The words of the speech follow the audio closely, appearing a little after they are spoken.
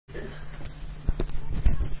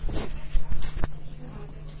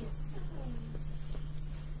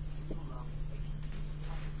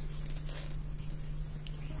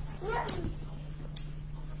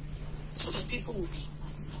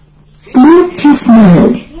Bluetooth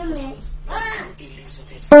mode.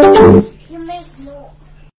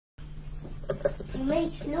 You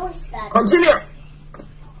make noise that. Continue.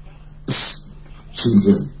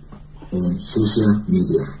 Children on social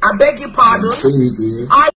media. I beg your pardon. I'm saying it here.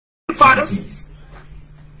 I beg your pardon.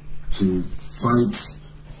 To fight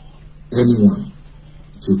anyone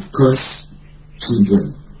to curse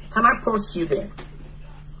children. Can I pause you there?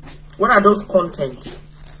 What are those content?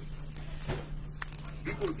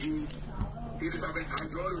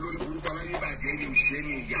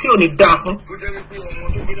 Ṣé ò ní dáa fún?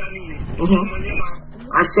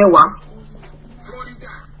 Àṣẹwà.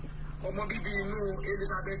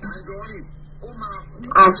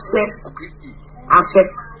 Àṣẹ.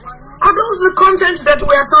 Are those the content that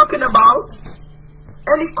we are talking about?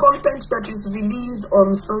 Any content that is released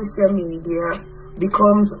on social media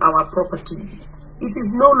becomes our property. It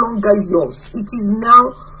is no longer yours. It is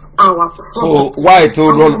now our property. So why to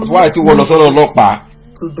wọ́n lọ sọ́dọ̀ ọlọ́pàá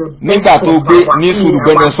nígbà tó gbé ní sùúrù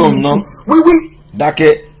bẹ́nẹ́sọ̀n náà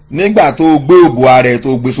dákẹ́ nígbà tó gbé òbò ààrẹ tó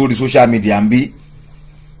gbé sórí social media ń bí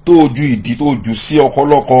tó ju ìdí tó ju sí ọkọ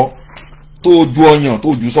lọ́kọ tó ju ọyàn tó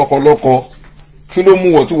ju sọ́kọ lọ́kọ kí ló mú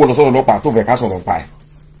wọ́n tí wọ́n lọ sọ́dọ̀ ọlọ́pàá tó fẹ́ ká sọ̀rọ̀ pa ẹ̀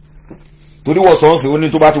torí wọ́n sọ ń sè ó ní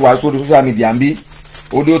tó bá ti wà sórí social media ń bí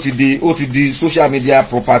ó ti di social media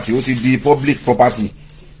property ó ti di public property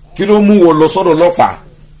kí ló mú wọ́n lọ sọ́dọ̀ ọlọ́pàá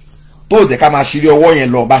tó jẹ́ ká máa ṣírí ọwọ́ yẹn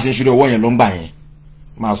lọ bá ṣe ń ṣírí ọwọ́ yẹn ló ń gbà yẹn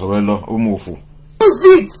máa sọ̀rọ̀ ẹ lọ ó mú òfò. Use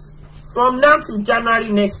it from now to January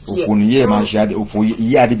next year. òfò nìyẹn máa ṣe òfò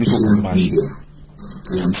iye adébísọ̀ òfò máa ṣe.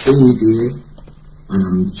 I am saying it here and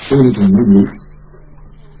I'm saying it in English.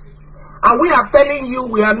 And we are telling you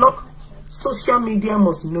we are not. Social media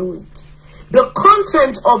must know it. The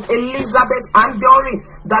content of Elizabeth Anjorin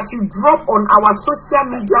that you drop on our social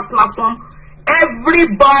media platform,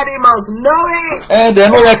 everybody must know it. And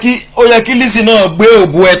then ó yẹ kí Lizzy náà gbé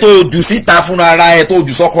òbò ẹ tó jù síta fúnra ara ẹ tó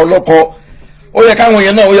jù sọ́kọ lọ́kọ ó yẹ káwọn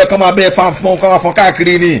èèyàn náà ó yẹ kán máa bẹ́ẹ̀ fáwọn kán máa fọn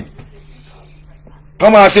káàkiri ni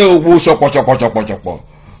kán máa ṣe òwò ṣọ̀pọ̀ṣọ̀pọ̀ṣọ̀pọ̀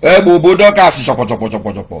òbò Dorcas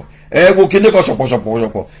ṣọ̀pọ̀ṣọ̀pọ̀ṣọ̀pọ̀ kíní kan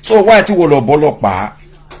ṣọ̀pọ̀ṣọ̀pọ̀ṣọ̀pọ̀ so why tí wọ́n lọ bọ́ lọ́pàá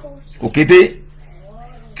òkété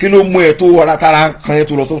kí ló mú ẹ tó ọ̀rá tara kan ẹ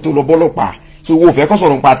tó lọ bọ́ lọ́pàá so wo fẹ́ kọ́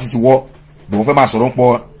sọ̀rọ̀ nípa títí wọ́ bò fẹ́ máa sọ̀rọ̀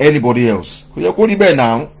nípa anybody else kò yẹ kó rí bẹ́ẹ̀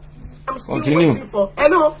náà. Continue.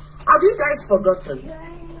 Hello, have you guys forgotten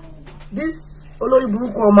this olórí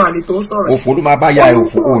burúkú ọmọ àlè tó ń sọ̀rọ̀ òfò ló máa bá ya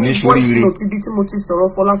òfò ò ní sórí ire tíbi tí mo ti sọ̀rọ̀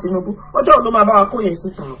Fọlá Tinubu ọjọ́ ló máa bá wa kó yẹn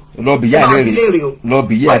síta lọ bìyà Adébísí lérè lọ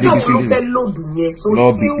bìyà Adébísí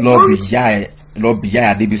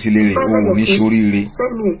lérè ò ní sórí ire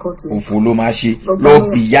òfò ló máa ṣe lọ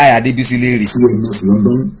bìyà Adébísí lérè. TMS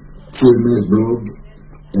London, TMS blog,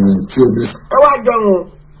 TMS. ẹ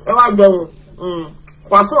wá jẹun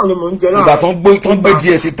kwasọ ni mo ń jẹ ìgbà tó ń gbé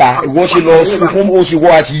díẹ̀ síta ìwọ ṣe lọ sunkún ó ṣe wọ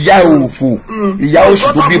àti ìyá òfò ìyá oṣù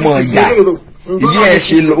tó bímọ ìyá ìyá ẹ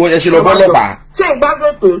ṣe lọ bọ́ lọ́pàá. ṣé ìgbàgbé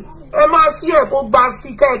ẹ máa ṣí ẹ kó gba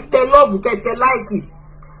kẹtẹ lọ́ọ̀bù kẹtẹ láìkì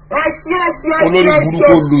ẹ ṣí olórí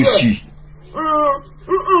burúkú lòṣì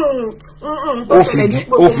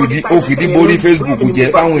ó fìdí borí Facebook jẹ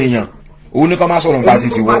fáwọn èèyàn òun ní kó má sọ̀rọ̀ nípa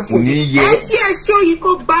títí wọ́n kò ní yẹ. ẹ ṣí yìí kó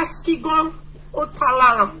gba ski gan ó ta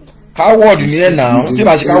lára. káwọ́ọ̀dù ní ẹ̀ náà tí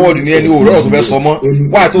bá ṣe káwọ́ọ̀dù ní ẹ̀ ní òwúrọ̀ tó fẹ́ sọ mọ́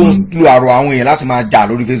wáyé tó ń lu àrò àwọn èèyàn láti máa jà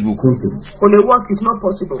lórí Facebook. kò lè work, it's not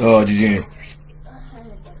possible. dídí rìn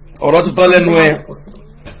ọ̀rọ̀ tó tán lẹ́nu ẹ̀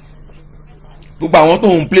gbogbo àwọn tó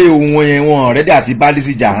ń play ohun yẹn wọn rẹ́dí àti bá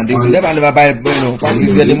Lizzy jà and they will never buy bẹ́ẹ̀ for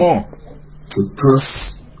Lizzy anymore. To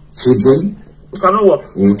curse children it cannot work.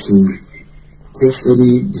 or to cause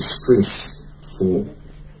any distress for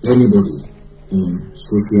anybody on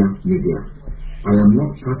social media. I am not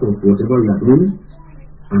part of whatever you are doing,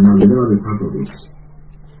 and I will never be part of it.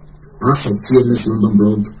 As of TMS London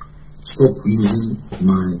blog, stop using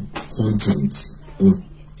my content.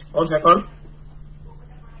 1 second.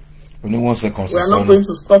 Only 1 second. We are not going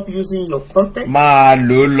to stop using your content. máa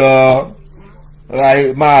lò lọ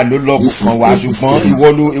kàn wá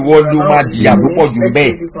ṣùgbọ́n ìwọ ló máa jìyà tó pọ̀ jù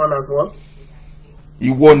bẹ́ẹ̀.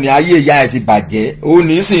 Ìwọ ni ayé ìyá ẹ ti bàjẹ́ ó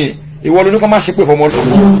ní sìn ìwọ ló ní kó má ṣe pé fọmọ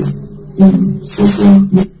lọ́wọ́.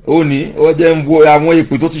 Ó ní ó jẹ́ ń wo àwọn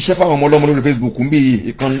ìpè tó ti ṣẹ́ fáwọn ọmọ ọlọ́mọ lórí Facebook ń bí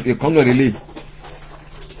ìkànnì ìrẹ̀lẹ̀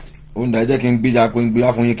ó ń dá jẹ́ kí n gbé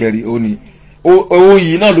fún yín kẹrì ó ní owó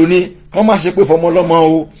yìí náà ló ní kó má ṣe pé fọmọ ọlọ́mọ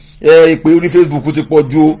o ìpè orí Facebook ti pọ̀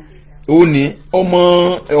ju ó ní ọmọ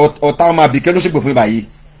ọ̀tá ọmọ àbíkẹ́ ló ṣèpè fún ibà yìí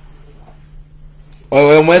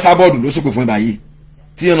ọmọ ẹ̀sà bọ́ọ̀dù ló ṣèpè fún ibà yìí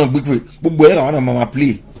tí ẹ̀nà gbogbo ẹ̀ làwọn náà máa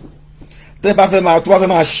play tẹ́ bá fẹ́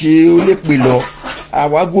máa ṣe olépè lọ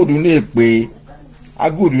àwọn agòdù ní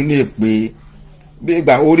èpè bí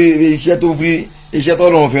ìgbà orí iṣẹ́ tó fi iṣẹ́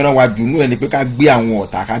tọ́lọ́run fi rán wa jù nú ẹ̀ ni pé ká gbé àwọn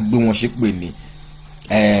ọ̀tá ká gbé wọn ṣépè ni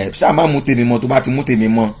ṣáà má mú tèmi mọ́ tó bá ti mú tèmi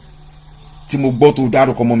mọ́ tí mo gbọ́ tó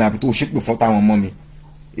dárúkọ mọ́ mi àbí tó ṣépè fún táwọn mọ́ mi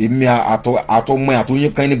èmi àtọmọ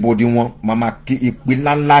àtọyín kan níbọdí wọn máa kí ìpè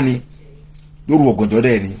ńláńlá ni lóru ọ̀gànjọ́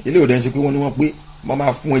dẹ̀ ni eléyìí ò dẹ́ ń ṣe pé wọ́n ní wọ́n pé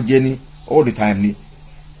máa fún ẹ jẹ ní all the time ni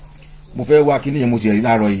mo fẹ́ wá kí nìyẹn mo ti rí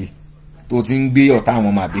láàárọ̀ yìí tó ti ń gbé ọ̀tá àwọn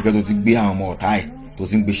ọmọ àbíkẹ́ tó ti gbé àwọn ọmọ ọ̀tá ẹ̀ tó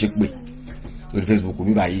ti ń gbé ṣépè lórí Facebook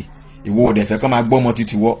mi báyìí ìwọ ọ̀dẹ̀ fẹ́ kọ́ máa gbọ́ ọmọ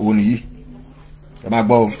títí wọ́ òun nìyí ẹ máa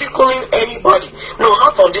gbọ́ o. Calling anybody no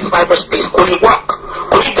not on this cyberspace kò ní work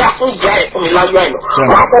kò ní dá fún ìyá ẹ̀ fún mi láyọ̀ àìná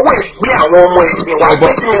wàá fọwọ́ ẹ̀ gbé àwọn ọmọ ẹ̀sìn wàá gbé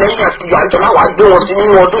tí mi lẹ́yìn àti ìyá àjọlá wàá gbé wọn sí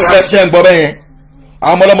nínú ọdún yẹn. ṣé ń gbọ́ bẹ́ẹ̀ yẹn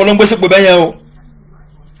àwọn ọmọ ọlọ́mọ ló ń gbé ṣépè bẹ́ẹ̀ yẹn o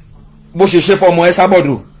bó ṣe ṣe fọmọ ẹ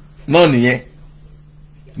sábọ̀dù náà nìyẹn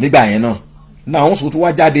nígbà yẹn náà àwọn sòtú wá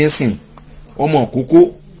jáde ń sìn ọmọ kókó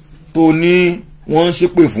tó ní wọ́n ń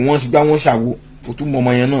ṣépè fún wọ́n ń ṣígbá wọ́n ṣàwo ó tún mọ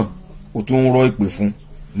ọmọ yẹn náà ó tún ń rọ ìpè fún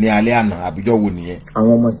ní alẹ́ àná àbíjọ́ wo nìyẹn.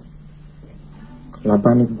 àwọn ọmọ yìí la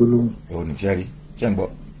bá ní gbólóhùn. ẹ ò ní ṣe rí ṣe ń gbọ́.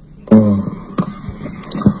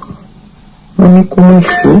 wọ́n ní kó má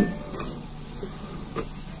ṣe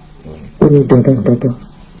ó ní dandan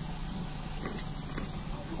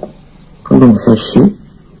ó lóun fẹ́ ṣe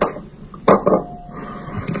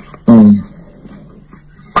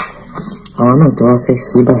àwọn náà tó wá fẹ́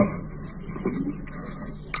ṣe báyìí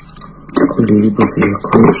kò lè rí bó ṣe yẹ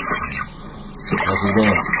kó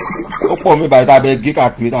ó pọ̀ mí báyìí tábẹ́ gé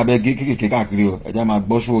káàkiri tábẹ́ gé kékèké káàkiri o ẹ̀jẹ̀ máa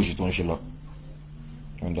gbọ́ ṣóòṣì tó ń ṣe lọ.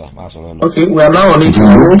 Okay, we are now on it.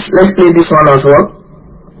 Let's play this one as well.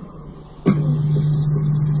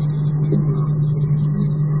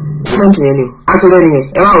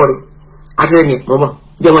 Àtìlẹ́yìn ẹ máa wọlé àtìlẹ́yìn mo bọ̀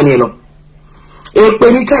jẹ́ wọ́n ní ẹ lọ. Èpè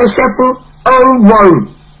ní ká ẹṣẹ́ fún everyone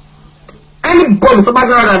anybody tó bá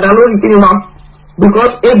ṣe rárá dá lórí kíni wa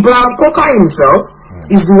because Abraham Coker himself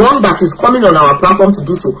is the one that is coming on our platform to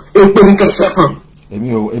do so. Èpè ní ká ẹṣẹ́ fún.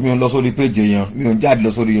 èmi ò lọ sórí péjì èèyàn mi ò jáde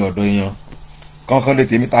lọ sórí ọ̀dọ̀ èèyàn kankan lè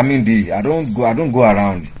tèmi tamin di I don't go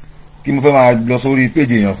around kí mo fẹ́ máa lọ sórí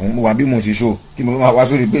péjì èèyàn fún mo wà bí mo ṣe show kí mo máa wá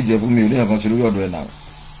sórí péjì fún mi ò léèyàn kan ṣe lórí ọ̀dọ̀ ẹ̀ náà.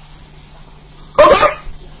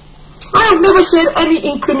 I have never shared any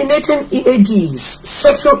incriminating images,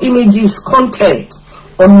 sexual images, content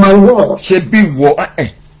on my wall. ṣé bí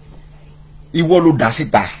ìwọ ló dá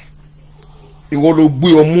síta ìwọ ló gbé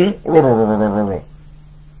ọmú rọrọrọrọrọ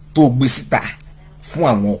tó gbé síta fún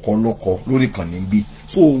àwọn ọkọ ọlọ́kọ lórí ìkànnì ń bí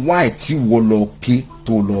so why tí wọ́n lọ ké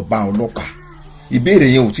tó lọ bá ọlọ́pàá ìbéèrè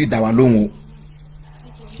yẹn ò tí ì dá wa lóhùn o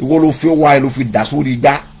ìwọ ló fi ọwọ́ ẹ ló fi dà sórí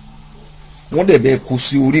igbá wọ́n dẹ̀ bẹ́ẹ̀ kó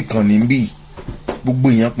sí orí ìkànnì ń bí gbogbo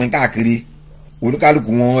èèyàn pín káàkiri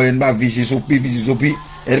oníkálukú wọn ẹni máa fi ṣe sópí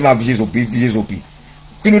ẹni máa fi ṣe sópí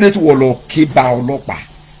kí ló dé tí wọ́n lọ ké bá ọlọ́pàá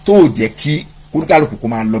tó jẹ́ kí oníkálukú kó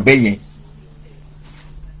máa lọ bẹ́ẹ̀ yẹn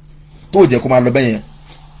tó jẹ́ kó máa lọ bẹ́ẹ̀ yẹn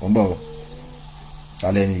wọ́n bọ̀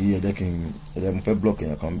alẹ́ ni yìí ẹ jẹ́ mo fẹ́ block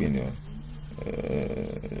èèyàn kan bí ni o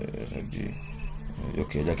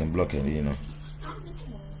ok ẹ jẹ́ kí n block èèyàn yìí náà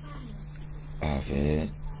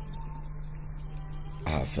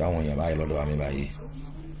àfẹ́ àwọn èèyàn báyìí lọ́dọ̀ wa mi báyìí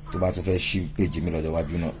tó bá tún fẹ́ ṣí péjì mi lọ́dọ̀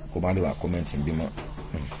wájú náà kó má lè wà kọ́mẹ́ǹtì ń bímọ.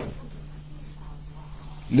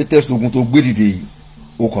 latest ogun tó gbé dìde yìí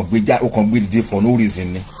o kàn gbé dìde for no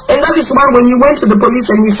reason ni. And that is why when you went to the police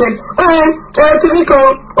and you said, Kiniko,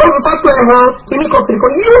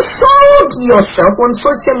 you showed yourself on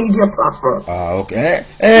social media platform. Okay.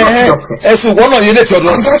 So one of you let your we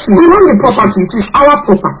want the property, it is our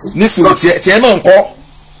property. Nisu, tiẹ̀ náà ńkọ́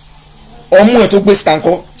ọmú ẹ̀ tó gbé síta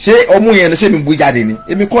ńkọ́ ṣé ọmú yẹn ṣé mi gbé jáde ni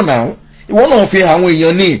èmi kọ́ náà ìwọ náà fi àwọn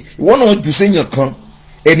èèyàn ní ìwọ náà jù séèyàn kan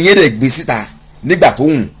ẹnìyẹn dẹ̀ gbé síta nígbà tó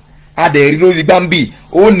hùn adẹ̀rí lórí gbáǹbì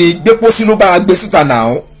ó ní gbé pósí ló bá gbé síta náà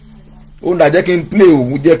ó ń dà jẹ́ kí n play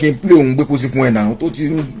òun gbé pósí fún ẹ̀ náà tó ti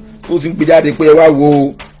ń gbé jáde pé ẹ wá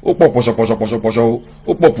wo ó pọ̀ pọ̀ṣọ̀pọ̀ṣọ̀pọ̀ṣọ̀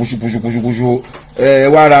ó pọ̀ pùṣùpùṣùpùṣù ẹ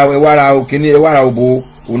wá ra òkìní ẹ wá ra òbò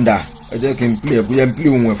ó ń dà ẹ jẹ́ kí n play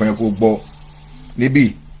òun ẹ̀fọn yẹn kó gbọ́ níbí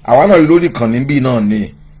àwa náà lórí kan níbí náà ni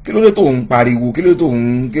kí ló dé tó ń pariwo kí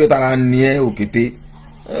ló tara ní ẹ òkété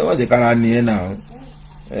wọ́n jẹ́ kára ní ẹ náà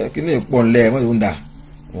kí ní ìpọ̀ ńlẹ̀ wọ́n yóò ń dà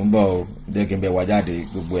mo ń bọ̀ jẹ́ kí n bẹ wá jáde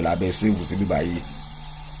gbogbo ẹ̀ lábẹ́ sèfù síbí báyìí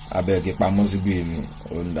abẹ́ kí pamọ́ síbí ni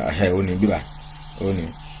ó ń dà ó ní bíbà ó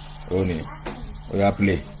ní ó yá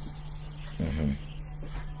play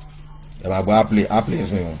ẹ máa gbọ́ play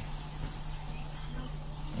sí wọn.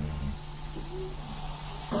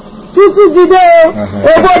 títí dìde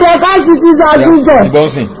òbòdò káàsì ti ṣàtúnṣe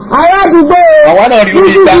aládùúgbò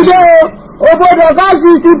títí dìde òbòdò káàsì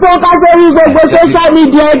ti fọ́nká sórí gbogbo social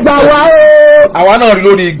media ẹgbà wá o. àwa náà rí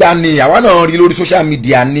lórí igba ni àwa náà rí lórí social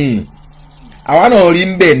media ni àwa náà rí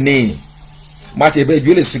ń bẹ̀ ni má ti ẹ̀bẹ̀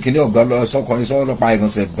ìjọ lè sin kìíní ọ̀gá lọ sọ́kùnrin sọ́lọ́pàá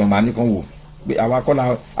ìgbọ̀nsẹ̀ gan máa ní kàn wò pé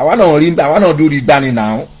àwa náà dúró rí gbani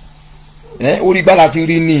náà orí gbá láti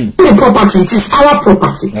rí ní. The property, it is our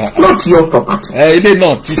property, not your property. Ilé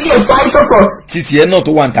náà títí ẹ náà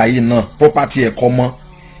tó wà níta yìí náà property ẹ̀ kọ́ mọ́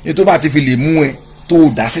ní tó bá ti fi lè mú ẹ tó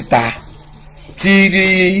dá síta tí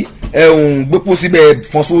gbépo síbẹ̀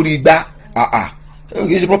fọ́n sórí gbá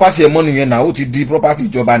kì í ṣe property ẹ̀ mọ́ nìyẹn náà ó ti di property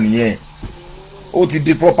ìjọba nìyẹn ó ti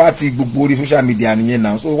di property gbogbo orí social media nìyẹn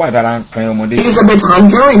náà so wà ìtara kan ọmọdé. Lizzy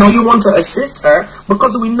Anjorin, now you want to assist her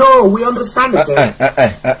because we understand it.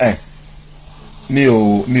 Mi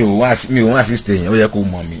ò wá assist èèyàn ó yẹ kó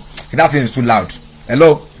mọ̀ mi that thing is too loud.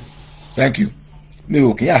 Hello, thank you. Mi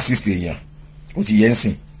ò kì í assist èèyàn ó ti yẹn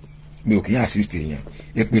sìn mi ò kì í assist èèyàn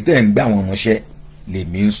èpè tẹ́ ń gbé àwọn ọmọọṣẹ́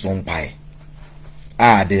lèmi ń sọ ń pa ẹ̀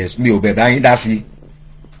mi ò bẹ̀rẹ̀ ayé dá sí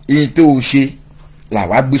i tó o ṣe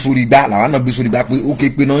làwa gbé sórí gbá làwa náà gbé sórí gbá pé ó ké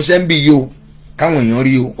pe náà ṣẹ́ ń bí yìí o káwọn èèyàn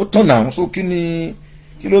rí o ó tán náà so kí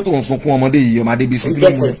ló tó ń sunkún ọmọdé yìí ọmọdé bí sí kí ló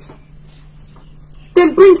mú ẹ.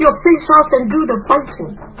 Then bring your face out and do the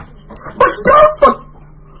fighting. But don't for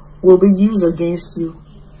will be used against you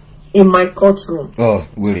in my courtroom. Oh,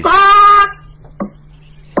 wait.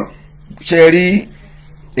 Ṣé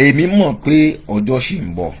èmi mọ̀ pé ọjọ́ ṣì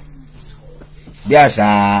ń bọ̀. Bí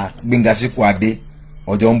àṣà Gbénga Síkú Adé,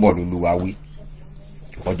 ọjọ́ ń bọ̀ lólúwawí.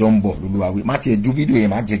 Ọjọ́ ń bọ̀ lólúwawí. Má tiẹ̀ ju fídíò yẹn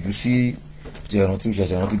má jẹ́ ju sí ti ẹ̀rọ tí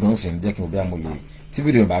ìṣẹ̀ṣẹ̀ ẹ̀rọ tí gan sì ń jẹ́ kí n bí àmúlẹ̀. Tí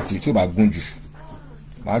fídíò yẹn bá tí ó bá gùn jù.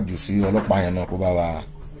 Má jù sí ọlọ́pàá yẹn náà kó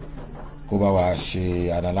bá wa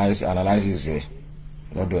ṣe analysis ẹ̀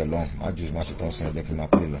lọ́dọ̀ ẹ̀ lọ́n má jù má ṣe tán sí ẹ̀ jẹ́ kí n máa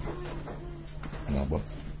pè lọ ọ̀nà gbọ́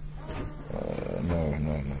no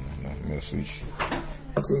mi ò switch.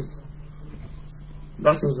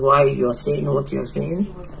 That is why you are saying what you are saying.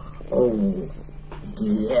 Oh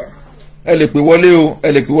dear. Ẹ lè pè wọlé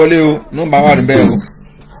o nọ́mbà wà níbẹ̀ o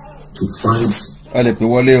ẹ lè pè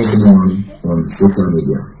wọlé o. On social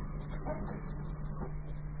media.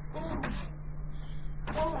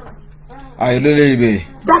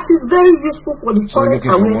 That is very useful for the current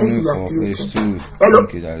awareness we are creating. Hello.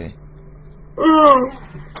 Thank you, Daddy.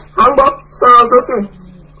 Sounds okay.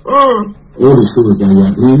 All the shows that you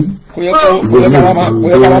are doing. You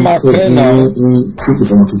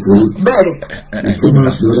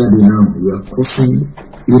are causing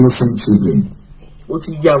innocent children.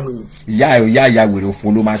 Ìyá wèrè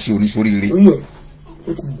òfò ló máa ṣe oníṣoríire.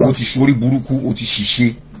 Ó ti ṣorí burúkú, ó ti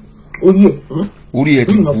ṣiṣẹ́. Orí ẹ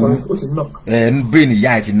ti burú brain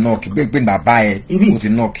ìyá ẹ ti knock brain bàbá ẹ ó ti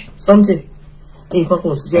knock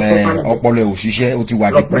ọpọlọ ẹ ò ṣiṣẹ́ ó ti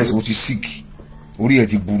wà depressed ó ti sick orí ẹ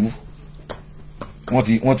ti burú wọ́n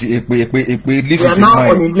ti èpè Lizzy ti mọ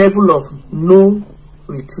ẹ. We are now on a level of no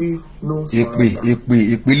retrieve no surrender.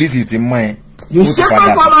 èpè Lizzy ti mọ ẹ. You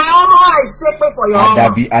ṣépè for my ọmọ I ṣépè for your ọmọ.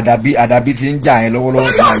 àdàbí ti ń jà ẹ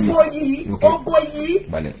lọ́wọ́lọ́wọ́ sí ayé. Ọgbọ yìí.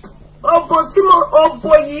 Balẹ̀.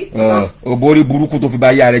 Ọgbọ orí burúkú tó fi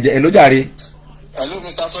bá yá rẹ jẹ ẹ ló jàre. Hello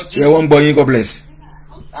Mr. Soji. Ẹ wọ́n ń gbọ́ yín God bless.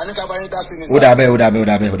 Ó dàbẹ́.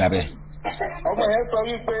 Ọmọ yẹn sọ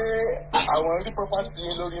wípé àwọn rí property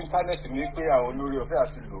lórí íńtánẹ́ẹ̀tì ní pé àwọn olórí ọ̀fẹ́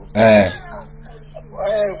àti lò.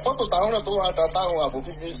 Fọ́tò táwọn náà tó wà táwọn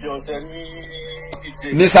àbòkí fi ṣe ọ̀sẹ̀ ní ìjẹ.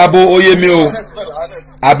 Ní sábó oyé mi o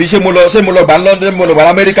àbí ṣé mo lọ gbà London mo lọ gbà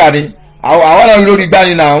Amẹ́ríkà ni àwọn náà lórí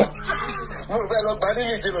gbani náà.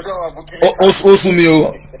 Ó sún mi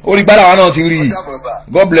o orí gbádà wa náà ti rí i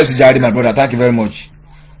God bless you jare my brother thank you very much.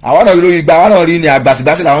 Àwọn náà lórí gbà àwọn náà rí ni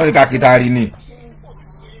àgbàsígbàsí làwọn rí kàkítà rí ni.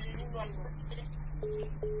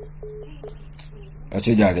 Ẹ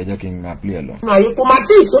ṣe jàre jẹ́ kí n máa play ẹ lọ. Àyè kò máa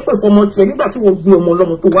tí ì ṣépè fọmọ tiẹ̀ nígbà tí wọ́n gbé ọmọ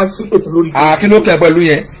ọlọ́mọ tó wá ṣépè fún lórí. Kí ló kẹ́ pẹ̀lú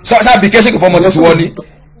yẹn ṣé Àbíkẹ́ ṣépè fọmọ títí wọ́n ni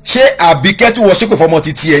ṣé Àbíkẹ́ tí wọ́n ṣépè fọmọ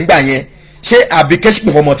títí ẹ̀ ńgbà yẹn ṣé Àbíkẹ́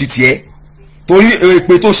ṣépè fọmọ títí ẹ̀ torí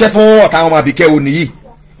èpè tó ṣẹ́ fún ọ̀tá ọmọ Àbíkẹ́ òní yìí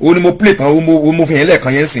òní mo play tán mo fi yẹn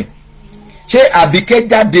lẹ́ẹ̀kan yẹn sìn ṣé Àbíkẹ́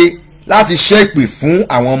jáde láti ṣẹ́ ìpè fún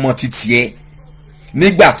àwọn ọmọ títí ẹ̀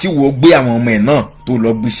nígbà tí wọ́n gbé àwọn ọmọ ẹ̀ náà tó lọ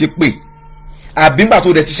gbé ṣépè àbí nígbà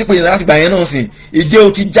tó dẹ̀ ti ṣépè yẹn láti gbà yẹn náà sìn ìjẹ́ o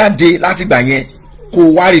ti jáde láti gbà yẹn kó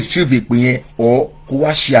wá retrieve ìpè yẹn ọ̀ kó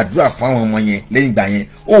wá ṣe àdúrà fún àwọn ọmọ yẹn lẹ́yìn ìgbà yẹn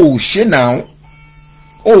o ò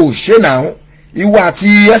ṣe náà ìwọ àti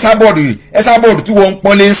ẹsàbọọdù tí wọ́n ń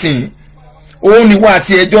pọ́n lẹ́sìn òun ni wà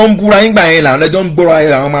àti ẹjọ́ ń búra yín gbà yẹn làwọn ẹjọ́ ń gbọ́ra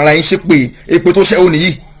àwọn ọmọ ara yín ṣépè èpè tó ṣe òní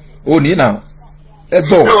yìí òní náà ẹ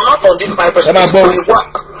gbọ́ ẹ máa gbọ́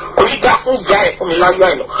oríga fún ìjà ẹ̀ fún mi láyọ̀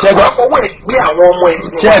àìlọ́. ṣẹ́gbọ́ owó ẹ̀ gbé àwọn ọmọ ẹ̀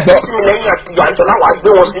ṣẹ́gbọ́ sí mi lẹ́yìn àtijọ́ àjọlá wàá gbé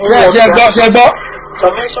wọn sí ní wọn. ṣẹ́gbọ́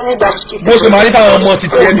bó ṣe máa rí fáwọn ọmọ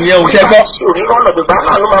títí ẹ nìyẹn o ṣẹ́gbọ́ òní lọ́nà gbẹ̀gbẹ́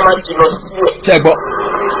aláàánú máa jìnnà sí ẹ̀. ṣẹ́gbọ́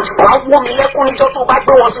wàá wó mi lẹ́kún níjọ́ tó bá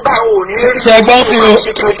gbé wọn sí báyìí ò ní rí. ṣẹgbọ́n sí o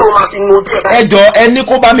ẹjọ́ ẹni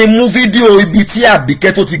kó bá mi mú fídíò ibi tí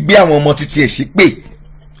Àbíkẹ́ tó ti gbé àwọn ọmọ títí ẹ̀ sí pé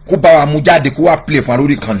kó bá wa mú jáde kó wá play fún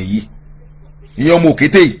lórí kan nìyí ìyẹn ọmọ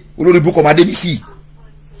òkété olórí burúkú ọmọ Adébísì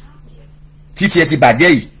títí ẹ ti bàjẹ́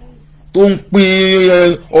yìí tó ń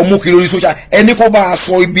pín ọmú kiri lórí social ẹni kó bá a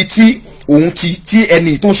sọ ibi tí òun tí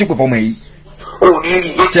ẹni tó ń ṣépè fọmọ yìí.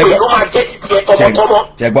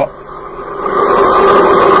 ṣẹgbọ́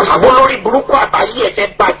àbọ̀ lórí burúkú àbáyé ẹ̀ fẹ́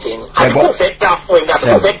bàjẹ́ ni àbí kò fẹ́ dáa fún ẹ̀mí àbí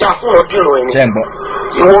kò fẹ́ dáa fún ọdún ẹ̀mí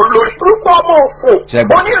ìwọ lórí burúkú ọmọ òfò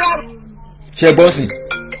onírà. ṣẹgbọ́n sí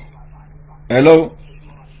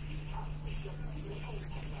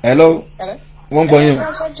hello wọ́n gbọ́ yín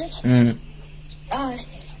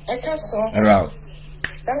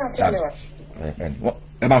o.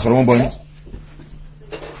 ẹ máa sọ̀rọ̀ wọ́n gbọ́ yín.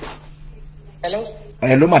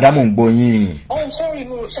 hello madam ń gbọ́ yín.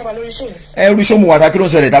 ẹ orí sọ́mu wàtá kí ló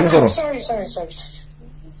ń ṣẹlẹ̀ ta ló ń sọ̀rọ̀.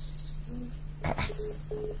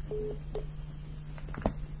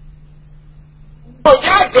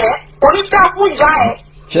 ọ̀gá àjẹ́ onídàá fún ìyá ẹ̀.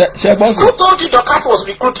 ṣe gbọ́n sí. Who told you Dorcas was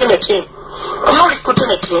recruiting a team? I'm not recruiting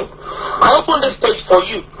a team. I opened this page for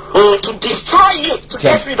you to destroy you, to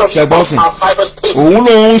get rid of our cyberspace. òun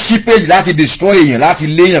ló ń ṣí page láti destroy èèyàn láti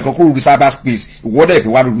lé èèyàn kan kúrò lórí cyberspace ìwọ́dẹ̀ ìfi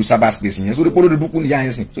wá lórí cyberspace yẹn sórí pé lórí dúkú níyà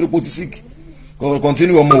yẹn sìn sórí pé ó ti sick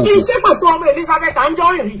continue ọmọ òfò. kì í ṣépè fún ọmọ Elizabeth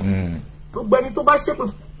Anjorin rí gbogbo ẹni tó bá ṣépè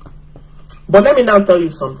fún. But let me now tell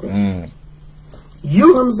you something.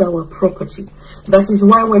 You owns our property. That is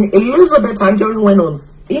why when Elizabeth Anjorin went on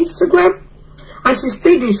Instagram and she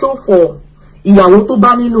stayed the show for ìyàwó tó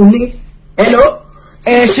bá nínú ilé. Hello.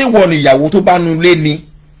 Ṣé wọ́n ní ìyàwó tó bá nínú ilé ni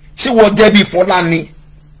ṣé wọ́n jẹ́ bí Fọlá ni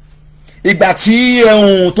ìgbà tí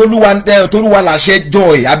Tolúwa làṣẹ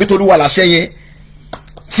Joy àbí Tolúwa làṣẹ yẹn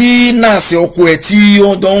tí nọ́ọ̀sì ọkọ ẹ̀ tí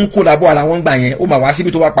ó ń kó dàbọ̀ ara wọn gbà yẹn ó mà wá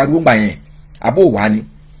síbi tó wá pariwo gbà yẹn àbó wà ni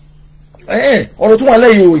ọ̀rọ̀ tó wà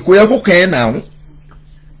lẹ́yìn o ìkòyẹ kó kẹ́ ẹ̀ nà ń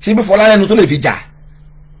ṣé bí Fọlá lẹ́nu tó lè fi jà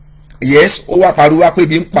yes ó wá pariwo wá pé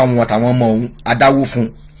bí ń pa àwọn àtàwọn ọmọ òun adáwó fún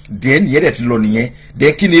then yẹn dẹ̀ ti lọ nìyẹn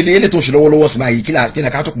then kí ni ilé tó ń ṣe lọ́wọ́lọ́wọ́ sí báyìí kí ni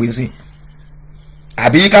ká tó pè é sí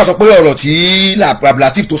àbí ká sọ pé ọ̀rọ̀ tí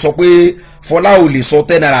Latif tó sọ pé Fọlá ò lè sọ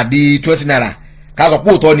 10 naira di 20 naira ká sọ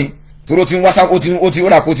pé òótọ́ ni torí ó ti ń wá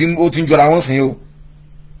ó ti ń jọra wọn sìn o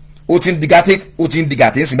ó ti ń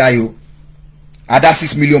dìgàtẹ́ sí báyìí o adá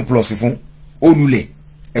 6 million plus fún olùlẹ̀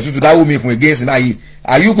ẹ̀tútù dáwọ́ mi fún against báyìí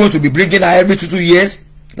are you going to be bringing her every 2 years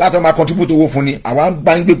láti máa contribute owó fún ni àwa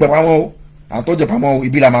bá ń gbé pẹ̀ pamọ́ o àwọn tó jẹ pamọ́ o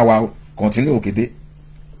ibi la máa wà o continue òkété.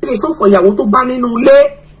 ilé ìṣòfò ìyàwó tó bá nínú ilé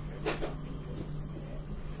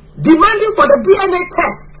demanding for the DNA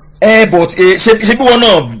test. But ṣe bí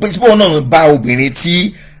wọn náà bá obìnrin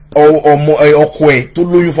tí ọmọ ọkọ ẹ tó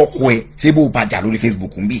lóyún fọ́kọ ẹ ṣé bó bàjá lórí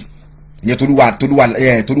Facebook ń bì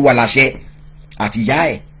ìyẹn Tolúwa láṣẹ àti ìyá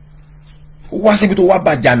ẹ ó wá síbi tó wá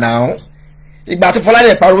bàjá náà ìgbà tí Fọlá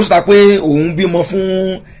rẹ̀ pariwo síta pé òun bímọ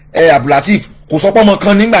fún Abdulateef kò sọ pé ọmọ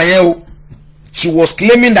kan nígbà yẹn o she was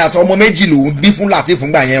claiming that ọmọ méjì lòun bí fún Lateef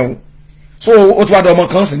fúngbà yẹn o so ó ti wá dọ̀ ọmọ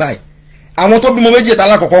kan sí báyìí àwọn tó bímọ méjì ẹ̀ta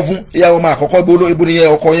alákọ̀ọ́kọ́ fún ìyá ọmọ àkọ́kọ́ ibo ni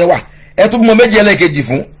ọkọ yẹn wà ẹ tó bímọ méjì ẹlẹ́ẹ̀kejì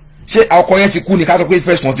fún ṣé ọkọ yẹn ti kú ni ká sọ pé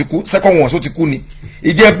first one ti kú second one so ti kú ni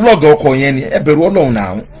ìjẹ́ blog ọkọ yẹn ni ẹ bẹ̀rù Ọlọ́run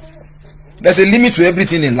náà there's a limit to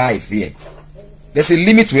everything in life here there's a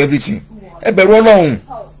limit to everything ẹ bẹ̀rù Ọlọ́run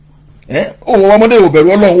òun ọmọdé ò bẹ̀rù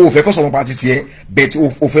Ọlọ́run ò fẹ́ kó sọ̀rọ̀ pàtí tiẹ̀ bet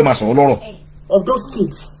ò fẹ́ máa sọ̀rọ̀ lọ́rọ̀. Of those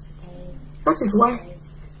kids, that is why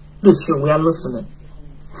they show we are listening.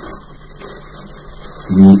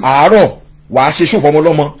 àárọ̀ wàá ṣe ṣòfò ọmọ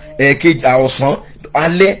ọlọ́mọ ẹ̀ẹ̀kejì ọ̀sán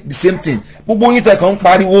alẹ́ the same thing gbogbo yín tẹ̀ kàn ń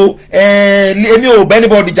pariwo èmi ò bẹ́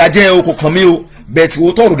anybody jàjẹ́ o kò kàn mí o bet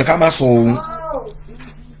òótọ́ ọ̀rọ̀ ni ká máa sọ òun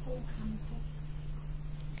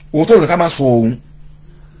òótọ́ ọ̀rọ̀ ni ká máa sọ òun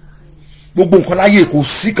gbogbo nǹkan láyé kò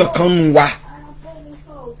sí kankan nu wa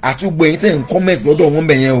àtúgbò ẹ̀yin tẹ̀ ń kọ́mẹ̀tì lọ́dọ̀ wọn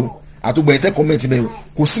bẹ̀ yẹn o àtúgbò ẹ̀yin tẹ̀ kọ́mẹ̀tì bẹ̀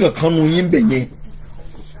kò sí kankan nu yín bẹ̀ yẹn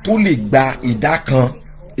tó lè gba ìdá kan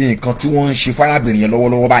nǹkan tí wọ́n ń ṣe fárábìnrin yẹn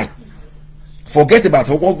lọ́wọ́lọ́wọ́ báyìí forget about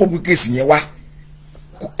ọkọ̀ gbogbo kéèsì yẹn wá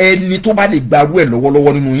ẹni tó bá lè gbarú ẹ̀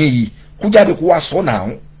lọ́wọ́lọ́wọ́ nínú yín yìí kó jáde kó wá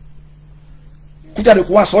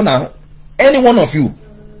sọ náà any one of you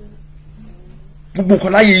gbogbo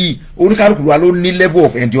nǹkan láyé yìí oníkálukú wa ló ní level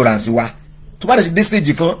of endurance wa tó bá dẹ̀ sí dé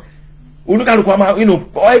stage kan oníkálukú wa máa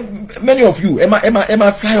many of you ẹ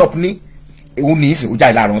máa fly up ní ewu ní ìsìn ojà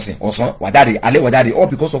ìlànà ọ̀sìn ọ̀sán wàjáde alẹ́ wàjáde all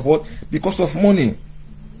because of what? Because of money.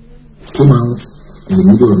 Come out in the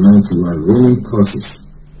middle of the night you are running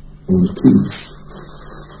courses on keys.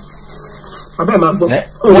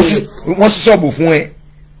 wọ́n ṣí ṣọ́ọ̀bù fún ẹ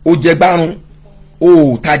ó jẹ gbárùn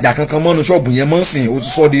ó tajà kankan mọ́nu ṣọ́ọ̀bù yẹn mọ́ sìn ó ti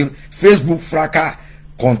sọ di Facebook fraka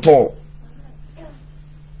contour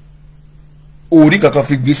orí kankan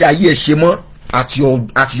fi gbèsè ayé ẹ̀ ṣe mọ́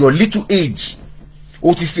at your little age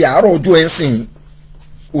o ti fi àárọ̀ ọjọ́ ẹ̀ ń sìn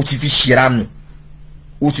o ti fi ṣèrànù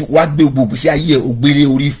o ti wá gbé gbogbo gbèsè ayé ẹ̀ o gbélé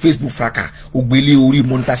orí Facebook fraka o gbélé orí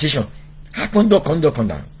monetization àtọ́njọ́kan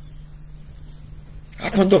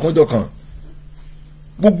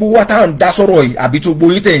gbogbo wa tá à ń dá sọ̀rọ̀ yìí àbí tó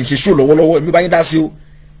gbóyin tẹ̀ ń ṣe ṣó lọ́wọ́lọ́wọ́ èmi bá yín dá sí o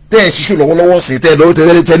tẹ̀ ń ṣe ṣó lọ́wọ́lọ́wọ́ sí tẹ̀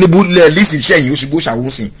lọ́wọ́ tẹ̀ níbo lẹ̀ lísì sẹ́yìn ó ṣe bó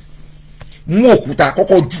ṣàwọ́ sí mú òkúta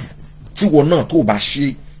kọ́kọ́ jù tí wọn náà tó bá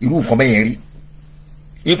ṣe irú nǹkan bẹ́yẹn rí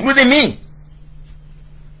including me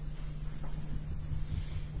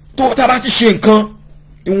tó tá a bá ti ṣe nǹkan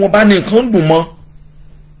ìwọ̀nba ni nǹkan dùn mọ́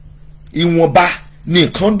ìwọ̀nba ni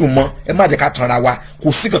nǹkan dùn mọ́ ẹ má jẹ́ ká tanra wa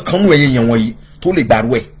kò sí kankan nù ẹ̀yìn yẹn wọ̀nyí tó lè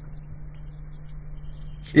gbàrú ẹ̀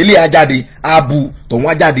ilé ajáde abu tọ̀hún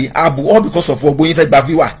ajáde abu all because of ọgbọ́n yín fẹ́ gba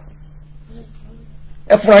viewer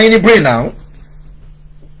ẹ fúnra yín ní brain náà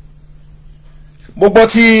mo gbọ́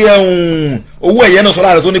tí owó ẹ̀yẹ náà sọ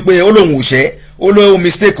láàrẹ̀ tó ní pé ó lóun ò ṣẹ́ ó lóun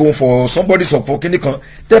mistake òun for somebody for kíní kan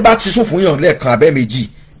tẹ́ bá ti ṣòfò yàn lẹ́ẹ̀kan abẹ́ méjì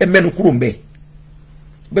ẹ mẹ́nu kúrò ńbẹ̀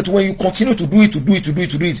but when you continue to do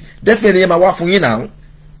it definitely ẹ máa wá fún yín náà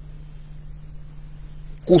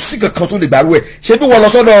kò sí kankan tó lè gbàrú ẹ̀ ṣé bí wọ́n lọ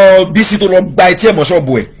sọ́dọ̀ bísí tó lọ gba etí ẹ̀ mọ́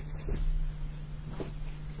ṣọ́ọ̀bù ẹ̀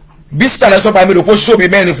bísí tàlẹ́ sọ́ba mi rò pé ó ṣe ṣóòbí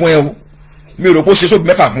mẹ́rin fún ẹ o mi rò pé ó ṣe ṣóòbí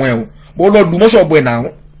mẹ́fà fún ẹ o bó lọ lù mọ́ ṣọ́ọ̀bù ẹ̀ náà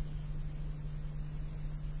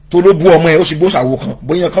tó ló bú ọmọ ẹ ó sì gbó ṣàwò kan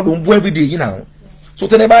bóyá kan ló ń bú everyday yìí náà so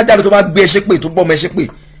tẹ́lẹ̀ bá jáde tó bá gbé ẹṣẹ́ pé tó bọ́ ọmọ ẹṣẹ́ pé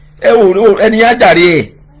ẹ ò ẹni yá jàre ẹ̀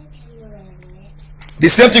the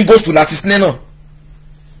same thing goes to Lati Snare náà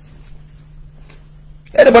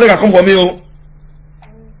anybody can come for me o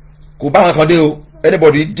kò bá wọn kan dé o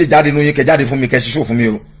anybody jẹ jáde nínú yín kẹ jáde fún mi kẹ ṣiṣó fún mi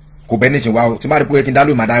o kò bẹ́ẹ̀ ní ti wá o tí má rí pé kí n dá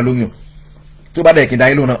lóyún má dá lóyún tó bá dẹ̀ kí n dá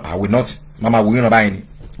yín lóyún náà I will not mama wò yín náà báyìí ni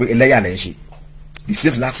pé ẹlẹ́yà lẹ́ ń ṣe the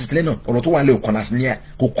same Lati Snare náà ọ̀rọ̀ tó wà lé òkan láti ní ẹ̀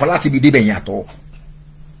kò kọ́ láti ibi débẹ̀ yẹn àtọ́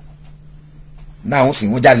náà wọ́n sì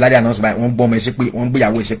wọ́n jáde ládé àná sọ báyìí wọ́n gbọ́ ọmọ ẹ̀ṣẹ́ pé wọ́n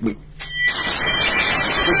gbéyàwó ẹ̀ṣẹ́ pé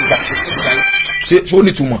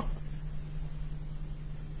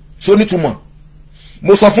ṣó nítumọ̀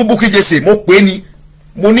mo sọ fún Bukky Jesse mo pè é ni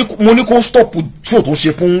mo ní kó stop show tó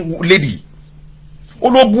ṣe fún lady ó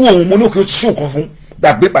ló bú òun mo ní òkè ó ti show kan fún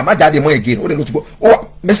gbàgbé pa má jáde mọ́ again ó lè lọ ti gbọ́ ó wà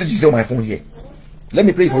message is on my phone here let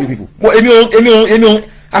me pray for you people mo èmi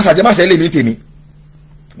aṣàjẹmáṣẹ́ lè mi tèmi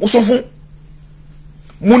mo sọ fún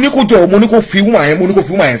mo ní kó jọ mo ní kó fi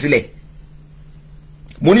wúmà yẹn sílẹ̀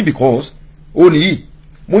mo ní because ó nìyí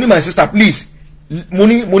mo ní my sister please mo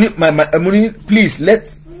ní please let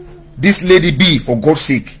this lady be for God's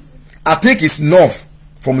sake I think it's enough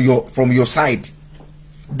from your side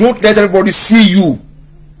don't let everybody see you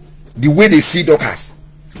the way they see Dorcas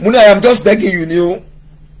mo ní I am just begging you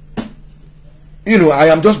know I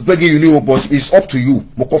am just begging you but it's up to you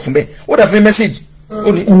mo kọ fún bẹ́ẹ̀ ó dà fún mi message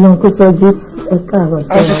ó ní. ẹnu kó Soji ẹ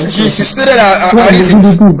káàárọ̀ sọ she stated her reason. wọ́n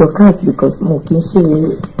ní bí Dorcas because mo kì í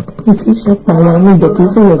ṣe pààyàn mi ìdẹ̀ kì í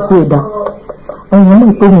ṣe ìyẹn tí ò dáa ọ̀hún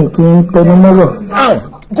mọ̀ pé mi kì í tẹnu mọ́rọ̀.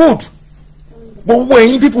 Good but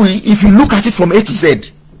when people if you look at it from A to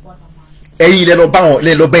Z ẹ̀yin lẹ lọ bá wọn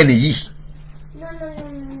lẹ lọ bá ẹni yìí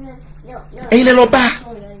ẹ̀yin lẹ lọ bá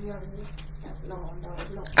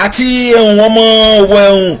àti ọmọ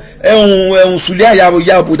ẹ̀hún sùlẹ̀ àyà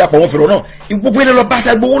òbòdàpọ̀ wọn fèrè náà gbogbo ilé lọ bá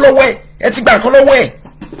tẹ gbowó lọ́wọ́ ẹ ti gbà kan lọ́wọ́ ẹ̀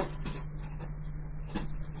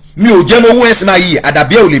mi ò jẹ́ owó ẹ̀ sì máa yí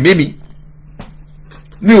àdàbí ẹ̀ ò lè mémi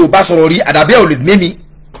mi ò bá sọ̀rọ̀ rí àdàbí ẹ̀ ò lè mémi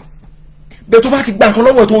bẹ́ẹ̀ tó bá ti gbà kan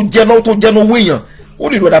lọ́wọ́ ẹ̀ tó jẹ́ owó èèyàn ó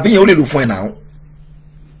lè lo àdàbí yẹn ó lè lo fún ẹ̀ náà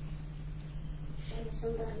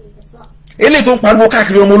eléyìí tó ń pariwo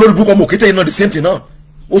káàkiri ọmọ olórí burúkú ọmọ òkété iná the same thing náà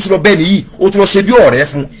ó ti lọ bẹ́ẹ̀ nìyí ó ti lọ ṣe bí ọ̀rẹ́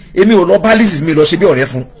fún èmi ò lọ bá Lizzy mi lọ ṣe bí ọ̀rẹ́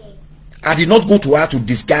fún I did not go to her to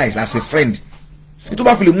disguise as a friend tó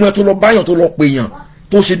bá fi lè mú ẹ tó lọ báyàn tó lọ pè yàn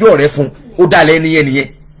tó ṣe bí ọ̀rẹ́ fún ó dà lẹ́ nìyẹn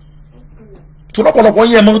tó lọ́pọ̀lọpọ̀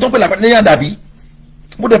yẹn mọ́ tó ń pè lápá níyàn dàbí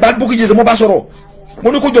mo dẹ̀ bá Bukky Jesse mo bá sọ̀rọ̀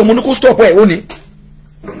mo ní kó jọ mo ní kó stop ẹ̀ ó ní.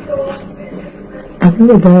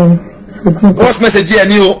 voice message yẹn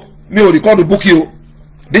ni o mi ò record Bukky o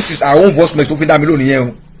this is our own voice message tó fi dá mi lónìí yẹn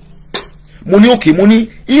o mo ní okay mo ní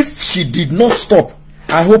if she did not stop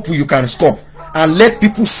I hope you can stop and let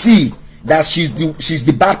people see that she's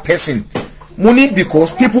the bad person mo ní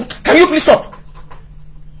because people can you please stop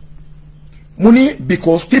mo ní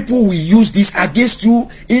because people will use this against you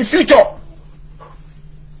in future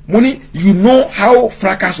mo ní you know how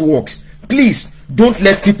fracas works please don't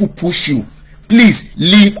let people push you please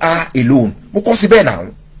leave her alone mo kọ́ sí bẹ́ẹ̀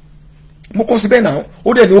náà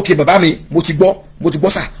ó dẹ̀ ní okay bàbá mi mo ti gbọ́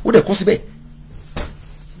sà ó dẹ̀ kọ́ sí bẹ́ẹ̀.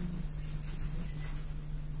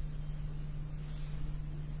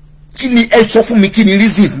 kí ni ẹ sọ fún mi kí ni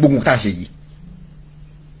reason fún gbogbo tá a ṣe yìí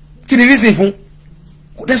kí ni reason fún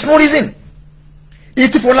there's no reason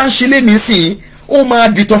ètí Fọlá ń ṣe lé nísìnyí ó máa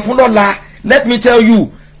dìtọ̀ fún lọ́la let me tell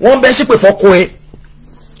you wọ́n bẹ́ ṣépè fọ́kọ ẹ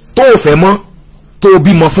tó o fẹ́ mọ́ tó o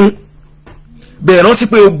bímọ fún bẹ́ẹ̀ rántí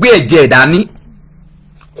pé o gbé ẹ̀jẹ̀ dání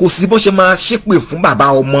kò sí bó ṣe máa ṣépè fún bàbá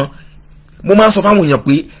ọmọ mo máa ń sọ fáwọn èèyàn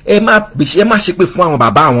pé ẹ má ṣépè fún àwọn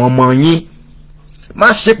bàbá àwọn ọmọ yín má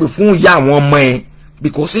ṣépè fún ìyá àwọn ọmọ ẹ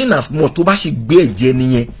because in as much tó bá ṣe gbé ẹ̀jẹ̀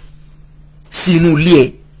nìyẹn sí inú ilé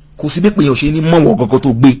ẹ kò sí bẹ́ẹ̀ pé èèyàn ṣe ní mọ̀wọ́ gangan tó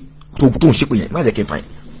gbé tó ń ṣépè yẹn má jẹ́ kí n pa yẹn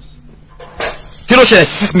kí ló ṣẹlẹ̀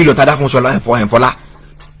 6 million tàdá fún Fọlá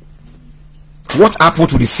what happened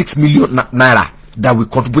to the 6 million naira that we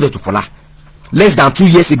contributed to Fọlá less than 2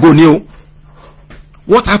 years ago ni o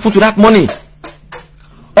what happened to that money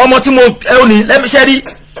ọmọ tí mo ẹ ò ní lẹ́mi ṣẹ́ rí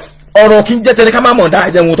ọ̀rọ̀ kí n jẹ́ tẹ́lẹ̀ ká má mọ̀ dá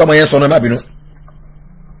ẹ̀jẹ̀ wọn tọmọ yẹn sọnù ẹ má bínú.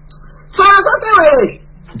 sọ̀rọ̀ sọ́kẹ̀rẹ̀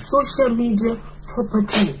social media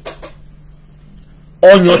property.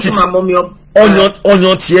 ọyàn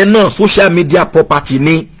tiẹ̀ náà social media property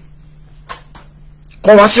ni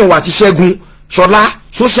kọ́wáṣẹ́ wa ti Ṣẹ́gun Ṣọlá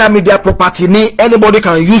social media property ni anybody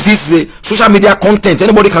can use this social media content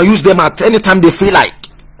anybody can use them at any time they feel like.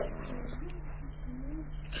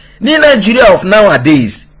 ní Nigeria of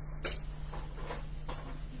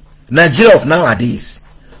nowadays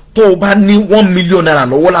tó o bá ní 1 million naira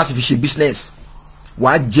lọ́wọ́ láti fi ṣe business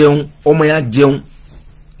wàá jẹun ọmọ yẹn jẹun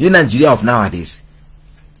ní Nigeria of nowadays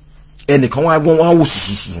ẹnìkan wọ́n wò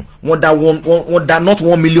sùsùsù wọ́n dá not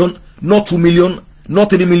 1 million not 2 million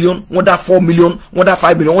not 3 million wọ́n dá 4 million wọ́n dá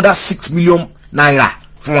 5 million wọ́n dá 6 million naira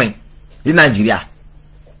fún ẹ ní Nigeria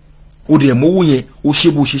o dẹ̀ mọ́wó yẹn o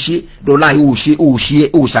ṣe bó ṣe ṣe dọ́là yìí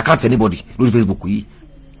o ṣe account anybody lórí Facebook yìí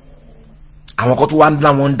àwọn kan tó wá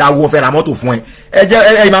ńlá wọn ń dáwọ́ fẹ́ ra mọ́tò fún ẹ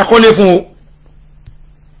ẹ máa kọ́lé fún o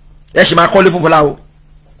ẹ ṣe máa kọ́lé fún Fọlá o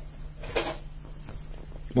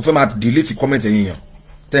mo fẹ́ máa delete comment ẹ̀yìn yàn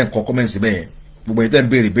tẹ́ ń kọ comment síbẹ̀ yẹn gbogbo yẹn tẹ́ ń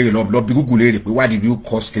béèrè lọ bí Google léèrè pé why did you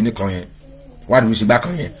cause kíní kan yẹn why did you ṣe gbá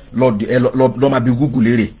kan yẹn lọ máa bí Google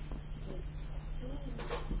léèrè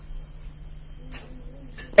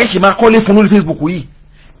ẹ ṣe máa kọ́lé fún lórí Facebook yìí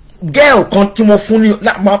girl kan tí mo fún ní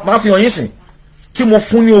máa fi hàn yín sìn tí mo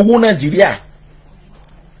fún ní owó Nàìjíríà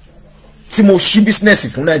tí mo ṣí business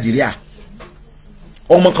fún Nàìjíríà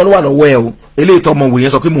ọmọ kan ló wà lọ́wọ́ ẹ o eléyìí tó ọmọ wò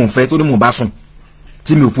yẹn sọ pé mò ń fẹ́ tó ní mò ń bá sùn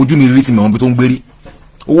tí mi ò fojú mi rí tí mi ò mọ bí tó ń gbérí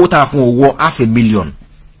owó tá a fún owó $500,000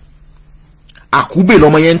 àkúbè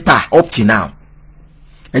lọmọ yẹn ń tà up till now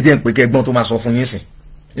ẹ jẹ́ ń pè kẹ́ ẹgbọ́n tó máa sọ fún yín sìn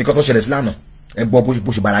nǹkan tó ṣẹlẹ̀ sí lánàá ẹ gbọ́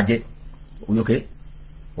bó ṣe bára jẹ́ okay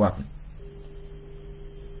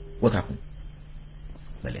what happened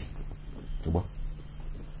pẹ̀lẹ́ tó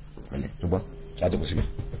gbọ́ ṣáàtò kò síbẹ̀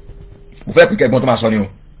mo fẹ́ pè kẹ́ ẹgbọ́n tó máa sọ ni o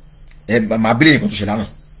ẹ máa bílẹ̀ nǹkan tó ṣe lánàá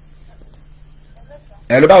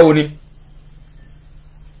ẹ ló báwo ni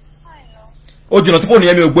ó jìnnà tí fóònù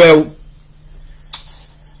yẹn mi ò gbọ́ ẹ o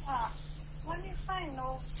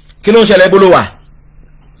kí ló ń ṣẹlẹ̀ gbóló wà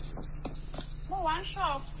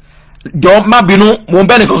jọ má bínú mo ń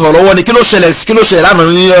bẹ́ nìkan sọ̀rọ̀ lọ́wọ́ ni kí ló ṣẹlẹ̀ lánàá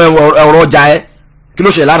ní ọ̀rọ̀ ọjà ẹ kí ló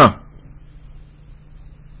ṣẹlẹ̀ lánàá.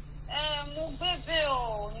 mo gbé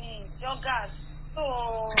ní Dorcas so.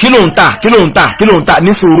 kí ló ń ta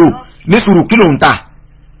ní sùúrù kí ló ń ta.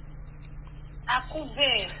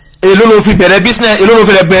 èló ló fi bẹ̀rẹ̀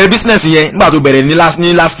business yẹn nígbà tó bẹ̀rẹ̀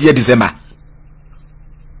ní last year December.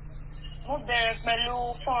 mo bẹ̀rẹ̀ pẹ̀lú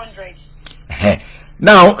 400.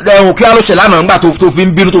 now ẹ̀hùn kí á ló ṣẹlẹ̀ lánàá nígbà tó fi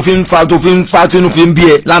ń bínú tó fi ń fa tínú fi ń bí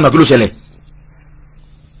ẹ lánàá kí ló ṣẹlẹ̀.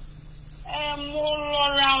 mo lọ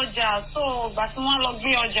ra ọjà so ìgbà tí wọ́n lọ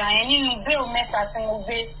gbé ọjà yẹn nínú bẹ́ẹ̀ mẹ́ta tí mo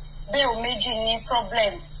gbé bẹ́ẹ̀ méjì ní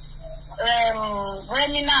problem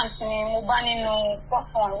remnant ni mo bá nínú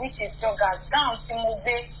first one which is Dorcas gown tí mo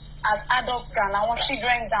gbé as adult gown àwọn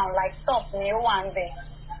children gown like top ni ó wà ń bẹ̀.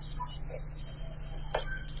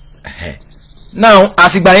 now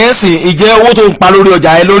àsìgbà yẹn sìn ìjẹ́ owó tó ń pa lórí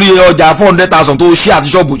ọjà ẹ lórí ọjà 400,000 tó ṣí àti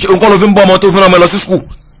ṣọ́ọ̀bù nǹkan ló fi ń bọ́ ọmọ tó fi ń rán ọmọ lọ sí school.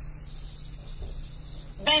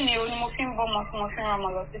 bẹ́ẹ̀ni o ni mo fi ń bọ́ ọmọ tí mo fi ń rán ọmọ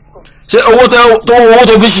lọ sí school. ṣé owó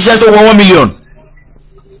tó fi ṣiṣẹ́ tó wọ 1 million.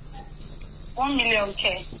 1 million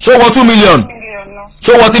kẹ. ṣó wọ 2 million.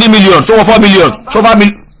 ṣó wọ 3 million ṣó wọ 4 million ṣó 5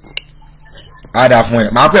 million. àdà fún ẹ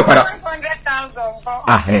màá pẹ́ padà.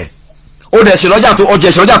 500,000 ó dẹ̀ ṣèlọ́jà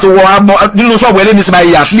tó wọ nínú ṣọ́ọ̀bù ẹ lé ní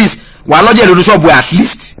sinmi at least wà á lọ́jà lónìí ṣọ́ọ̀bù at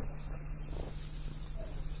least.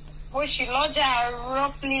 mo ṣì lọ́jà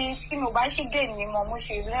roughly tí mo bá ṣì gé ní mo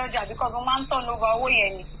ṣì lọ́jà because mo máa ń turn over owó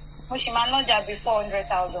yẹn ni mo ṣì máa lọ́jà bí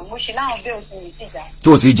 400,000 mo ṣì láwọn bẹ́ẹ̀ òsì mi ti jà.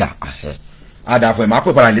 tó o ti jà àdàfọ̀ ẹ̀ máa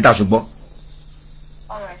pè padà létà ṣùgbọ́n.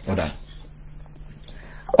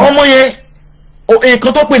 ọmọ yẹn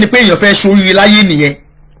nǹkan tó pè ní pé èèyàn fẹ́ ṣoríire láyé nìyẹn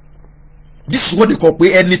this is what they call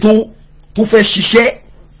pé ẹni tó fẹ́ ṣiṣẹ́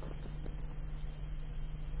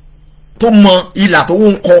tó mọ ìlà tó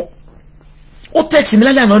ń kọ. Ó text mi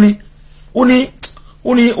lálẹ́ àná ni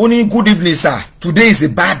ó ní good evening sir, today is a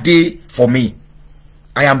bad day for me,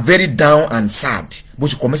 I am very down and sad. Bó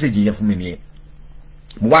ṣe kọ message yẹn fún mi nìyẹn.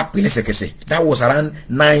 Mo wá pè lẹ́sẹ̀kẹsẹ̀. That was around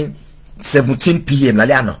 9:17 p.m.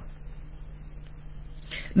 lálẹ́ àná.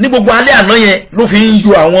 Ní gbogbo alẹ́ àná yẹn ló fi ń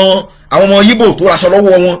yọ àwọn ọmọ Yíbò tó raṣọ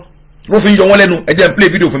lọ́wọ́ wọn ló fi ń yọ wọn lẹ́nu. Ẹ jẹ́ n play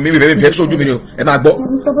video fún mi bẹ́ẹ̀ sójú mi ni o, ẹ máa gbọ́.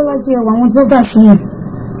 Sọ́bọ́lájí ẹwà àwọn jọ́gà sí yẹn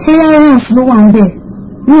clearance ló wà ń bẹ̀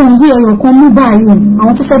mi ò rí ẹyọ kan mú báyìí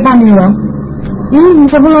àwọn tó fẹ́ bá mi rà ní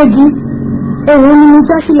Sọ́bọ́lájí ẹ̀rọ ni mo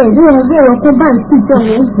já sílẹ̀ bí wọ́n rí ẹyọ kan báyìí sí ìjọ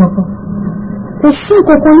rẹ̀ ìgbọ̀ngàn kò sí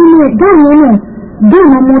kankan nínú ẹ̀ gáàmù náà bẹ́ẹ̀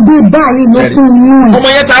ọmọdé báyìí ló fún inú ẹ̀. Ọmọ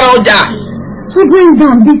yẹn tara ọjà. children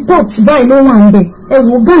gown bíi tops báyìí ló wà ń bẹ̀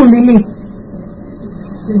ẹ̀wò gáàmù lélẹ̀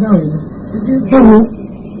ẹ̀wò.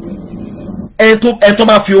 Ẹ tó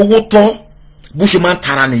máa fi owó tán bó ṣe máa ń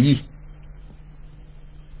tara nìyí.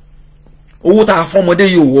 Owó tá a fọmọdé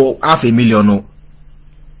yìí wọ $500,000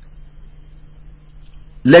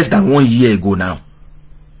 less than 1 year ago now.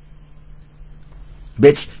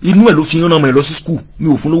 But inú ẹ̀ ló fi rán ọmọ ẹ̀ lọ sí school, mi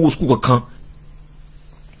ò fún lówó school kankan.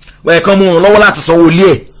 Wọ́n ẹ̀kan mú un lọ́wọ́ láti sanwó ilé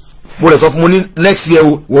ẹ̀. Mo lè sọ fún mo ní next year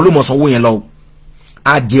o wọ́n ló mọ̀ sanwó yẹn lọ.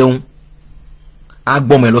 A jẹun a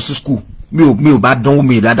gbọ́mọ ẹ̀ lọ sí school. Mi ò bá dánwó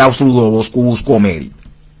mi ìdádá sórí ọ̀rọ̀ school ọmọ ẹ̀ rí.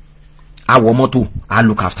 A wọ mọ́tò a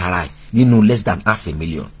look after eye nínú less than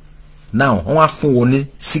 $500,000. Now wọ́n wá fún wọn ní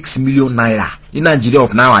 6 million naira ní Nigeria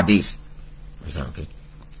of nowadays.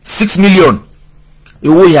 6 million.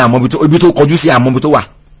 Owó yẹn àmọ́ ibi tó kọjú sí àmọ́ ibi tó wà.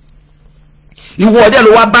 Ìwọ ọdẹ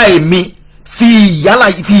ló wá bá èmi fi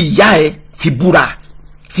ìyá ẹ fi búra,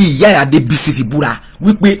 fi ìyá ẹ Adébísí fi búra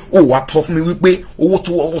wípé ó wá sọ fún mi wípé owó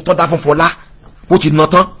tó dá fún Fọlá ó ti ná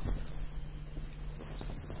tán.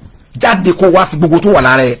 Jáde kó wá fi gbogbo tó wà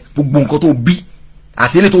lára ẹ, gbogbo nǹkan tó bí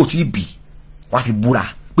àti ilé tó ti bì wá fi búra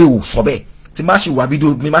pé ó sọ bẹ́ẹ̀. Tí má ṣì wá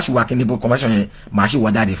fídíò mi má ṣì wá kíni commercial yẹn má ṣì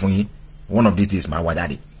wá jáde fún yín one of these days má wá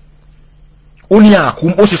jáde. Ó ní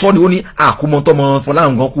ó ṣe sọ ni ó ní àkúmọ tọmọ Fọlá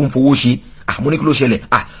nǹkan kú ń fowó ṣe. Mo ní kí ló ṣẹlẹ̀?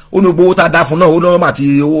 Ó ní gbowó tá a dá fún náà ó náà má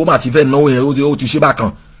ti fẹ́ náwó yẹn ó ti ṣe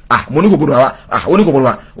bákan. Mo ní kò gbọdọ̀ wá. Ó ní kò gbọdọ̀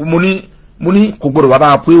wá. Mo ní kò gbọdọ̀ wá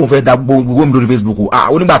bá pé òun fẹ́ da gbogbo mi lórí Facebook.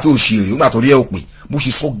 Ó nígbà tí ó ṣe èrè nígbà tó rí ẹ̀ ò pé mo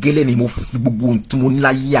ṣe sọ gẹ́lẹ́ ni mo fi gbogbo tí mo ní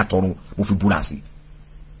láyé àtọ̀run mo fi búra sí.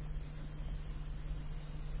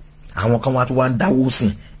 Àwọn kan wá tó wá ń dáwó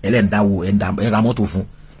sìn ẹlẹ́ǹdáwó ẹ̀ra mọ́tò fún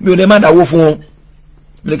mi ò lè má dáwó fún wọn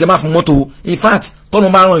mi lè kẹ́ má fún mọ́tò. In fact tọ́nu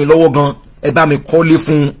bá ràn yín lọ́wọ́ gan ẹ bá mi kọ́lé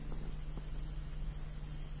fún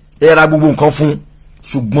ẹ ra gbogbo nǹkan fún.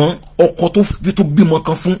 Ṣùgbọ́n ọkọ tó bímọ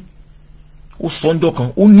kan fún ó sọ́njọ́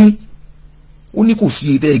kan ó ní kò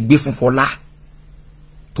sí ètò ẹgbẹ́ fún Fọlá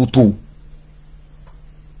tó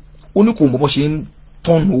ó ní kò mọ̀ bó ṣe ń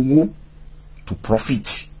turn owó to profit.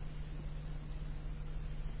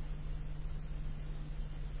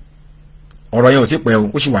 Ọ̀rọ̀ yẹn ò tí pẹ́ o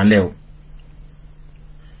ó sì wà ńlẹ̀ o.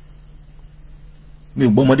 Mi ò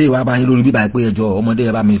gbọ́ ọmọdé wa bá yín lórí bíbá pé ẹjọ́ ọmọdé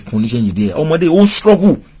ẹ bá mi fún níṣẹ́ yìí díẹ̀. Ọmọdé ó ń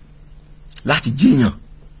struggle láti jẹ́yàn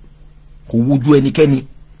kò wojú ẹnikẹ́ni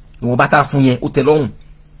ìwọ̀n bá tá fún yẹn ó tẹ́ lọ́rùn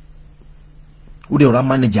ó dẹ̀ ọ̀rá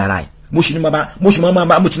manage ara ẹ̀. mo sì ní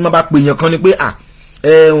máa bá pè yàn kan ni pé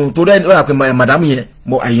torí ẹni ọ̀rà pé madam yẹn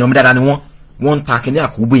èèyàn mi dáadáa ni wọ́n ń ta kíní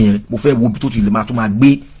àkóbè yẹn mo fẹ́ wo ibi tó ti lè máa tó máa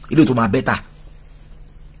gbé ilé tó máa bẹ́tà.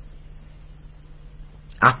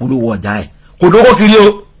 Apolówó ọjà ẹ̀ kò dókó kiri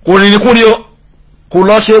o kò rìnrìn kúri o kò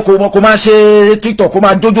lọ ṣe kò máa ṣe TikTok kò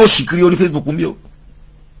máa jójó òṣì kiri orí Facebook mi o.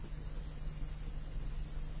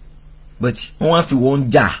 But wọ́n wá fi wọ́n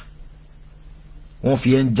jà wọ́n fi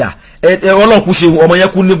ẹ̀ ń jà ọlọ́kùn ṣe ọmọ yẹn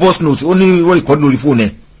kú ní voice note ó ní wọ́n ìkọ́ni lórí fóònù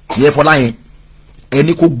ẹ̀ ìyẹn Fọlá yẹn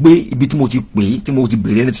ẹni kò gbé ibi tí mo ti pè é tí mo ti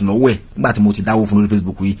bèrè ẹni tí lọ́wọ́ ẹ̀ nígbà tí mo ti dáwó fún lórí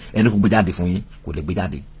Facebook yìí ẹni kò gbé jáde fún yín kò lè gbé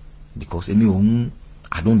jáde because èmi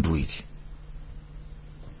I don't do it.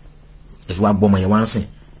 Ẹ̀sùn wa gbọ́ ọmọ yẹn wá ń sìn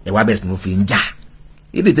ẹ̀ wá bẹ̀rẹ̀ sí ló fi ń jà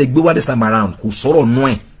èdè tẹ gbé wá this time around kò sọ̀rọ̀ nú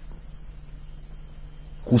ẹ̀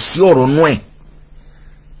kò sí ọ̀rọ̀ nú ẹ̀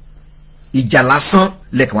ìjà lásán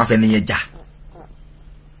lẹ́kàn wá fẹ́ nìyẹn jà.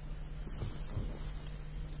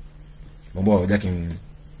 Mo bọ̀ ẹ jẹ́ kí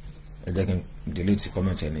n delete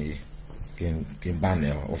comment ẹni yìí kí n ban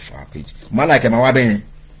ẹ off our page. Má láìkẹ́ máa wá bẹ́yẹn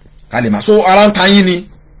ká lè máa so ara ń ta yín ni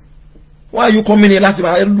why are you coming in láti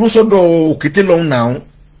máa ẹdúró sọ́dọ̀ òkété lọ́hùn náà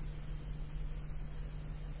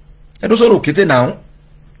ẹdúró sọ́dọ̀ òkété náà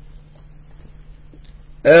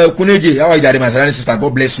Kúnlẹ́jì how are you my Nigerian sister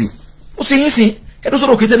God bless you ó sì yín sìn ẹdúró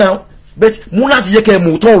sọ́dọ̀ òkété náà but mú láti jẹ́ kẹ́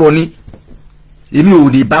mú tọ̀rọ̀ ni èmi ò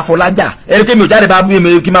lè bá Fọlá jà kí mi ò jáde bá bú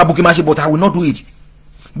mi kí máa bú kí máa ṣe but I will not do it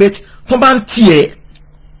but tó bá ń tiẹ̀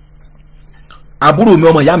àbúrò mi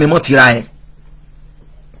ọmọ ìyá mi mọ́ tira ẹ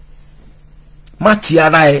má ti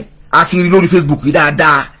ara ẹ a ti rí lórí Facebook yìí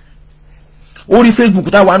dáadáa orí Facebook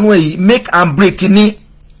tá wà nú ẹ yìí make and break ní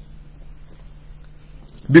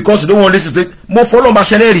because you don't want listen to it mo follow ma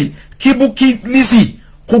ṣẹlẹ̀ rí kí Bukky Lizzy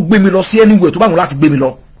kó gbé mi lọ sí anywhere tó bá wọn láti gbé mi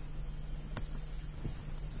lọ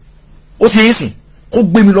ó sì yín sìn kó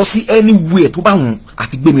gbé mi lọ sí anywhere tó bá wọn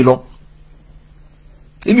àti gbé mi lọ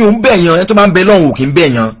èmi ò ń bẹ̀ yan ẹni tó bá ń bẹ lọ́run ò kì í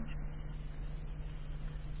bẹ̀ yan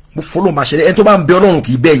mo follow ma ṣẹlẹ̀ ẹni tó bá ń bẹ Ọlọ́run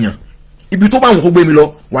kì í bẹ̀ yan ibi tó bá wọn kó gbé mi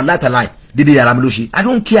lọ wà látàláì dédé yàrá mi ló ṣe I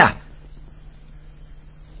don't care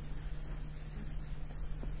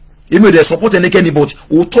èmi ò dẹ̀ support ẹnikẹ́ni but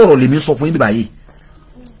òótọ́ ọ̀rọ̀ lèmi sọ fún yín báyìí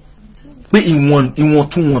pé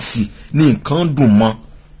ìwọ̀ntúnwọ̀nsì ní nǹkan dùn mọ́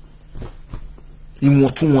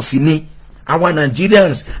ìwọ̀ntúnwọ̀nsì ní àwa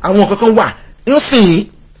Nigerians àwọn kankan wà ńsìn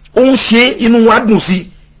ó ń ṣe inú wa dùn sí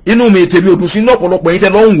inú mi tèmi ò dùn sí ní ọ̀pọ̀lọpọ̀ yín tẹ́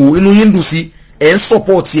lọ́ ń wò inú yín dùn sí ẹ̀ ń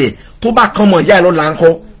support ẹ̀ tó bá kàn mọ́ ìyá ẹ̀ lọ́la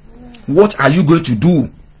ńkọ́ what are you going to do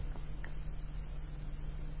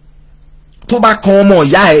tó bá kan ọmọ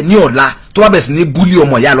ìyá ẹ̀ ní ọ̀la tó bá bẹ̀ sí ní bully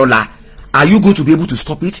ọmọ ìyá lọ́la are you going to be able to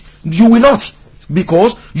stop it? You will not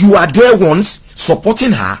because you are there once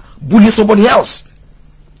supporting her bullying somebody else.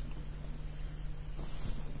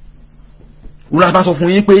 Wúlò àbá sọ fún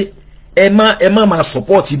yín pé ẹ má máa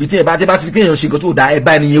support ibi tí ẹ bá ti fi kéèyàn ṣe nǹkan tó dáa ẹ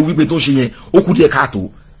bá ẹnìyẹn wípé tó ń ṣe yẹn ó kù díẹ̀ káàtó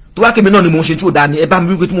tó bá kémi náà ni mo ń ṣe tí ò dáa ni ẹ bá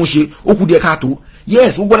mi wípé tí mo ṣe ó kù díẹ̀ káàtó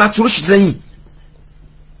yes gbogbo láti oríṣi sẹ́yìn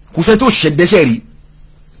kò sẹ́ni tó ṣẹ̀ dẹ́ṣẹ̀ rí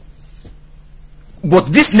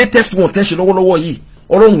but this latest one tẹ́ ń ṣe lọ́wọ́lọ́wọ́ yìí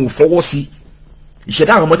Ọlọ́run ò fọwọ́ sí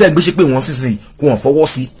ìṣẹ̀dá àwọn ọmọdé gbé ṣe pé wọ́n sísìn kò wọ́n fọwọ́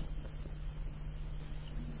sí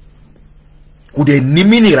kò dẹ̀ ní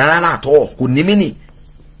mínì rárá àtọ́ kò ní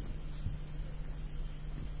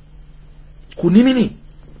mínì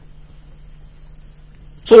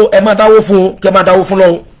so ẹ má dáwó fún kẹ má dáwó fún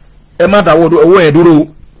lọ́wọ́ ẹ má dáwó owó ẹ̀ dúró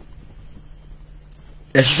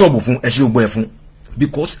ẹ ṣí ṣọ́ọ̀bù fún ẹ ṣí gbogbo ẹ̀ fún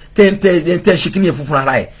because tẹ́ ṣe kí ni ẹ̀ fún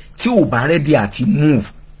fúnra ẹ̀ tí ò bá ready àti move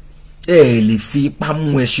ẹ lè fi ipá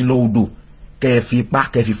mú ẹṣin lọ odò kẹ fi ipá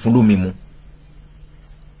kẹ fi fún lómi mu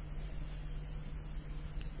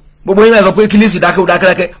gbogbo yín náà sọ pé kí Lizzy dákẹ́ ó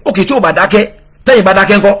dákẹ́ òkè tí ò bá dákẹ́ tẹ́yìn bá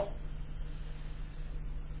dákẹ́ ńkọ́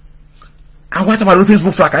àwọn àtàwọn lórí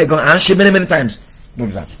Facebook flag àìgan à ń ṣe many times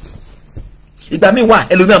lórí that ìgbà míì wà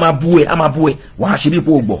ẹlòmíì àmà bú ẹ wàá ṣe bí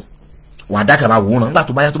ipò ògbọ̀ wàá dákẹ́ bá wò ó náà nígbà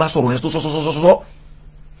tó bá yá tó bá sọ̀rọ̀ yẹn tó sọ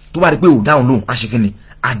tó bá rí pé ò dáhùn lóhùn á ṣe kí ni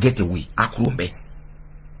á get away á kúrò ń bẹ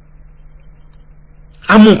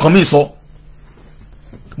á mú nǹkan míì sọ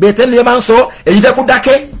bẹ́ẹ̀ tẹ́lẹ̀ yẹn bá ń sọ èyí fẹ́ kó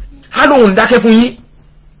dákẹ́ á lóhùn dákẹ́ fún yín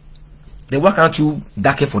then why can't you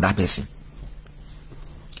dákẹ́ for that person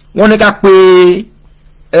wọ́n ní ká pé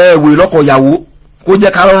ẹ̀wé lọ́kọ̀ ìyàwó kó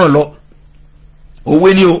jẹ́ ká rọrùn lọ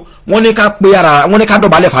òwe ni o wọ́n ní ká pé ara wọ́n ní ká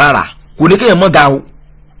dọ̀bálẹ̀ farara kò ní kéèyàn mọ́ ga o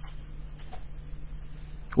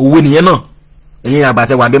òwe nìyẹn náà ẹ̀yin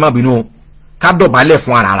àbàtẹ̀wà bẹ́ẹ̀ má bínú o ká dọ̀bálẹ̀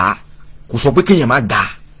fún ara kò sọ pé kéèyàn má ga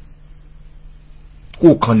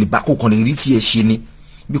kó kàn lè rí tiẹ̀ ṣe ni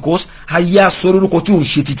because ayé aṣọ lórúkọ tí ò ń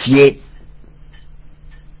ṣe ti tiẹ̀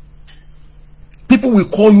people will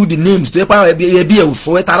call you the names tó yẹ pa ẹbí ẹ ò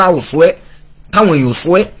sọ ẹ tara ò sọ ẹ táwọn èèyàn ò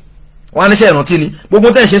sọ ẹ wọn á níṣẹ́ ìrántí ni gbogbo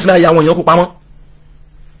tẹ́ ẹ̀ ṣe ń sinmi ayé àwọn èèyàn kó pamọ́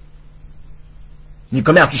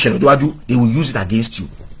nìkan lẹ́yìn àtúnṣe lọ́jọ́ iwájú they will use it against you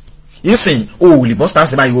ìsìn o ò lè bọ́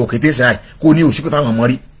sáǹsì báyìí o kété sí àì kó o ní òṣìpè fáwọn ọmọ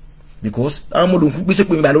rí because àwọn ọmọ olùkún gbèsè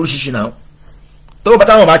pé nígbà lórí ṣíṣe náà tó bá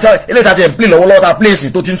táwọn ọmọ àti ilé ìtajà ń plé lọ́wọ́lọ́wọ́ ta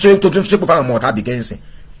pléèsì tó ti ń ṣépè fáwọn ọmọ ọ̀tá bìkẹ́yìnsìn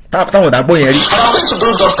táwọn ìdàgbọ́ yẹn rí. I am going to do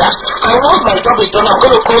doctor. And once my job is done, I'm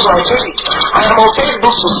going to close my page. I am on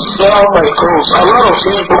Facebook to sell my clothes. I'm not on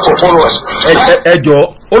Facebook for followers. Ẹjọ́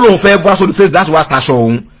ó lóun fẹ́ bá sórí Facebook that's why station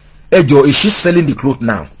òun ẹjọ́ is she selling the cloth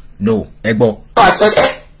now? No ẹ gbọ́. I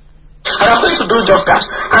said, I am going to do doctor.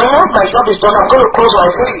 And once my job is done, I'm going to close my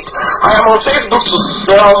page. I am on Facebook to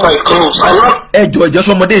sell my clothes. I'm not. Ẹjọ́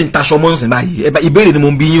sọmọdé ń taṣọ mọ́ nsìn báyìí ìbéèrè ni mo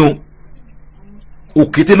ń bí yín o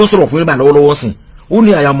òkété ló sọ̀rọ̀ fún yín bá lọ́wọ́lọ́wọ́ sìn.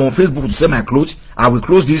 Only I am on Facebook to sell my clothes. I will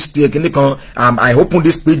close this I open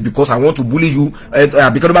this page because I want to bully you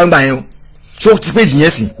because so ti page yẹn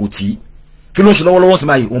sìn kò tí kí ló ń ṣe lọ́wọ́lọ́wọ́ sí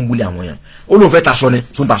báyìí ó ń bully àwọn èèyàn ó lóun fẹ́ taṣọ ni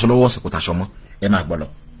tó ń taṣọ lọ́wọ́ sí kò taṣọ mọ́ ẹ máa gbọ́ lọ.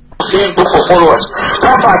 Facebook for followers.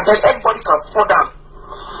 That's why I said everybody can fall down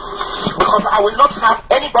because I will not have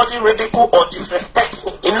anybody ridicule or disrespect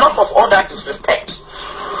me. Enough of all that disrespect.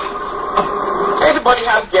 Everybody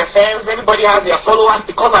has their fans, everybody has their followers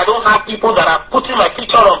because I don't have people that are putting my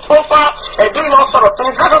picture on profile and doing all sort of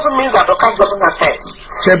things. That doesn't mean that Dorcas doesn't have fans.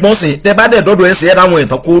 Ṣẹ̀gbọ́n sìn tẹ́ bá dẹ̀ dọ́dọ̀ ẹ̀ sìn ẹ̀ dáwọn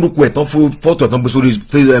ẹ̀tọ́ kó orúkọ ẹ̀tọ́ fún fọ́tò ẹ̀tọ́ sórí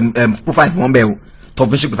profile wọn bẹ́ẹ̀ o tó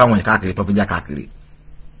fi ń ṣèpè fáwọn ẹ̀ káàkiri tó fi ń já káàkiri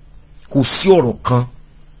kò sí ọ̀rọ̀ kan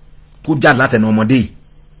tó já látẹnu ọmọdé yìí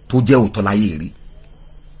tó jẹ́ òótọ́ láyé rí.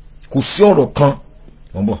 Kò sí ọ̀rọ̀ kan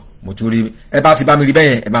mo bọ̀ mo ti rí ẹ bá ti bá mi rí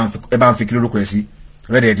bẹ́yẹn ẹ bá ń fi kí lórúkọ ẹ sí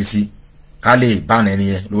Red sí ká lè ban ẹni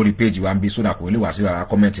yẹn lórí page wa ń bí so that kò lè wá sí wa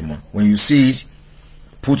comment mọ́. When you see it,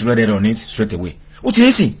 put Red on it straight away. Ó ti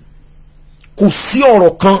rí sí kò sí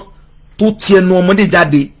ọ̀rọ̀ kan tó ti ẹnu ọmọdé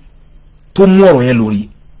jáde tó mú ọ̀rọ̀ yẹn lórí.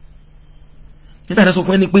 Níta ní sọ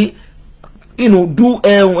fún ẹni pé you know,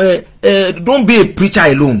 don't be a preacher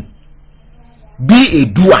alone, be a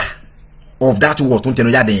doer of that word.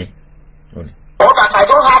 Or that I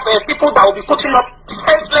don't have people that will be putting up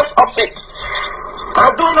senseless updates.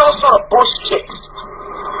 I'm doing all sort of bullshit.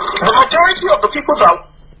 The majority of the people that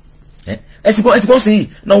it's because see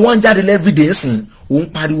now one jáde every day sin òun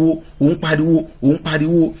pariwo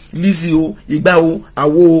Lizzy o ìgbà o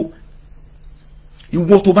àwo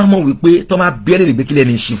ìwọ tó bá mọ̀ wípé tó máa bẹ̀rẹ̀ lè gbé kílẹ̀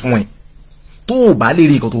ní ṣe fún ẹ tó bá lè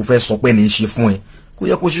rí nǹkan tó fẹ́ sọ pé ní ṣe fún ẹ kó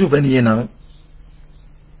yẹ kó ṣíṣù fẹ́ nìyẹn náà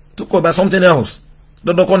to call by something else.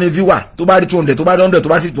 Don't call a viewer to buy 200 to buy 100 to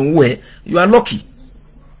buy 50 where you are lucky.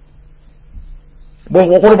 But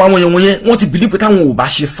what about when you want to believe that one will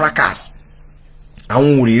bash fracas? I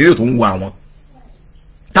won't read to one.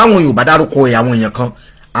 Town you badaro koi, I want your con.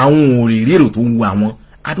 I won't read to one.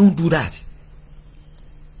 I don't do that.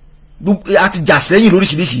 Do at just saying you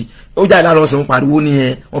rishi. Oh, that I also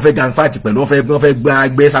paruni of a gun fight, but of a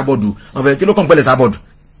base abodu, of a kilo compelles abodu.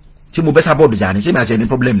 She will best abodu, Johnny. She has any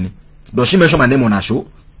problem. Does she mention my name on her show?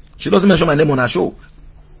 She doesn't mention my name on her show.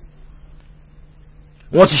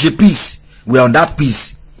 Once she peace, we're on that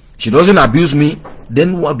peace. She doesn't abuse me.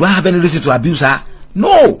 Then do I have any reason to abuse her?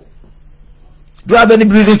 No. Do I have any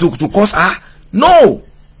reason to curse her? No.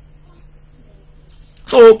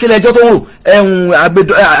 So, Abike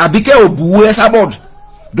Obu Esabod.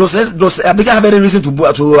 Does Abike have any reason to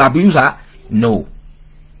abuse her? No.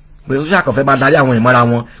 But you have a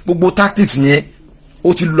tactics here.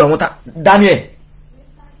 Daniel,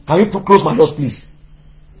 can you close my doors, please?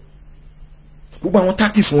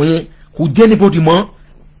 Tactics who anybody more?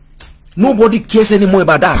 Nobody cares anymore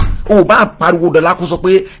about that. Oh, bad part would the lack of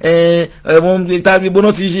pay.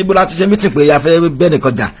 Meeting pay. I feel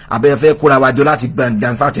Benecoja. I be a fair Kura Jolati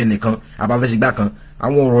than fat and about Vesibakan. I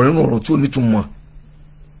won't run or 2 need to more.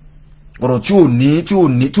 Or 2 need to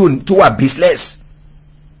a business.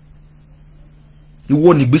 You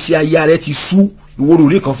won't be see a yareti su. You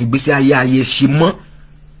won't reconfigure say a shima.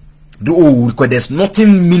 Because there's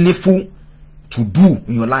nothing meaningful to do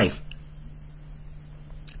in your life.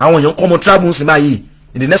 I want your common travels in the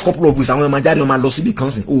next couple of weeks. I want my daddy on my lossy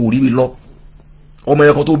because really low. Oh, my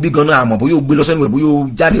to big gun armor, but you below send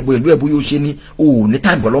you daddy boy, you shiny. Oh, the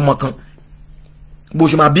time below Macan.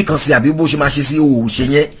 Bushma beacon see a bushma she see, oh,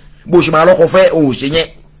 shenye. Bushma lock of oh,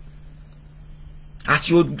 shenye. At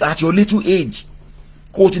your little age.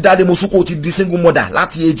 Quoted daddy Mosuko to the single mother,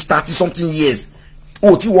 last age 30 something years.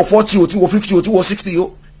 Oh, 2 or 40 or 2 or 50 or 2 or 60.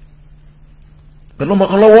 But no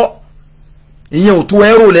Macalawa. Yo, 2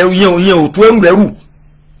 euro, yo, 2 euro.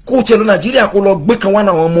 Coach in Nigeria, call log big one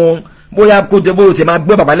or more. Boy, I could devote him at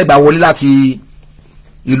Baba Leba Wolati.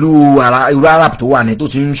 Ilu Arab to one, to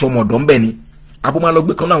him show more Dombeni. Abuma log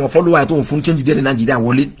big on follow I don't fun change in Nigeria,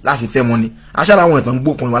 Wally, last fair money. I shall want to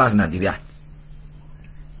book on Wallace Nigeria.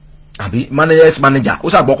 Abi manager,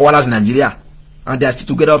 who's a Bokowalas Nigeria, and they are still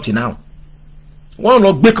together up to now. One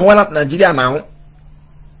log big Wallace Nigeria now.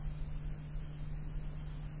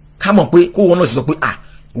 Come on, quick, go on,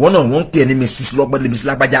 one on one pay any Mrs. Lock, but Miss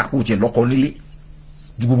Labaja, which a local lily.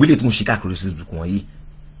 You will it to Chicago, who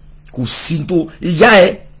seem to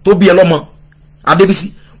Yae to be a loma.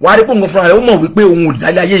 Adebisi, why the Pongo Fry, we pay on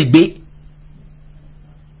Daya Bay.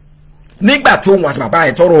 Nígbà tó wọ́n àti bàbá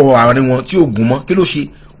ẹ̀ tọrọ àwọn wọn tí ó gùn mọ́ kí ló ṣe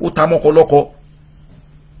ó ta mọ́kọ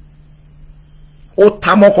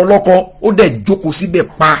lọ́kọ ó dẹ̀ jókòó síbẹ̀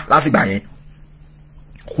pa láti gbà yẹn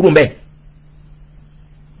kúrò ńbẹ̀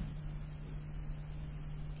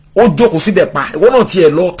ó jókòó síbẹ̀ pa ìwọ náà tiẹ̀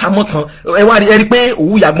lọ ta mọ́ kan ẹ wá rí pé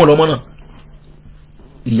òwú yàgbọ́n lọ́mọ náà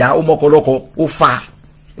ìyá ó mọ́kọ lọ́kọ ó fa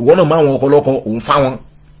ìwọ náà máa wọn ọkọ lọ́kọ òun fa wọn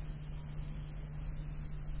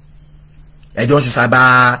ẹjọ́ ń ṣe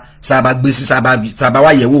sábà gbé sí sábà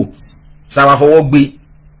wá yẹ̀wò sábà fọwọ́ gbé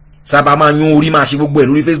sábà máa yún orí máa ṣe gbogbo ẹ̀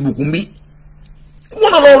lórí Facebook ń bí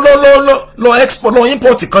wọ́n náà lọ export lọ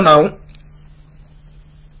import kan náà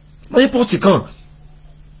lọ import kan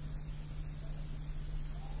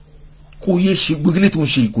kò yé ṣe gbégélé tó ń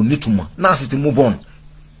ṣe kò nítumọ̀ náà sì ti move on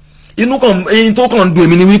inú kan èyí tó kàn ń dùn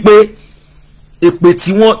èmi ni wípé èpè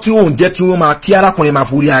tí òun jẹ́ kí wọ́n máa kí arákùnrin máa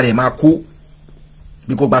forí ara ẹ̀ máa kó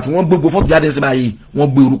because gbà tí wọ́n gbogbo fọ́tò jáde sí báyìí wọ́n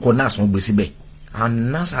gbé orúkọ NAS wọ́n gbé síbẹ̀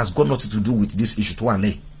and NAS has got nothing to do with this issue tó wà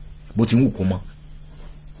lẹ́yìn bó ti ń wù kó mọ́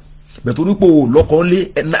bẹ́ẹ̀ torí pé o lọ́kọ lé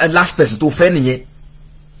last person tó fẹ́ nìyẹn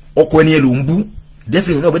ọkọ ẹni yẹn ló ń bú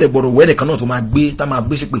definitely náà gbọ́dọ̀ gbọ́dọ̀ wẹ́ nìkan náà tó máa gbé tá máa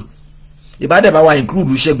gbé sípè ìbádẹ́ bá wa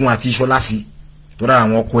include Ṣẹ́gun àti Ṣọlá sí tó dára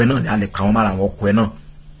àwọn ọkọ ẹ náà ní alẹ́ kà wọ́n mára àwọn ọkọ ẹ náà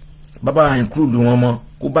bàbá include wọn mọ́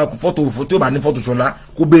kó bá fọ́tò tí ó bá ní fọ́tò Ṣọlá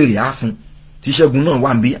kó béèrè àáfún tí Ṣẹ́gun náà wà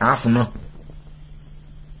ń bí àáfún náà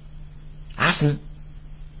àáfún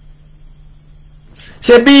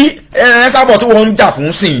ṣe bí sábọ̀ tó wọ́n ń jà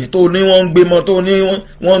fún sìn tó ní wọ́n ń gbé mọ́ tó ní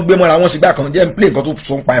wọ́n ń gbé mọ́ra wọ́n sì gbà kan jẹ́ ń play nǹkan tó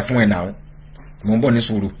sọ ń pa ẹ̀ fún ẹ̀ náà mo ń bọ̀ ní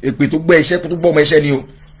sùúrù èpè tó gbé iṣẹ́ tó gbọ́ ọmọ iṣẹ́ ni o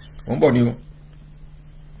mo ń bọ̀ ní o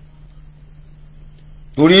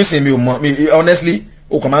torí ń sìn mi ò mọ̀ mi honestly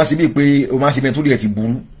o kàn máa ń ṣe bíi pé o máa ń ṣe bẹ́ẹ̀ tó rí ẹ̀ ti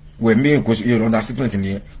burú wẹ̀ mí kò sí understatement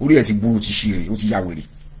nìyẹn orí ẹ̀ ti burú ti ṣe èrè ó ti ya wèrè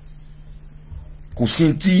kò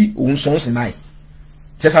sí tí òun sọ ń sìn láì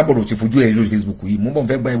tẹ́sàbọ̀dọ̀ ti fojú ẹ̀ lórí Facebook yìí mo bọ̀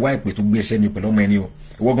fẹ́ gba ìwá ìpè tó gbé ẹṣẹ́ ni pẹ̀lú ọmọ ẹni o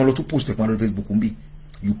ìwọ gan ló tún post ẹ̀pọ̀ lórí Facebook ń bì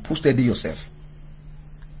you posted it yourself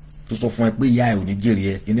tó sọ fún ẹ pé ìyá ẹ ò ní jèrè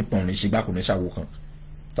ẹ kí ní pọ̀n ní ṣègbà kò ní ṣàwò kan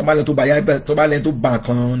tó bá lẹ́ni tó bá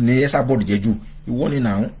nǹkan ní Esabod jẹ́ jù ìwọ ni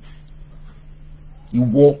nàá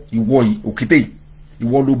ìwọ yìí òkété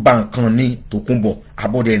ìwọ ló bá nǹkan ní Tòkunbọ̀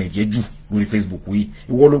Abọ́dẹrìn jẹ́ jù lórí Facebook yìí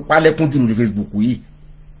ìwọ ló pálẹ́kún jù lórí Facebook yìí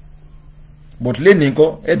but lẹ́ni nǹkan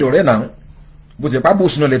ẹ̀dọ̀ rẹ̀ nàá bó ti pa bó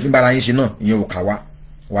sínú lè fi bára yín ṣe náà ìyẹn ò kà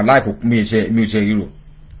wà láìkò mi ò ṣe hero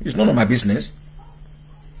it's none of my business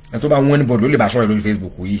ẹ tó bá wọ́n anybody ló lè bá ṣọ́ rẹ̀ lórí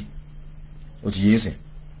Facebook yìí ó ti yé sìn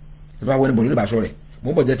ẹ tó bá wọ́n anybody ló lè bá ṣọ́ rẹ̀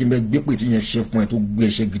mo bọ̀ jẹ́ kí n bẹ gbé pè tí yẹn ṣe fún ẹ tó gbé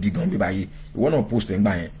ẹṣẹ́ gidi gan bí báyìí ìwọ náà post ẹ̀ ń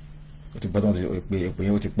gbà yẹn ó ti pẹ́ tó pé èpè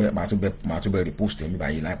yẹn ó ti pẹ́ màá tó bẹ repost ẹ̀ ń bí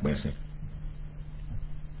báyìí láìpẹ́ sìn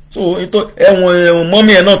so ẹ̀wọ̀n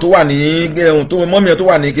mọ́mí ẹ̀ náà tó wà ní mọ́mí ẹ̀ tó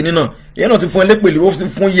wà ní kinní náà ìyẹn náà ti fún ẹ lépè ó ti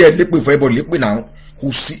fún yẹ lépè fún ẹbọ lépè náà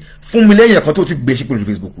kò sí fún mi lẹ́yìn ẹ̀kan tó ti gbé sípò lórí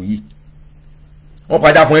Facebook yìí wọ́n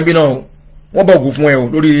padà fún ẹbí náà wọ́n bọ̀gù fún ẹ o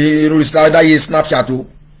lórí dáyé Snapchat o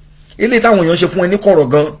ilé táwọn èèyàn ṣe fún ẹ ní kọ̀rọ̀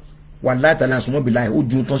gan wà láìtàlẹ́ àsùnmọ́ bí láì ó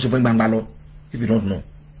ju tán ṣe fún gbangba lọ if you don't know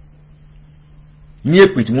ní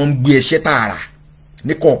èpè tí wọ́n ń gbé ẹṣẹ́ tààrà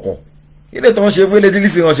ní kọ̀ọ̀kọ̀ ilé tí wọ́n ṣe fún ilé tí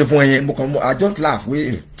Lizzy wọn ṣe fún ẹ yẹn mo kàn I just laugh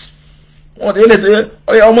wey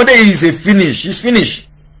ọmọdé is a finish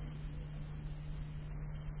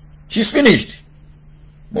she's finished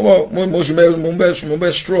mo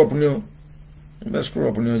bẹ screw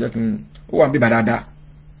up ni o jẹ́ kí n ó wà ń bí bàdáadáa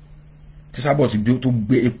tí Sábọ̀ ti bí tó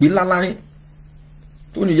gbé èpè ńlá lárín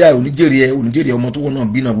tó ní ìyá ẹ̀ oníjèrè ọmọ tó wọ́n náà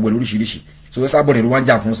bí náà gbogbo lóríṣiríṣi so Sábọ̀ rẹ̀ ló wá ń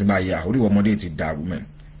jà fún sí báyìí orí ọmọdé ti dàrú mẹ́rin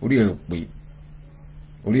orí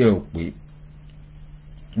ẹ̀ ò pé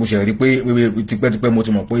mo ṣe rí pé tipẹ́tipẹ́ mo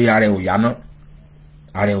ti mọ̀ pé ara ẹ̀ ò yá ná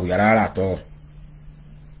ara ẹ̀ ò yá rárá tọ́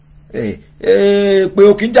pé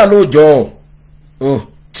o kì í jà lóòjọ́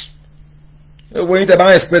wo yín tẹ́ bá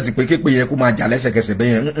ń expect pé képe yẹ kó máa jà lẹ́sẹ̀kẹsẹ̀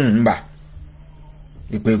bẹ́yẹn ń bà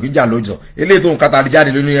ìpè òkè jà lóòjọ́ eléyìí tó ń kátàrí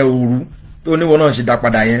jáde lónìí ẹ̀ òru tó níwọ̀n náà ṣe dá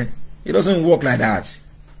padà yẹn it doesn't work like that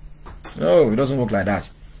no it doesn't work like that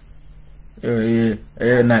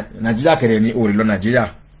Nàìjíríà kẹrẹ ní òrè lọ Nàìjíríà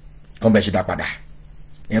kan bẹ̀ ṣe dá padà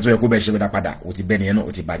ìyẹn tó yẹ kó bẹ̀ ṣe dá padà ó ti bẹ́ni yẹn náà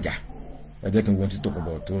ó ti bàjá ẹ jẹ́ kí n gbọ́n tí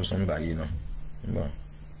Tòkunbọ̀ tó ń sọ nígbà yìí náà.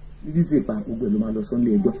 Lizzy pa gbogbo ẹ̀ ló máa lọ sọ́nlé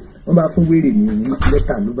ẹjọ́ wọ́n bá fún wèrè ní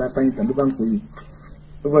lẹ́tà ló bá sáyìntà ló bá ń pè é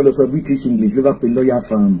ló bá lọ sọ British English ló bá pè lọ́ọ̀yà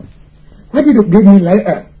farm. Why did you give me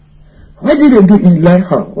letter? Why did you give me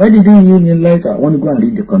letter? Why did you give me letter? I want to go and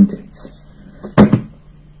read the contents.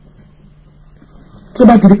 tó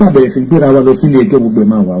bá ti rí pàbẹ̀rẹ̀ sí gbéra wa lọ sílé ẹjọ́ gbogbo ẹ̀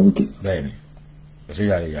máa wà òkè. bẹ́ẹ̀ni kò sí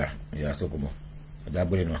yàrá ìyá Tòkunbọ̀ ọjà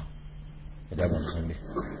gbére náà ọjà gbọ́n fún mi.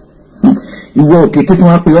 ìwọ òkè tó tún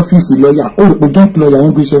wá pé ọ́fíìsì lọ́ọ̀yà ó rò pé jọ́ǹpù lọ́ọ̀yà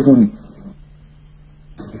wọ́n gbé iṣẹ́ fún mi.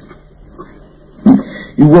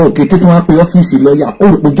 ìwọ òkè tó tún wá pé ọ́fíìsì lọ́ọ̀yà ó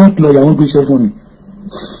rò pé jọ́ǹpù lọ́ọ̀yà wọ́n gbé iṣẹ́ fún mi.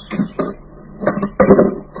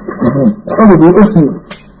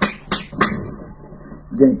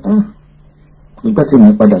 nígbà tí mo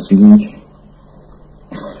padà sí yín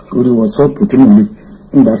orí wọ́sọ́ọ̀pù tí mo lè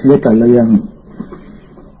nígbà fi lẹ́tà lọ́ọ̀yà hàn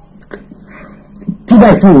túbà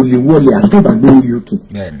tí ò lè wọlé àti tó bá gbé ní UK.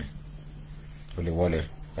 bẹ́ẹ̀ni o lè wọlé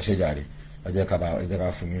ọṣẹ jàre ọjọ́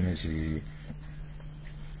ká fún yín ní ti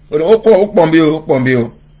ó pọ̀ bí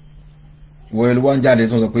o ìwọ ìlú wọn jáde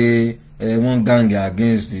tó sọ pé wọ́n gang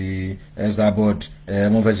against the Esabod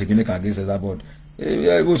wọ́n fẹ́ ṣe kíní kan against Esabod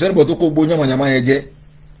ìwọ sẹ́nìbọ̀ tó kó gbó yànmọ̀yàmọ̀ yẹn jẹ́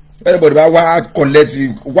ẹnìbọ̀dì bá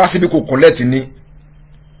wá síbi kò collect ni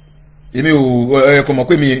èmi ò kò mọ̀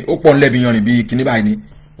pé mi ó pọ̀ ńlẹ́bi yanrìn bíi kíní báyìí ni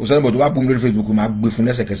òsèǹbọ̀ tó bá bú mi lórí Facebook máa gbé fún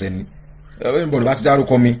lẹ́sẹ̀kẹsẹ̀ ni ẹnìbọ̀dì bá ti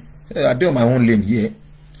dárúkọ mi I dey on my own lane here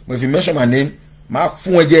but if you mention my name máa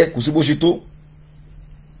fún ẹ jẹ kò sí bó ṣe tó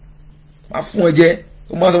máa fún ẹ jẹ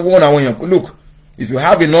ó máa sọ fún wọn àwọn èèyàn look if you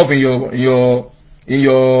have enough in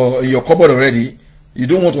your cupboard already you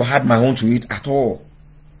don't want to add my own to it at all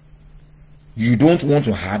you don't want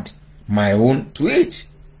to add my own to it.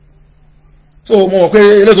 So mo pé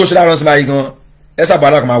ilé tó ṣe láàárọ̀ sí báyìí gan ẹ sábà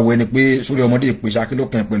aláàkọ́ máa wọ ẹni pé sórí ọmọdé ìpè ṣákìló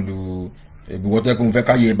kan pẹ̀lú ìbùwọ́ tó pé mo fẹ́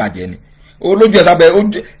káyé bàjẹ́ ni olójú ẹ̀ sábẹ́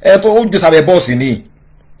ẹ tó ó jù sábẹ́ bọ́ọ̀sì ni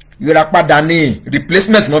ìrora padà ní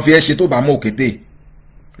replacement náà fi ẹ́ ṣe tó bá mọ́ òkété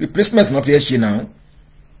replacement náà fi ẹ́ ṣe náà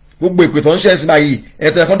gbogbo ìpè tó ń ṣe sí báyìí ẹ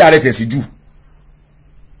tẹ́ kán dáre tẹ̀sí jù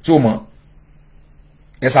tó mọ̀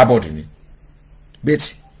ẹ sábọ̀dù ni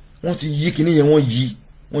bẹ́ẹ̀tì wọ́n ti yí kinní yẹn wọ́n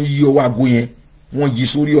yí ọwọ́ aago yẹn wọ́n yí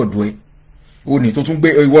sórí ọ̀dọ̀ ẹ̀ ó ní tó tún gbé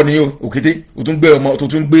ìwọ ni òkété ó tún gbé ọmọ tó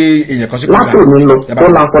tún gbé èèyàn kan sí kúrò látòní lọ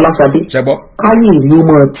Bọ́lá Fọláṣadé ṣẹgbọ́ káyé ìlú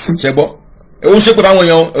mọ́ tí ṣẹgbọ́ ó ń ṣépè fáwọn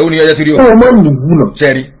èèyàn ó ní ẹyẹ ti rí o ó mọ́ nìyí nà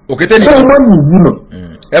ṣẹ́rí òkété nìyí ó mọ́ nìyí nà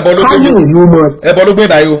káyé ìlú mọ́ ẹbọ ló gbé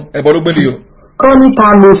báyìí o ẹbọ ló gbé bí o. kọ́ ní ta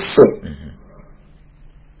ló sẹ̀.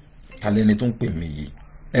 ta lẹni tó ń pè mí yìí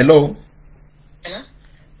hello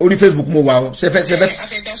orí Facebook mo wà o ṣẹfẹ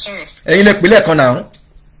ẹ̀yin lẹ pè lẹ́ẹ̀kan náà.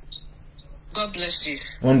 God bless you.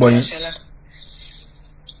 wọ́n ń gbọ́ yín.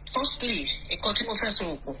 Firstly, nǹkan tí mo fẹ́ sọ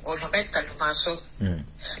òkú ọ̀nà mẹ́ta ló máa sọ.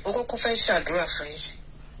 Mo kọ́kọ́ fẹ́ ṣàdúrà fún yín.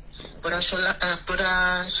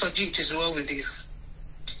 Brother Soji, it is well with you.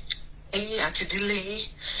 Ẹ̀yin àti ìdílé yín,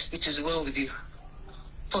 it is well with you.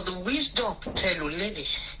 For the wisdom tẹ́ lò lẹ́nìí,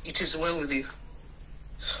 it is well with you.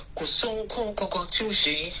 Kò sóhun kóhun kankan tí ó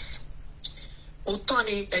ṣe yín. Òótọ́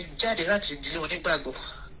ni ẹ jáde láti ìdílé onígbàgbọ́.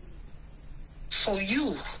 For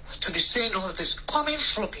you to be saying all this coming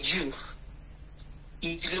from you,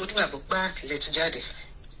 ìdílé onígbàgbọ́ gbá lẹ́tí jáde.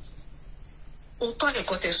 Òótọ́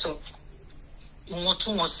nìkan tẹ́ sọ, wọ́n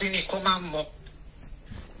tún wọ́n sí ní kó máa mọ.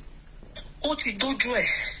 Ó ti dójú ẹ̀.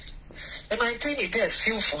 Ẹ máa tẹ́ ní dẹ́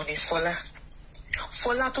fíl fún ni Fọlá.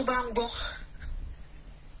 Fọlá tó bá ń gbọ́.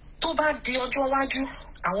 Tó bá di ọjọ́ iwájú,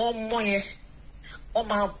 àwọn ọmọ yẹn, wọ́n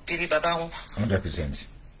máa béèrè bàbá wọn. 100%.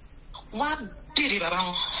 Wọ́n á béèrè bàbá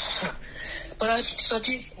wọn. Bọ́lá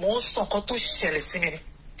Sọjí, mò ń sọ nǹkan tó ṣẹlẹ̀ sí mi ni.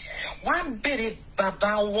 Wọ́n á béèrè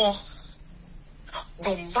bàbá wọn.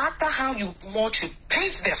 No matter how you want to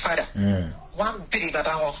paint their father, wọ́n á béèrè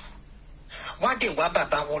bàbá wọn. Wọ́n á dé wá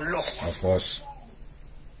bàbá wọn lọ. Of course.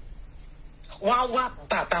 Wọ́n á wá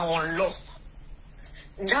bàbá wọn lọ.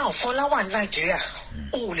 Now Fọlá wà Nàìjíríà,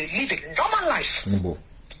 ó lè live a normal life.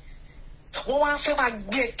 Wọ́n wá fẹ́ máa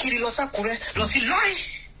gbé kiri lọ sákúrẹ́ lọ sí lọ́rí.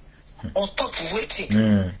 On top of waiting.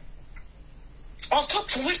 On top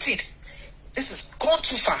of waiting. This is gone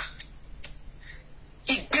too far.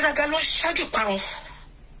 Ìgbéraga ló ṣáájú parun.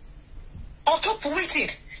 On top of waiting.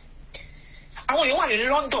 Àwọn èèyàn wà ní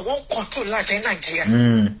London, wọ́n control life ní Nàìjíríà.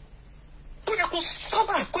 Kó yẹ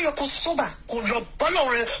kó sọ́bà, kó lọ bọ́lọ̀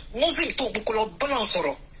rẹ̀ Muslim tó kó lọ bọ́lọ̀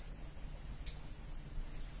sọ̀rọ̀.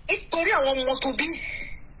 Nítorí àwọn ọmọ tó bí,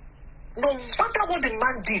 no matter what the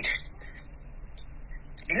man did,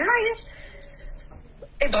 láyé,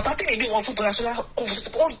 bàbá tẹ̀lé bí wọn fún Bọ́lá Ṣọlá,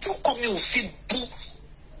 ojú kan mi ò fi bú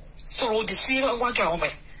sọ̀rọ̀ òdì sí iwájú àwọn ọmọ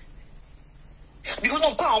ẹ̀. Bí wọ́n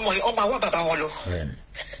náà kó àwọn ọmọ yìí, ọmọ àwa bàbá wọn lọ.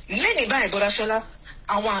 Lẹ́yìn báyìí Bọ́lá Ṣọlá,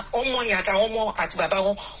 àwọn ọmọ yẹn àtàwọn ọmọ àti bàbá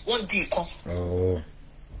wọn, wọ́n di ìkan.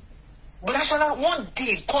 Bọ́lá Ṣọlá, wọ́n di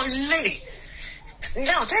ìkan lẹ́yìn.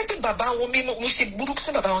 Now tẹ́ pé bàbá wọn mímú mo ṣe burúkú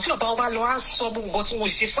sí bàbá wọn tí bàbá wọn bá lọ á sọ gbogbo nǹkan tí mo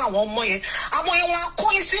ṣe fún àwọn ọmọ yẹn wọn á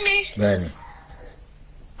kọ̀yìn sí mi. Bẹ́ẹ̀ni.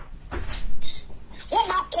 Wọ́n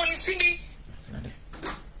máa kọ̀yìn sí mi.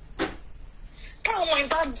 Káwọn ọmọ yẹn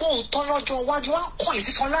bá gbọ́ òótọ́ lọ́jọ́ iwájú wọ́n á kọ̀yìn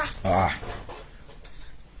sí Fọlá.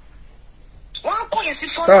 Wọ́n á kọ̀yìn sí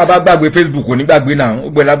Fọlá. Táwa bá gbàgbé Facebook ò ní gbàgbé náà ó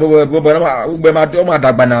gbẹ máa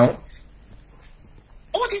dàgbà náà.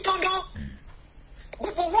 Ó di dandan.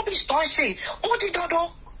 Gbogbo rubbish tó ń ṣe ó di dandan.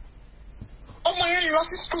 Ọmọ yẹn lọ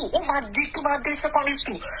sí school ó máa di tó máa dé secondary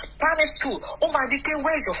school primary school ó máa di pé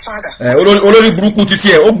where is your father. Olórí burúkú títí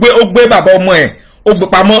ẹ ó gbé bàbá ọmọ ẹ ó gbé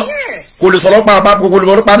pamọ́ kò lè sọ̀rọ̀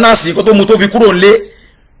pa nọ́ọ̀sì kó tó mu tó fi kúrò nílé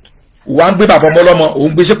wà ń gbé bàbá ọmọ lọ́mọ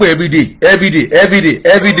òun gbé ṣépè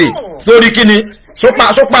everyday sórí kíni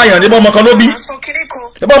sópa àyàn ní bọ́mọ kan ló bí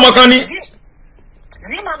ní bọ́mọ kan ní.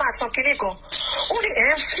 ní màmá sọ kiri kan ó ní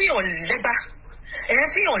ẹ̀ ń fi hàn lẹ́gbàá. Ẹ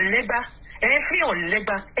fi hàn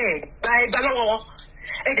lẹ́gba gba ẹgba lọ́wọ́ wọn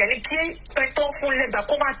dẹ̀ ní kí pẹ́ntọ́ fún lẹ́gba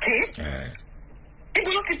kó máa ké níbo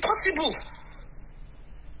ló ti possible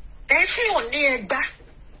ẹ fi hàn ní ẹgba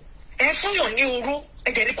ẹ fi hàn ní oró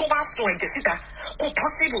dẹ̀ ní kó máa sun ẹ̀jẹ̀ síta kó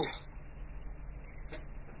possible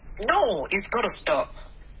no it's gotta stop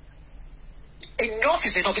enough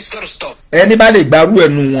is enough it's gotta stop. Ẹni bá lè gbarú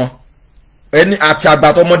ẹnu wọn ẹni àti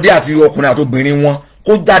àgbàtọmọdé àti ọkùnrin àti obìnrin wọn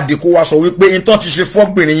kó jáde kó wá sọ wípé nǹkan ti ṣe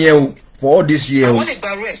fọ́bìnrin yẹn o for all this year o àwọn lè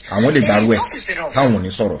gbàrú ẹ̀ káwọn ò ní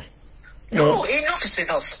sọ̀rọ̀. No, enough is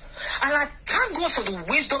enough. And I thank God for the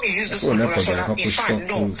wisdom he used this one. In fact,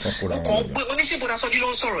 no. Oníṣègùn Aṣojú ló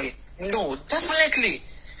ń sọ̀rọ̀ yìí. No, definitely.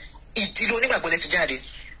 Ìdílé onígbàgbọ́ lẹ ti jáde.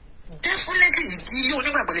 Definitely ìdílé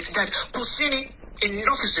onígbàgbọ́ lẹ ti jáde. Kò sí ni,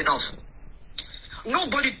 enough is enough.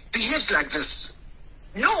 Nobody behaves like this.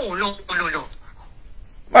 No.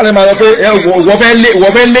 Má lè máa lọ pé wọ́n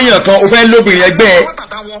fẹ́ léyàn kan, ó fẹ́ lóbìnrin ẹgbẹ́ ẹ̀,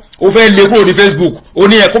 ó fẹ́ lé kúrò ní Facebook, ó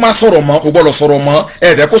ní ẹ kó má sọ̀rọ̀ mọ́, kó gbọ́dọ̀ sọ̀rọ̀ mọ́,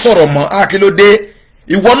 ẹ fẹ́ kó sọ̀rọ̀ mọ́, kí ló dé?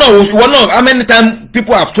 Ìwọ náà, how many times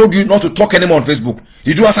people have told you not to talk anymore on Facebook?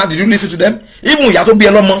 Did you listen to them? Even ìyá tó bí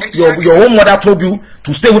ẹ lọ́mọ, your own mother told you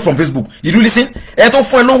to stay away from Facebook. Did you listen? Ẹ tó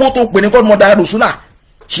fún ẹ lówó tó pè ní godmother Rosula,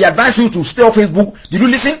 she advised you to stay off Facebook. Did you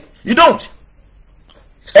listen? You don't.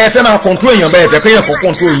 Ẹ fẹ́ máa control èèyàn bẹ́ẹ̀, ẹ fẹ́ kéèyàn kan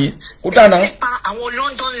control yín. Kó dáa náà. Àwọn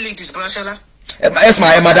London ladies, Brashala.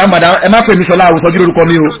 Madam, ẹ má pè mí Ṣọlá o, Sọjí lórúkọ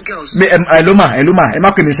mi o. Hello ma, ẹ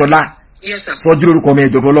má pè mí Ṣọlá. Yes sir. Sọjí lórúkọ mi, ẹ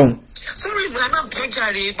jọ̀ọ́ Ọlọ́run. Sorry, I'm not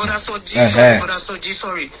Benjari, but Soji,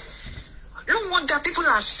 sorry. No wonder people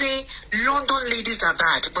are saying London ladies are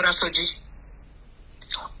bad, but Soji.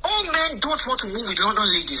 All men don't want to move with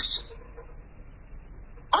London ladies.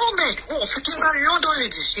 All men, thinking about London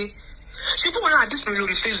ladies, she put one like this on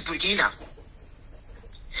Facebook, you know.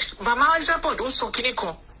 Mama example, don't so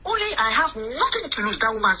kiniko. Only I have nothing to lose.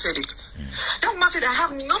 That woman said it. That woman said I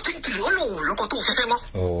have nothing to lose.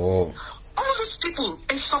 Oh. All these people,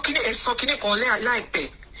 a soaking on like pay.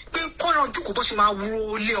 All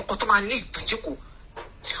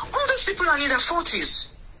these people are in their 40s.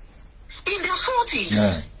 In their 40s.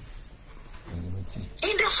 Yeah.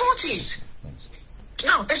 In their 40s.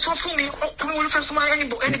 Now, it's not for me.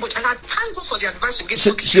 Anybody, and I thank God for the advice you give.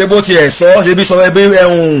 Ṣé bó tiẹ̀ sọ, ṣe bí sọ ẹbí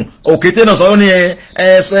òkété náà sọ ní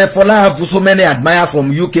Fọlá have so many admirers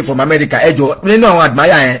from UK, from America. Ẹjọ́ nínú àwọn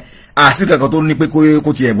admirer yẹn àti kankan tó ní pé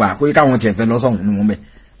kó tiẹ̀ gbà kó káwọn tiẹ̀ fẹ́ lọ́sọ̀hún ní wọn bẹ́ẹ̀.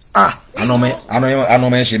 Àná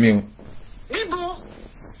mẹ́ ṣe mí o.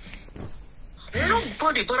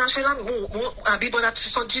 Nobody, but I said but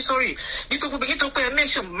sorry. You talk begin to pay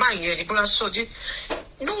mention mine here, but Soji.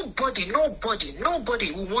 Nobody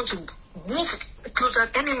will want to move closer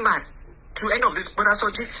than any man to any of this, but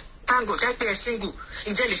Soji. Thank God, I pay a single.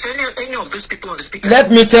 Any of these people on the speaker. Let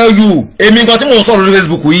me tell you, èmi gan tí mo sọ lórí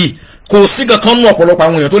Facebook yìí, kò sí kankan nínú ọ̀pọ̀lọpọ̀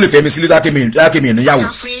àwọn èèyàn tó lè fẹ́ mi sílé dákèmí níyàwó.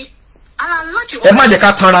 Ẹ má jẹ́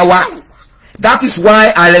ká tanra wa. That is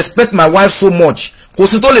why I respect my wife so much. Kò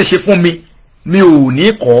sí tó lè ṣe fún mi. Mi ò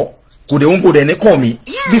ní kọ́, kò dẹ̀ ní kọ́ mi.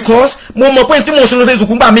 Because mo mọ̀ pé tí mo ṣe lórí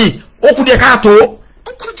Facebook gbà mí, ó kù díẹ̀ káàtó.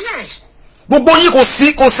 Gbogbo yín kò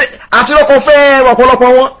sí àti lọ́kọ̀ fẹ́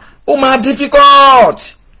ọ̀pọ̀lọpọ̀ wọn. Ó máa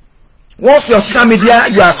difficult. Once your social media,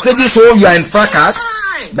 you are steady show, you are in fracas.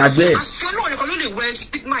 Gbàgbé. Àfi Ọlọ́run nìkan ló lè wẹ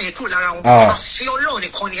stigma yẹn kúrò lára wọn. Àfi Ọlọ́run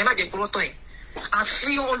nìkan ni ẹ má jẹ́ gbọ́rọ̀tọ̀ yẹn.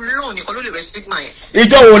 Àfi Ọlọ́run nìkan ló lè wẹ stigma yẹn.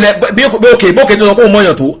 Ìjọ wo lẹ bí òkè tó sọ pé òun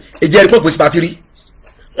mọ̀yàn tó, ìjẹ́ ẹ̀rí pé pèsè pàtí rí.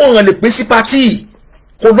 Wọ́n lè pèsè pàtí.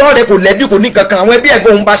 Kò lọ́ọ̀rẹ́ kò lẹ́bí kò ní kankan, àwọn ẹbí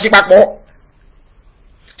ẹ̀gbọ́n òun bá ṣe papọ̀.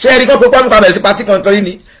 Ṣé ẹ̀rí kan pé pàmò kàbẹ̀ sí pàtí kankan rí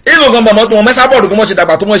ni? Ìlú gan bàmọ́ tó wọn mẹ́sà bọ̀dù kí wọ́n ṣe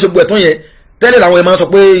dàgbà tó wọ́n ṣe gbọ́ ẹ̀tọ́ yẹn. Tẹ́lẹ̀ làwọn ẹ̀ máa ń sọ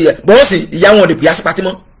pé bọ́ọ̀sì ìyá wọn lè pè á sí pàtí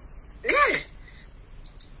mọ́.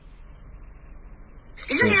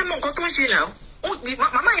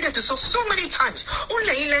 Mama had to so many times.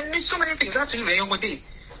 Only he learned so many things that you learn one day.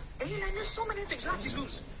 He learned so many things that you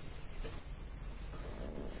lose.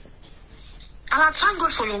 And I thank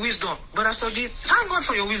God for your wisdom, but I said, thank God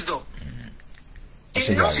for your wisdom.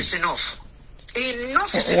 Enough is enough.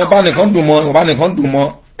 Enough is enough. Ọba nìkan dùn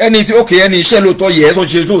mọ́. Ẹni tí ó kè ẹni iṣẹ́ ló tọ́ yẹ ẹ́ tó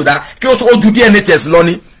ṣe tó dá kí ó ju DNA test lọ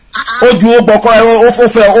ni. Ó ju ó gbọ́kọ́ ó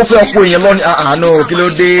fẹ́ ọkọ èèyàn lọ ni. No, kí ló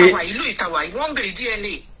dé?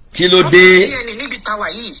 Kí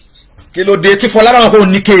ló dé tí Fọlá báwọn kò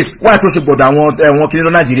ní case wáyé tó ṣe gbọ́dọ̀ àwọn kìnìún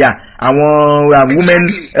lọ Nàìjíríà àwọn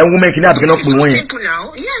women kìnìún àbíkẹ́ náà pè wọ́n yẹn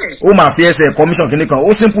ó máa fi ẹsẹ̀ commission kìnìún kan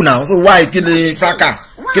ó simple now so why kí ni fraka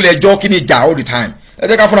kí lè jọ kí ni jà all the time ẹ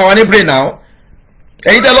jẹ́ ká fúnra wa ní brain now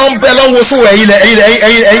ẹ̀yin tẹ́ lọ ń wo show ẹ̀yin lẹ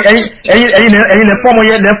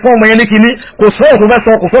fọ́ọ̀mù yẹn ní kíní kò sọ̀rọ̀ tó fẹ́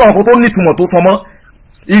sọ kò sọ̀rọ̀ kó tó ní ìtumọ̀ tó sọ mọ́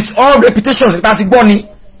it's all repetition tá a ti gbọ́ ni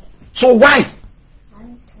so why.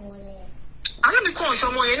 Because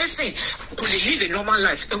someone anything to live a normal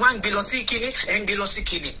life. The one below kini and below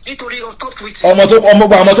kini. Nítorí of top with. Ọmọ tó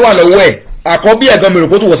wà lọ́wọ́ ẹ̀ àkọ́bí ẹ̀ gan mi rò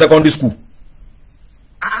pé tó wọ secondary school.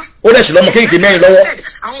 Ó dẹ̀ ṣe lọ́mọ kéèké mẹ́rin lọ́wọ́.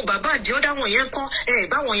 Àwọn bàbá àdìọ́ dáwọn yẹn kọ́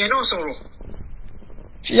báwọn yẹn náà sọ̀rọ̀.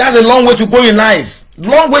 She has a long way to go in life.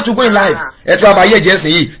 Long way to go in life. Ẹ tí wàá bá yẹ jẹ́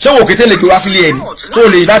sìn yìí. Ṣé wo kété lè gbé wá sílé ẹ̀ ni? Ṣé o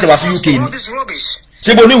lè invite wá sí UK ni?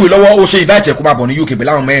 Ṣé bo ní ìwé lọ́wọ́ o ṣe invite ẹ̀ kó máa bọ̀ ní UK pẹ̀lú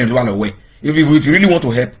àwọn mẹ́rin tó wà lọ́wọ́ ẹ̀? If you really want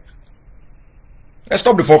to help. Let's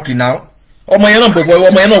stop the fucking now. Ọmọ yẹn náà bọ̀bọ̀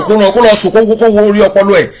ọmọ yẹn náà kó lọ sùn kó wo orí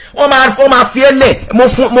ọpọlọ ẹ̀. Wọ́n máa fi ẹ́ lẹ̀ mo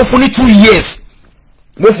fún ní 2 years.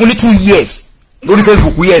 Mo fún ní 2 years. Lórí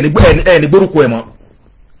Facebook yẹ ẹ̀ ní gbórúkọ ẹ̀ mọ́.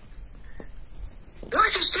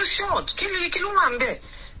 Life is too short. not? Kí ló wà ńbẹ̀?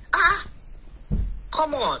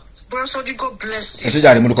 Come on. Bro, Soji, God bless you.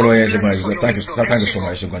 Thank you so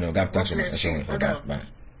much. Bye.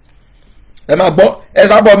 Ẹ máa gbọ́ ẹ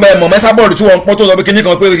sábọ̀ mẹ́mọ̀ mẹ́sábọ̀ọ̀dù tí wọ́n pọ́n tó sọ pé kíní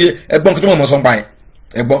kan pé ẹgbọ́n kí tó mọ̀ sọ́n pa ẹ̀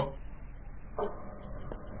ẹ gbọ́.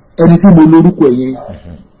 Ẹni tí mo lórúkọ ẹ̀yẹn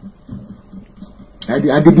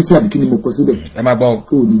Adébísí àbí kí ni mo kọ síbẹ̀. Ẹ máa gbọ́.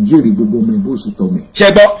 Kò ní jèrè gbogbo ọmọ ìbò òsì tọ̀ mi. Ṣé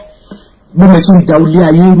gbọ́? Bí mo ṣe ń da olé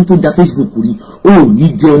ayé rú tó da Facebook rí ó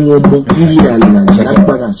ní jẹun ọmọ nílé àlàyé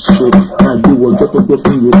lágbára ṣe máa gbé wọ ọjọ́ tó gbọ́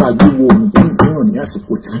fún ìwé máa gbé wọ omi tó ń fẹ́ràn ní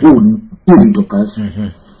àsìkò ó ní èrè Dorcas.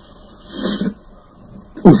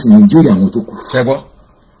 Ó sì ní jèrè àwọn tó kù. Ṣé gbọ́?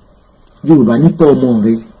 Yorùbá nípa ọmọ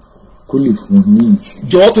rẹ kó lè fún un ní ìsìn.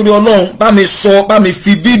 Jọ̀ọ́ torí Ọlọ́run bá mi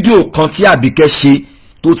fi fídíò kan tí Àbíkẹ́ ṣe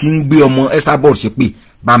tó ti ń gbé ọmọ Esabod ṣe pé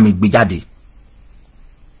bá mi gbé jáde.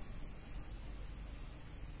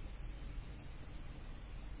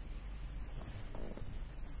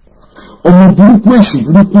 Ọmọ burúkú èṣù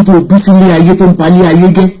burúkú tó bí sílé ayé tó ń palẹ̀ ayé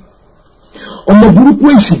jẹ́. Ọmọ burúkú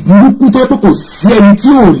èṣù burúkú tó pé kò sí ẹni tí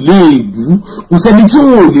ò lè bú kò sẹ́ni tí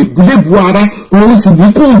ò lè bú lè bu ara òun sì ní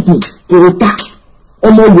kóòtù kò ta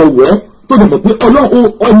ọmọ wọ̀wọ́ tó dẹ̀ mọ̀ pé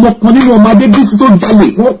ọmọ kan nínú ọmọ Adébísí tó jalè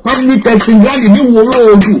wọ́n pa ní tẹ̀sìn gíláàdì ní wòró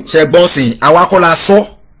ojú. Ṣẹ̀gbọ́n sìn àwa kọ́ la sọ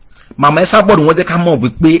màmá Esabod wọ́n jẹ́ ká mọ̀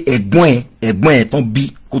wípé ẹ̀gbọ́n ẹ̀ tán bí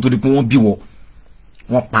kó tó di pé wọ́n bí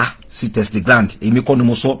wọ́n pa sí test ground èmi kọ́ ni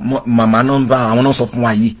mo sọ màmá náà bá àwọn náà sọ fún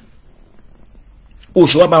wa yìí ó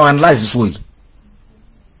ṣe wá bá wa analyze so yìí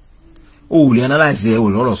ó lè analyze ẹ ò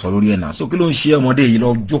lọ́rọ̀ sọ lórí ẹ̀ náà so kí ló ń ṣe ọmọdé yìí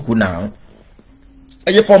lọ jókòó náà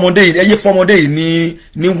ẹ yé fọmọdé yìí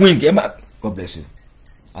ní wing ẹ má God bless you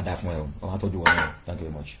ada fún ẹ o ọ̀hún àtọ́jú wọn náà thank you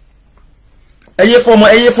very much ẹ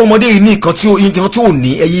yé fọmọdé yìí ní nǹkan tí ò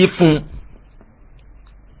ní ẹ yé fún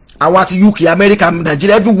àwa ti UK America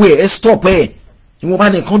Nigeria everywhere ẹ stop ẹ ìwọ̀n bá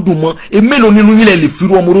nìkan dùn mọ́ mélòó nínú yín lẹ lè fi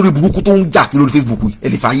ọmọ lórí burúkú tó ń jà kí lórí Facebook ẹ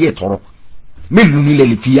lè fi ayé ẹ̀ tọrọ mélòó nínú yín lẹ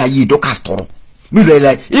lè fi ayé Dorcas tọrọ mélòó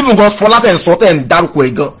ẹ even gan Fọlá tẹ̀ ń sọ tẹ̀ ń dárúkọ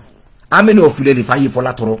ẹ̀ gan amẹ́ni òfin lẹ lè fi ayé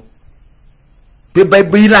Fọlá tọrọ pé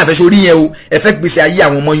bẹ́ẹ̀ náà fẹ́ sórí yẹn o ẹ fẹ́ gbèsè ayé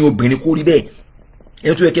àwọn ọmọ yín obìnrin kó rí bẹ́ẹ̀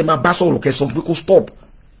ẹ tó yẹ kẹ́ máa bá sọ̀rọ̀ kẹ́ sọ pé kó stop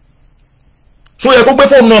so yẹ kó gbé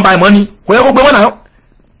fóònù nọ́mbà ìmọ̀ ni kò yẹ kó gbé mọ́ náà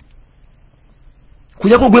kò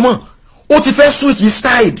yẹ kó gbé mọ́ ó ti fẹ́ switch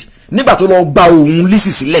style nígbà tó lọ gba ohun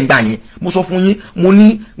Lizzy sílẹ̀ ńgbà yẹn mo sọ fún yín mo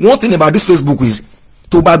ní one thing about this Facebook is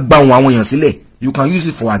tó bá gba ohun àwọn èèyàn sílẹ̀ you can use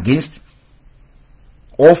it for against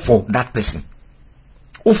or for that person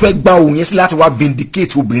ó fẹ́ gba ohun yẹn sí láti wá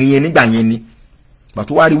vindicate obìnrin yẹn nígbà yẹn ni gbà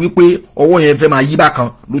tó wá rí wípé ọwọ́ yẹn fẹ́ máa yí bákan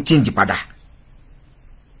ló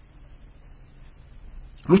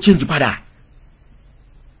change padà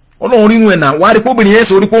Ọlọ́run rínú ẹ̀ náà wá rí pé obìnrin yẹn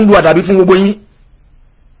sọ orí pé ó ń lu àdàbí fún gbogbo yín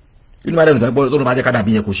inú mi á dùn tó ló máa jẹ́ ká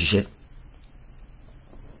dàbí yẹn kó ṣiṣẹ́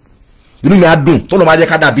inú mi á dùn tó ló máa jẹ́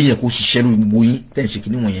ká dàbí yẹn kó ṣiṣẹ́ lórí gbogbo yín tẹ́ ń ṣe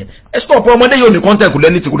kìíní wọ̀nyẹn ẹ stop ọmọdé yóò ní content kò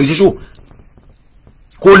lẹ́ni tí kò lè ṣe show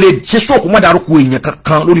kò má dárúkọ èèyàn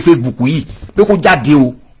kankan lórí Facebook yìí pé kó jáde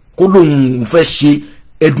o kó lóun fẹ́ ṣe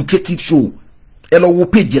educative show ẹ lọ wo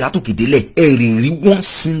page látòkè délẹ̀ ẹ rè rí one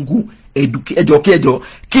single ẹjọ́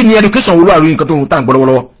kí ni education wo ló àrùn nǹkan tó ń tàn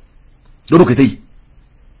gbọ́lọ́wọ́lọ́wọ́ lórókè tẹ́ yìí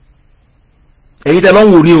ẹ̀yin tẹ́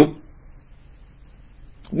lọ́wọ́ ní o.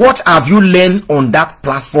 What have you learned on that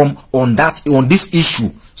platform on this issue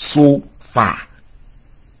so far?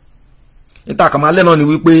 Níta kàmá lẹ́nà ni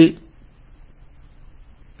wípé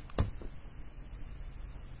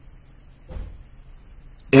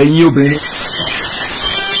ẹ̀yin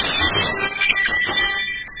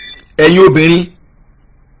obìnrin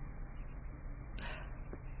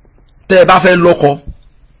tẹ́ ẹ bá fẹ́ lọ́kọ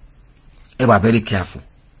ẹ wà very careful.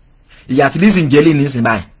 Ìyá tí Lizzy Anjorin ní ìsìn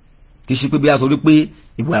báyìí kì í ṣe pé bí a torí pé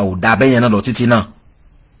ìwà ò dá bẹ́yẹn náà lọ títí náà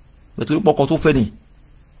nítorí pọ́kọ tó fẹ́ ni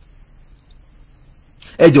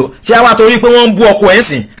ẹjọ́ ṣé àwa torí pé wọ́n ń bú ọkọ ẹ̀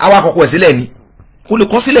sìn àwa kọ̀kọ̀ ẹ̀ sílẹ̀ ni kò lè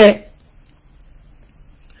kọ̀ sílẹ̀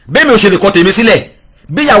bẹ́ẹ̀ mi ò ṣe lè kọ̀ tèmi sílẹ̀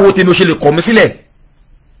bí ìyàwó tèmi ò ṣe lè kọ̀ mi sílẹ̀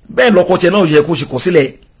bẹ́ẹ̀ lọ́kọ tiẹ̀ náà yẹ kó ṣe kọ̀ sílẹ̀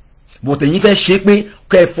bọ̀tẹ̀ yín fẹ́ ṣe pé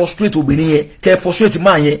kẹ́ ẹ frustrate obìnrin yẹn kẹ́ ẹ frustrate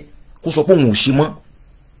máa yẹn kó sọ pé òun ò ṣe mọ́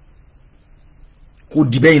kó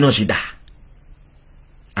di bẹ́yìn náà ṣe dà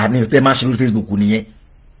àní tẹ́ máa ṣe lórí Facebook nìyẹn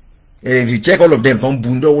if you check all of them tó ń bu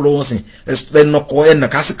lọ́wọ́lọ́wọ́ sìn ẹnà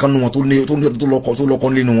kásì kan nu wọn tó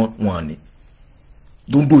lọ́kọ́ nínú wọn ni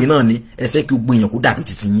dúndú yìí náà ni ẹ fẹ́ kí gbogbo èèyàn kó dàbí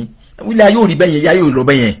títí yín wílẹ̀ ayé òrí bẹ́yẹn yá yóò lọ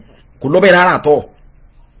bẹ́yẹn kò lọ bẹ́yẹn rárá tọ́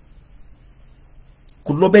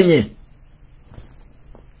kò lọ bẹ́yẹn.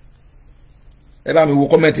 ẹ bá mi wo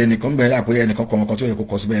kọ́mẹ̀tì ẹnìkan bẹ̀rẹ̀ àpò ẹnìkan kọ̀ọ̀kan tó yẹ kó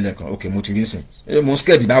kọ sí bẹ́ẹ̀ lẹ́ẹ̀kan ok mo ti rí sìn mo ń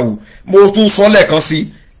skẹ́ẹ̀dì báwo mo tún sọ lẹ́ẹ̀kan sí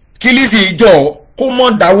kí Lizzy jọ kó mọ̀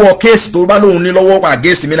dáwọ́ kéèsì tó bá lóun ní lọ́wọ́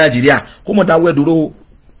against mi Nàìjíríà kó mọ̀ dáwọ́ ẹ̀ dúró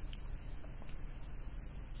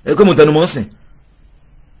ẹ pé mo tẹnu mọ́ ń sìn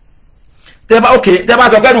tẹ́ bá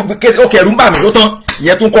sọ pé ẹ̀rù ń bà mí ló tán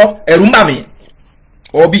ìyẹn tún kọ́ ẹ̀rù ń bà mí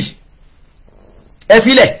ọ̀bì ẹ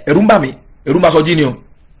filẹ̀ ẹ̀rù ń bà mí ẹ̀rù ń bà Soji ni o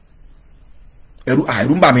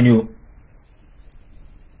ẹ̀rù ń bà mí ni o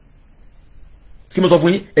kí mo sọ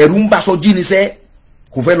fún yín ẹ̀rù ń bà Soji ni sẹ́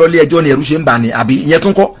kò fẹ́ lọ ilé ẹjọ́ ni ẹ̀rù ṣe ń bà ní àbí ìyẹn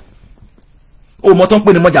tún kọ́ ó mọ tó ń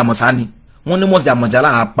pè ní mọ̀jàmọ̀sá ni wọ́n ní mọ̀jàmọ̀já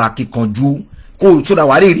láàpá kíkanjú kó o sódà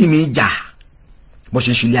wà lè rí mi jà bó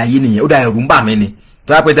ṣe ń ṣe ilé ayé nìyẹn ó dá ẹ̀rù ń bà mí ni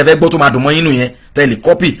tó yà pé tẹ́fẹ́ gbọ́ tó máa dùn mọ́ yín nù yẹn tẹ́lẹ̀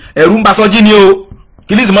kọ́pì ẹ̀rù ń bà Soji ni o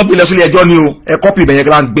kí Lizzy mọ́ gbilẹ̀ sílé ẹjọ́ ni o ẹ kọ́pì bẹ̀yẹn kí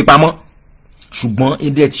wọ́n gbé pamọ́ ṣùgbọ́n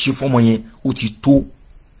ilé ẹ ti ṣe fọ́mọ yẹn ó ti tó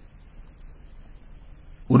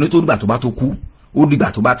oní tó dìgbà tó bá tó kú ó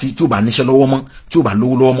dìgbà tó bá tí ó bá níṣẹ́ lọ́wọ́ mọ́ tí ó bá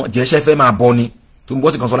lówó lọ́wọ́ mọ́ jẹ́ṣẹ́ fẹ́ máa bọ́ ni tó ń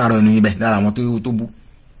bọ́ ti kan sọ láàárọ̀ ẹnu ibẹ̀ lára àwọn tó bú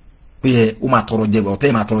pé ẹ ó máa tọrọ jẹgbẹ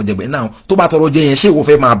ọ̀tẹ́ máa tọrọ jẹgbẹ náà tó bá tọrọ jẹ yẹn ṣé ìwọ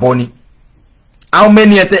fẹ́ máa bọ́ ni how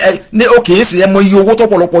many ẹ ní òkè ń sì ẹ mọ iye owó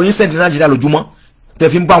tọ́pọ̀lọpọ̀ yín sẹ́ndì Nàìjíríà lójúmọ́ tẹ́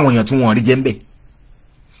fi ń bá àwọn èèyàn tí wọ́n rí jẹ́ ń bẹ̀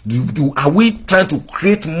are we trying to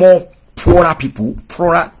create more poorer people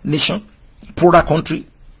poorer nation poorer country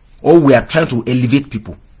or we are trying to elevate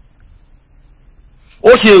people ó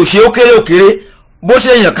ṣe ó kéré òkèrè bó ṣe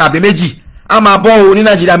èèyàn kàbí méjì a máa bọ́ o ní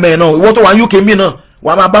Nàìjíríà mẹ́rin náà ìwọ tó wà ní UK mi náà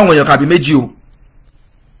wàá máa bá àwọn èèyàn kàbí méjì o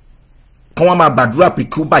kí wọ́n máa gbàdúrà pé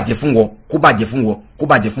kí ó bàjẹ́ fún wọ kó bàjẹ́ fún wọ kó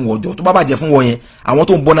bàjẹ́ fún wọ ọjọ́ tó bá bàjẹ́ fún wọ yẹn àwọn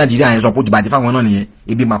tó ń bọ́ Nàìjíríà yẹn sọ pé ó ti bàjẹ́ fáwọn náà nìyẹn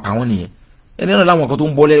ebi máa pa wọ́n nìyẹn ẹni náà láwọn kan tó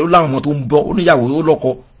ń bọ́ lẹ́ láwọn kan tó ń bọ́ ó níyàwó ó lọ́kọ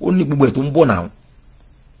ó ní gbogbo ẹ̀ tó ń bọ̀ náà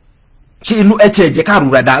ṣé inú ẹ tiẹ̀ jẹ́ káàrú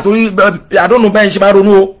rẹ̀ dá torí àdónú bẹ́ẹ̀ ṣe máa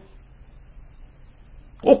ronú o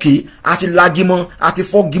ókè àti lagi mọ́ àti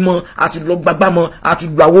fọ́gi mọ́ àti lọ gbagbá mọ́ àti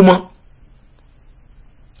gbàwó mọ́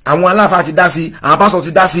àwọn aláfa ti dá sí àwọn pásọ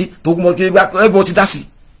ti dá sí tó mọ kí ẹbọ ti dá sí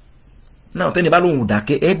náà tẹ́ni bá lóhùn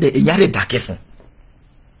dákẹ́ ẹ̀ẹ́dẹ̀ èyàn rẹ̀ dákẹ́ fún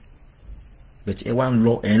bẹ̀tẹ̀ ẹ wá ń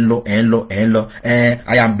lọ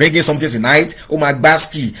I am bringing something tonight ó máa gbá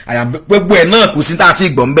ski I am gbogbo ẹ̀ náà kò sí tá a ti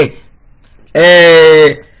gbọ̀n bẹ̀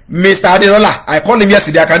Mr. Aderola I called him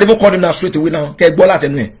yesterday I can even call him now straight away now kẹ́ gbọ́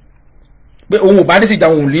látẹnu ẹ̀ pé òun ò bá dé sí ìjà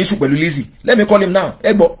òun ò ní issue pẹ̀lú Lizzy let me call him now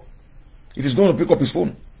ẹ gbọ́ if he's going to pick up his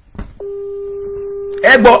phone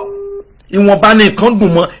ẹ gbọ́ ìwọ̀nba ní nǹkan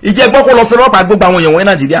dùn mọ́ ìjẹ́ gbọ́ kó lọ fẹ́ rọ́pàá gbogbo àwọn èèyàn wọn ní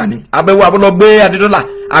Nàìjíríà ni abẹ́wò abúlọ gbé Adédọ́là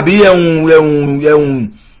àbí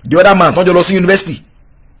ẹ̀hún the other man tọ́jọ́ lọ sí university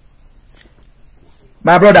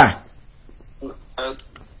my brother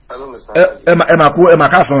ẹ mà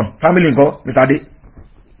káàsán family nǹkan Mr. Adé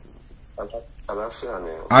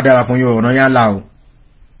á dára fún yín ọ̀nà yẹn là o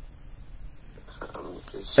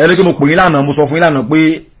ẹ ní kí mo pè yín lánàá mo sọ fún yín lánàá pé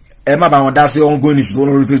ẹ má bá wọn dá sí ongoing issue tó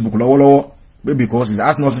lórí Facebook lọ́wọ́lọ́wọ́ pé because it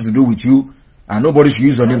has nothing to do with you and nobody should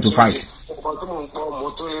use your name to fight. nǹkan tó mọ̀ ń pọ̀ mo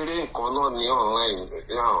tó eré nǹkan náà ní online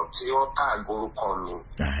tí wọ́n ká àgórúkọ mi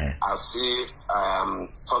as if I am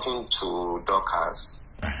talking to Dorcas.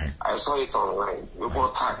 I saw it online wípé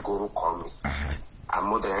ká àgórúkọ mi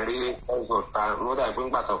àmúdẹ̀ rí ọgbọ̀n ta mo dà pé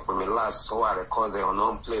ńgbà tó pè mí last tó wà record ẹ̀ ọ̀nà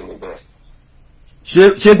play níbẹ̀.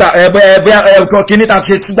 ṣé gba ẹ̀ẹ́dẹ́ kíní ta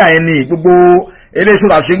ṣe sígbà yẹn ni gbogbo eléyìí tó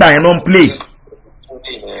ṣe gbà yẹn náà ń play.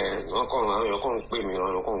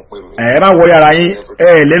 ẹ má wọ yàrá yín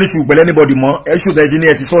lẹ́nu ṣù pẹ̀lẹ́ anybody mọ́ ẹ ṣù tẹ́jú ní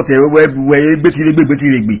ẹ ti sọ́ọ̀tì ẹ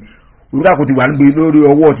gbẹ́tìrẹ́gbẹ́ olùkà kò ti wà níbi lórí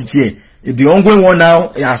ọwọ́ títí ẹ̀ the ongoing one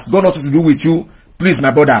now it has got nothing to do with you please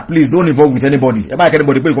my brother please don't involve with anybody ẹ bá yẹ kẹ́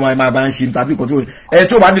anybody pé kò máa bá ń ṣe tàbí control ẹ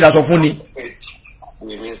tí ó bá nílà sọ fún ni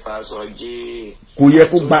kò yẹ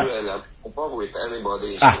kó gbà.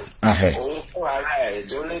 òun fún ara ẹ̀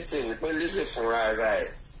donating pé Lizzy fúnra ara ẹ̀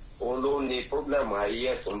òun ló ní pọ́blẹ́mù ayé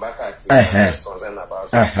ẹ̀ tó ń bá káàkiri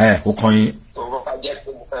ó kàn yín. tó bá jẹ́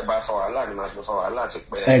pé mo fẹ́ bá fa wàhálà ni màá fi fa wàhálà ti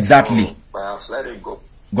pẹ́. Exactly. Let it go.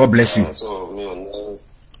 God bless you. so mi ò ní.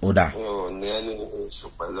 ó dà. mi ò ní ẹni oṣù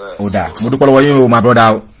pẹ̀lú ẹ̀. ó dà mo dúpẹ́ lọ́wọ́ yín o my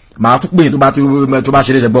brother o màá tún pè é tó bá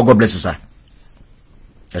ṣe é ṣe gbọ́ God bless you sir.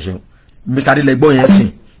 ẹ ṣeun Mr. Adelẹ́gbọ́ yẹn sìn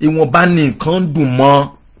ìwọ̀nba nìkan dùn mọ́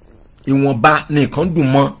ìwọ̀nba nìkan dùn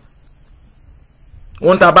mọ́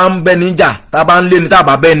wọ́n tá bá ń bẹ́ níjà tá bá ń lé ní tá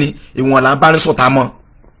bá bẹ́ ni ìwọ̀n là ń bá ní sọ̀tà mọ́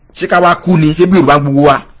ṣé ká wá kú ni ṣé bí Yorùbá gbogbo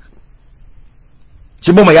wa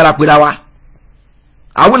ṣé bọ́mọ̀ yára pera wa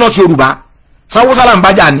àwọn náà ṣe Yorùbá sáwọ́sá là ń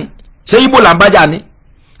bájà ni ṣé Ìgbò là ń bájà ni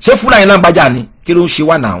ṣé Fúlàní là ń bájà ni kí ló ń ṣe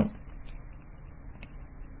wá náà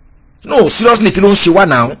no seriously kí ló ń ṣe wá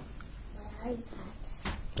náà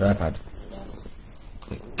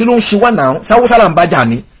kí ló ń ṣe wá náà sáwọ́sá là ń bájà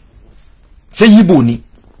ni ṣé Ìgbò ni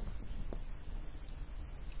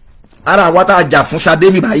ara wa tá a jà fún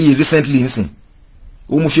Ṣadé mi báyìí recently nsìn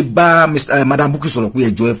o mo ṣe bá Madam Bukky sọ̀rọ̀ pé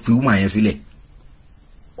ẹjọ́ ẹ fi woman yẹn sílẹ̀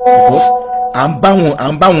because à ń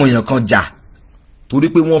bá wọn èèyàn kan jà torí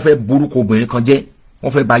pé wọ́n fẹ́ borúkọ obìnrin kan jẹ́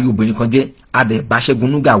wọ́n fẹ́ bà ayé obìnrin kan jẹ́ adẹ̀ bá Ṣẹ́gun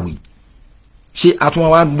Núgà wí ṣé àtúnwá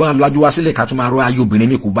wa lajú wa sílẹ̀ ká tún máa rọ ayé obìnrin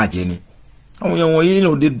mi kò bàjẹ́ ni àwọn èèyàn wọ̀nyí you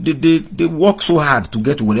know they work so hard to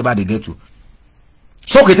get to whatever they get to.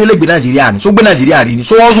 sókètè lè gbé Nàìjíríà ni só gbé Nàìjíríà rí ni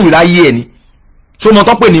só hustle ìráyé ẹ ni só mọ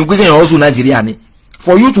tó pè ní kéèyàn hustle Nàìjíríà ni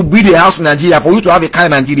for you to build a house in Nigeria for you to have a car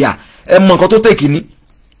in Nigeria ẹ mọ nǹkan tó tèkì ni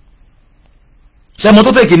ṣe mọ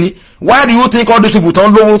tó tèkì ni why do you think all these people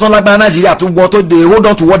tán lówó tán lágbára Nàìjíríà tó gbọ́ tó they hold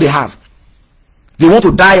on to what they have they want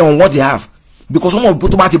to die on what they have because wọ́n mọ̀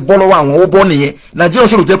tó bá ti bọ́ lọ́wọ́ àwọn ó bọ́ nìyẹn Nàìjíríà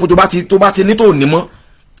ṣòro tó yẹ tó bá ti ní tó ní mọ́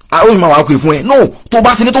ó yìí máa wà ókè fún ẹ no tó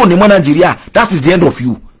bá ti ní tó ní mọ́ Nàìjíríà that is the end of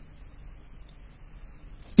you.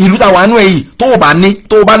 ìlú táwa nú ẹ yìí tó bá ní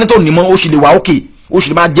tó ní mọ́ ó sì lè wà ókè ó sì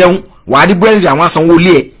lè máa jẹun wàá rí búrẹ́dì àwọn asanwó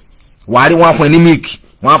ilé ẹ̀ wàá rí wọn á fún ẹ ní milk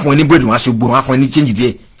wọn á fún ẹ ní búrẹ́dì wọn á ṣe gbòòrò wọn á fún ẹ ní change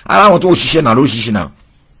díẹ̀ ara àwọn tó ò ṣiṣẹ́ náà ló ṣiṣẹ́ náà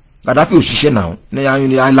Gaddafi ò ṣiṣẹ́ náà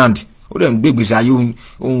ní island ó dẹ̀ ń gbé gbèsè ayé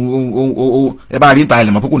ẹ bá rí ìta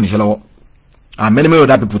ilẹ̀ mọ́ pé kò níṣẹ́ lọ́wọ́ and many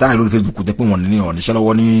other people táyà lórí Facebook tẹ́ pé wọ́n ní ọ̀níṣẹ́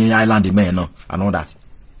lọ́wọ́ ní island mẹ́ẹ̀ náà and all that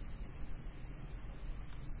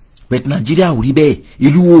but Nigeria ò rí bẹ́ẹ̀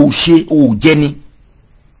ìlú ò ṣe ò jẹ́ ni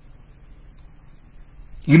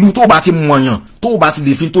ìlú tó bá ti mọ̀yàn tó bá ti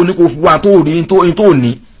lè fi tó ní kó wá tó rí tó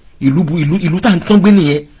ní ìlú tá n tán gbé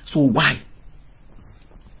nìyẹn so why.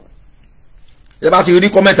 ẹ bá ti rí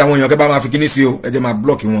kọ́mẹ̀tì àwọn èèyàn kẹ́ bá máa fi kíní sí o ẹ jẹ́ máa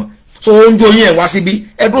blọ́ọ̀kì wọn so oúnjẹ yín ẹ̀ wá síbí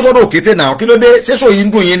ẹ dúró sọ́dọ̀ òkété náà kí ló dé ṣé sọ yìí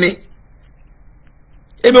ń dùn yín ni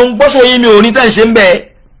èmi ò ń gbọ́ sọ yín mi ò ní tẹ́ ń ṣe ń bẹ́ẹ̀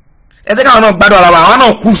ẹ tẹ́ káwọn náà gbádùn ara wa àwa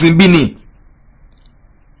náà cruise ń bí ni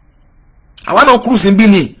àwa náà cruise ń bí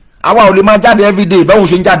ni àwa ò lè máa jáde everyday báwo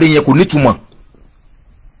ṣe ń jáde yẹn kò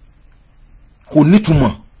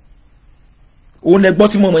nítumọ̀ òun lẹ gbọ́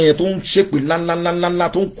tí mọ̀mọ́ yẹn tó ń ṣépè ńláńláńláńlá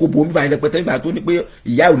tó ń kobo nígbà yẹn rẹpẹtẹ nígbà tó ní pé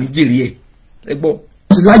ìyá ò ní jèrè ẹ ẹ gbọ́.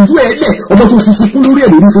 ìlàjú ẹ lẹ ọmọ tó fi sunkún lórí ẹ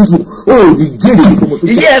lórí Facebook ó ní jèrè ọmọ tó.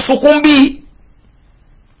 ìyá ẹ sunkún bí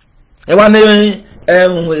ẹ wá ní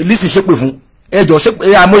Lizzy ṣépè fún ẹ jọ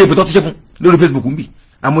ṣépè àmọye ìpè tó ti ṣe fún lórí Facebook ń bì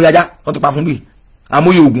àmọye ajá tó ti pa fún bì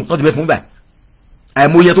àmọye oògùn tó ti bẹ fún báyìí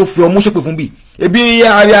àmọye tó fi ọmú ṣépè fún bì ebi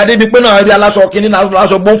Adébípé náà ebi aláṣọ kínní náà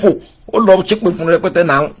aláṣọ gbóǹfò ó lọ ṣépè fún rẹpẹtẹ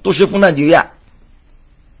náà tó ṣe fún Nàìjíríà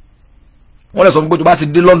wọ́n lè sọ fún pé tó bá ti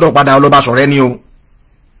dé London padà ọlọ́ba sọ̀rẹ́ ni o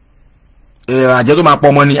àjẹ́ tó máa pọ̀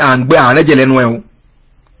ọmọ ni à ń gbé àrùn ẹ̀jẹ̀ lẹ́nu ẹ̀ o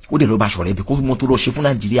ó dẹ̀ lọ́ba sọ̀rẹ́ bí kó mọ́ tó lọ ṣe fún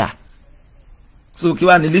Nàìjíríà so kí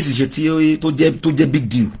wàá ní Lizzy ṣe tí tó jẹ́ big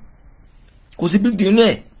deal kò sí big deal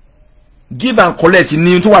náà give and collect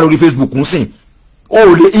ní tó wà lórí Facebook ń sìn ó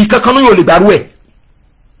lè ìkankan náà yóò lè gbàrú ẹ̀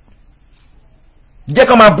jẹ́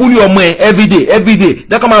ká máa búlì ọmọ ẹ̀ everyday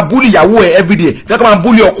jẹ́ ká máa búlì ìyàwó ẹ̀ everyday jẹ́ ká máa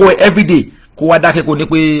búlì ọkọ ẹ̀ everyday kó wá dákẹ́ kó ní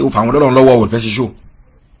pé o fà wọn lọ́wọ́ ò fẹ́ ṣiṣó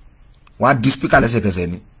wọ́n á di speaker lẹ́sẹ̀kẹsẹ̀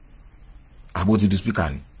ni àbó ti di speaker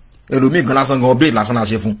ni ẹlòmíì gan lásán gan update lásán náà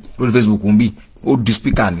ṣe fún lórí Facebook ń bí ó di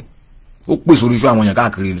speaker ni ó pè sórí iṣu àwọn èèyàn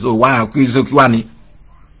káàkiri so wá kí wá ni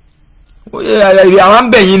àwọn ń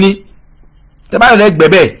bẹ̀ yín ni tẹ bá yọ̀lẹ́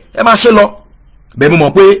gbẹ̀bẹ̀ ẹ máa ṣe lọ bẹ́ẹ̀ mo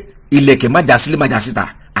mọ̀ pé ilẹ̀kẹ̀ má já sílé má já síta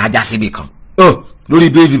ajá síbi kan lórí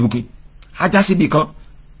Facebook ajá síbi kan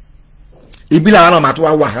ibi làwọn náà máa tún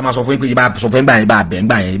wá wà ẹ máa sọ fún yín pé ibà sọ fún yín gbà yẹn ibà bẹ̀ ń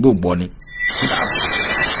gbà yẹn ibò gbọ́ ni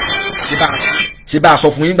ṣé bá a sọ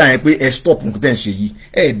fún yín gbà yẹn pé ẹ stop nǹkan tẹ̀ ń ṣe yìí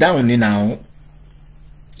ẹ dáhùn ní nàá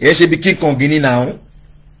ẹ ṣe bí King Kong ní nàá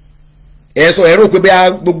ẹ sọ ẹ rò pé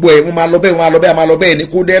bẹ́ẹ̀ gbogbo ẹ̀ mo máa lọ bẹ́ẹ̀ ni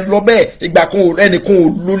kò dé lọ bẹ́ẹ̀ ìgbà kan ẹnìkan ò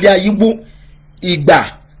lólé ayé gbó ìgbà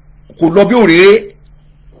kò lọ bí òréré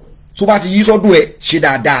tó bá ti yí sọ́dọ̀ ẹ ṣe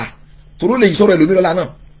dáadáa toró lè yí sọ́dọ̀ ẹ lómi lọ́la náà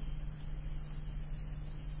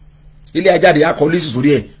ilé ajáde akọ Lizzy sórí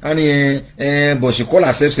ẹ a ní but she call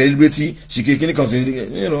herself celebrity she kìíní kan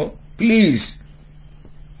you know please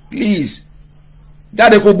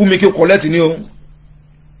jáde kó bú mi kí o collect ni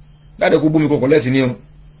o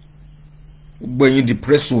gbogbo ẹ̀yin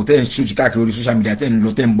depresso tẹ́ ń ṣojú káàkiri orí social media tẹ́ ń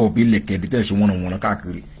lọ tẹ́ ń bọ̀ bí lẹ̀kẹ̀dẹ̀ tẹ́ ń ṣe wọ́nà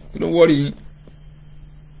káàkiri kí ló wọ́ọ̀rì yín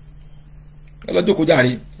ẹ lọ jókòó járe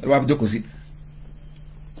ẹ lọ wá bí jókòó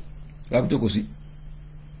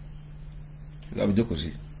sí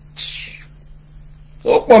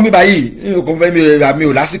ó pọ̀ mi báyìí ní okùn fẹ́ mi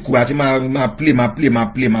ò lásìkò àti máa play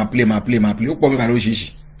ó pọ̀ mi báyìí lóríṣiríṣi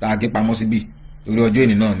tá a gé pamọ́ síbí lórí ọjọ́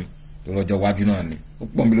ènì náà ni lórí ọjọ́ iwájú náà ni ó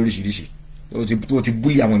pọ̀ mi lóríṣiríṣi ó ti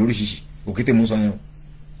búlì àwọn lóríṣiríṣi òkété mú sọ yẹn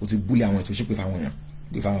ó ti búlì àwọn ètò ìṣépè fáwọn èèyàn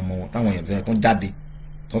gbé fáwọn ọmọ wọn táwọn èèyàn tó ń jáde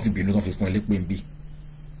tó fi bínú tó fi fún ẹ lépè ń bí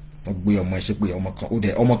tó gbé ọmọ ẹ ṣépè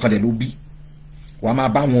ọmọ kan dẹ̀ ló bí wàá máa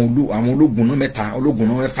bá àwọn ológun náà mẹ́ta ológun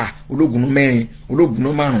náà mẹ́fà ológun náà mẹ́rin ológun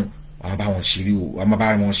náà márùn wàá bá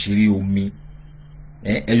wọn ṣeré omi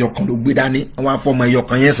ẹyọ kan ló gbé dání wọn á fọmọ ẹyọ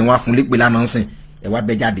kan yẹn sìn wọn á fún lépè lánàá sìn ẹ wá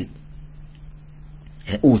bẹ jáde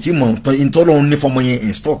o tí mọ ntọ́lọ́run ní fọmọ yẹn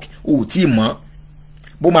in stock o tí mọ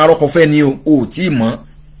bó máa rọ́kọ fẹ́ ni o tí mọ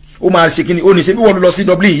ó máa ṣe kíni ó ní ṣe bí wọ́n lọ sí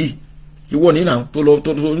Dublin yìí ìwọ ní náà tó lọ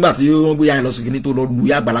nígbà tí wọ́n gbé yá lọ sí kíní tó lọ lu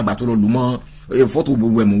yá àgbàlagbà tó lọ lù mọ́ fọ́tò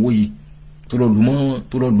gbogbo ẹ̀mú owó yìí tó lọ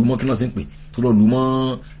lù mọ́ kí náà ti ń pè tó lọ lù mọ́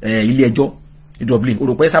ilé ẹjọ́ ní Dublin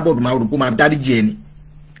òròpẹ́ sábọ̀dù máa òròpẹ́ máa dáríjì ẹni.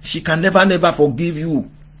 She can never forgive you.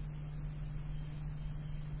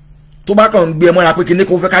 tó bá kàn gbé ẹ mọ́ra pé kíní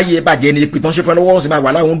kó fẹ́ ká yé bàjẹ́ ni ìpìtàn ṣe fẹ́ lọ́wọ́ sí máa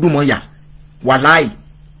wà láì ń dùn mọ́ yà wà láì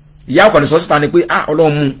ìyá ọkọ̀ ní sọ síta ni pé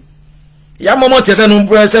ọlọ́run mú ìyá mọ́mọ́ tiẹ̀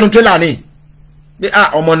sẹ́nu tírélà ni pé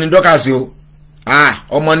ọmọ ni Dorcas o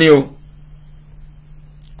ọmọ ni o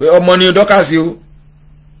pé ọmọ ni Dorcas o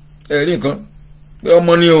ẹ̀rí nǹkan pé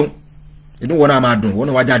ọmọ ni o inú wọn náà máa dùn wọn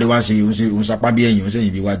náà wá jáde wá ṣe òun sapá bí ẹ̀yìn òun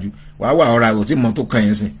sẹ́yìn bí wájú wàá wà ọ̀rọ̀ àgọ́ tí mọ́ tó kàn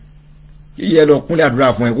yẹn sìn yíyẹ lọ kúnlẹ̀ àdúrà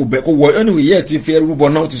fún ẹ kó wọ ẹnu yíyẹ ti fẹ́ rúbọ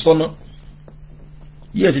náà ti sọ́nà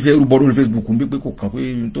yíyẹ ti fẹ́ rúbọ lórí Facebook ń bí pé kò kàn pé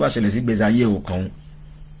tó bá ṣẹlẹ̀ sí gbèsè ayé ò kàn ń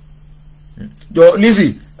jọ Lizzy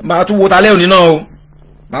máa tún wo talẹ́ òní náà o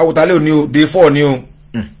máa wo talẹ́ òní o day 4 ni o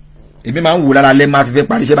èmi máa ń wò lára lẹ́ máa ti fẹ́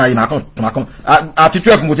parí iṣẹ́ báyìí máa kàn àti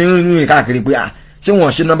 12 mo ti ń rìn káàkiri pé ṣé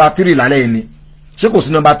wọ́n ṣe nọ́mbà 3 lálẹ́ yìí ni ṣé kò sí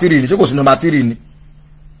nọ́mbà 3 ni ṣé kò sí nọ́mbà 3 ni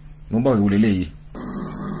mo ń bọ̀ ìwòlé léyìí.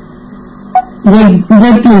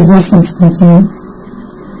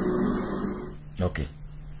 Okay.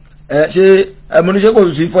 Ṣé mo ní ṣe kò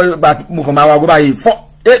sí mo kàn máa wá gbọ́ báyìí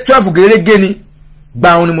 12 gẹ́gẹ́ ni gba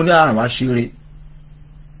òun ni mo ní àwa ṣeré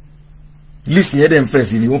list yẹn dẹ̀ ń fẹ̀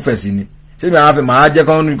sí ni ó ń fẹ̀ sí ni ṣé mi àwọn afẹ́ máa jẹ́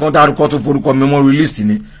kán dárúkọ tó forúkọ memory list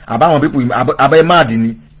ni àbáwọn pípò abẹ́ máàdì ni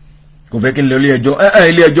kò fẹ́ kí n lọ ilé ẹjọ́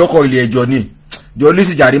ilé ẹjọ́ kọ́ ilé ẹjọ́ ni jọ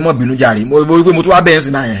Lizzy jàre mọ́ bínú jàre mo rí pé mo tún wá bẹ́ẹ̀ sí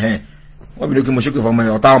náà wọ́n bínú kí mo ṣe pé fọmọ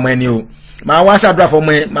ẹ̀ ọ̀tá ọmọ ẹni o máa wá ṣàdúrà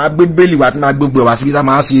fọmọ ẹ máa gbé bẹ́ẹ̀lì wá tí máa gbé gbé wá síbi tá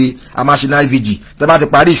a máa ṣe night vigil tá a bá ti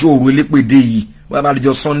parí ìṣòro elépèdè yìí wọ́n bá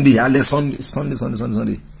dijọ́ Sunday alẹ́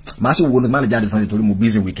Sunday máa ṣe wo ni máa lè jáde Sunday torí mo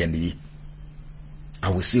busy weekend yìí I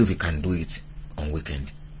will see if we can do it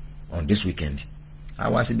on this weekend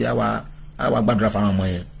àwa síbi àwa gbàdúrà fáwọn ọmọ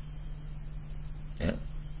yẹn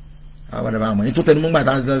àwa gbàdúrà fáwọn ọmọ yẹn tó tẹnu mọ́ gbà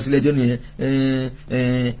tá a lọ sílé ẹjọ́ nìyẹn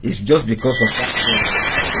it's just because of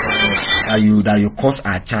that you cause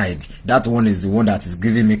our child that one is the one that is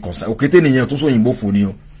giving me concern òkété nìyẹn tó sóyìnbó fò ni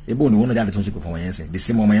o ebo ni wọn náà jáde tó ń ṣe pé fún wọn yẹn sìn the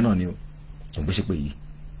same ọmọ yẹn náà ni o tó ń gbé ṣe pé yìí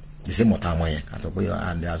the same ọ̀tá ọmọ yẹn àti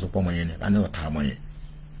pé àsopọ̀ ọmọ yẹn ni a ní ọ̀tá ọmọ yẹn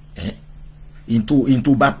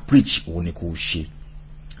into bá preach òun ni kò ṣe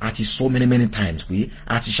a ti sọ many times pé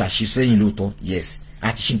a ti ṣàṣì sẹ́yìn lóòótọ́ yes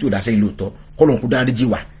a ti ṣe tó dá sẹ́yìn lóòótọ́ kọ́lọ̀ kú dáríjì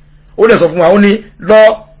wá ó lè sọ fún wa ó ní lọ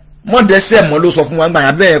mọ́dẹ́sẹ̀ mọ́ ló sọ fún wa gbà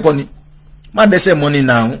yà bẹ́ẹ̀ kọ́ ni mọ́dẹ́sẹ̀ mọ́ ni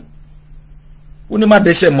nàá ó ní má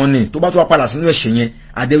dẹ́ṣẹ̀ mọ́ ni tó bá tó wá padà sínú ẹ̀ṣẹ̀ yẹn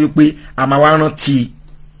a jẹ́ wípé a máa wá rántí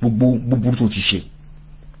gbogbo búburú tó ti ṣe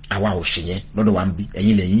àwa ò ṣe yẹn lọ́dọ̀ wa ń bí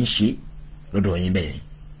ẹ̀yin lẹ́yìn ń ṣe lọ́dọ̀ yín bẹ́ẹ̀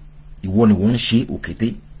ìwọ ni wọ́n ń ṣe òkété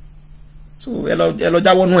so ẹ lọ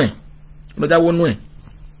jáwọ́nú ẹ̀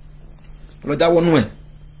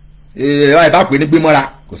bá pè ní gbé mọ́ra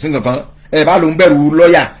kò sí nǹkan kan ẹ bá ló ń bẹ̀rù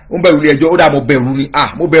lọ́ọ̀yà ó ń bẹ̀rù ilé ẹjọ́ ó dà mo bẹ̀rù ni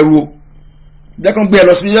mo bẹ̀rù o jẹ́ kán gbé ẹ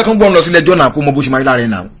lọ sí ilé ẹjọ́ náà kó mọ bó ṣe máa rí lára ẹ̀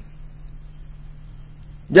náà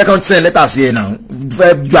jẹ́ kàn send lẹ́tà sí ẹ̀ náà fẹ́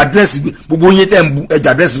ju àdírẹ́sì gbogbo yín tẹ̀ ń bu ẹ̀jù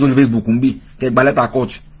àdírẹ́sì sórí Facebook ń bì kẹ́ gba lẹ́tà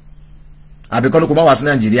court àbíkọ́ ni kò má wá sí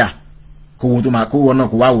Nàìjíríà kó wọn tó máa kó wọn náà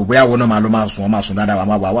kó wá wò bóyá wọn náà máa lọ máa sùn dáadáa wà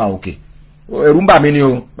máa wà òkè ẹ̀rù ń bà mí ni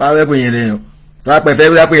o bá wẹ́ pé yẹn lẹ́yìn o tó bá pẹ́ fẹ́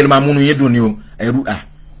wíwá pé yẹn ló máa múnú yín dùn ni o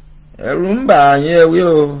ẹ̀rù ń bà yín ẹ wí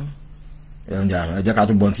o ẹ jẹ́ ká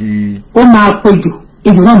tó gbọ́n tí. ó máa pejò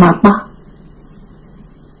ejò náà máa pa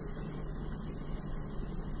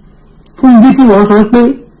fún ibi tí wọ́n sọ pé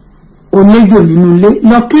oléjò nínú ilé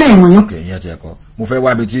lọ kílẹ̀ ìwọ̀n yẹn. ìyẹn ti ẹ̀kọ́ mo fẹ́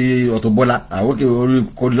wá ibi tí Auto Bola àwòkè orí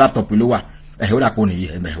kórí láptọ̀pù ló wà ó dà pọ̀ nìyí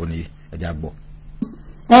ó nìyí ẹ̀jẹ̀ àgbọ̀.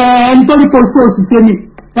 nítorí kò ṣe òṣìṣẹ́ mi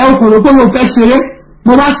kò rò pé mo fẹ́ ṣeré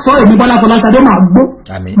mo bá sọ èmi Bọ́lá Fọláṣadé máa gbó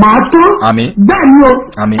máa tó bẹ́ẹ̀ ni o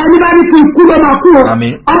ẹni bá ní kí n kú ló máa kú o ọmọ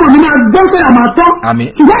mi máa gbó sẹ́yà máa tọ́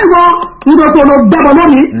ṣùgbọ́n ìwọ ìdókòwò ló gbẹ́bọ̀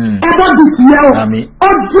lónìí ẹbọ di tìyẹ o ó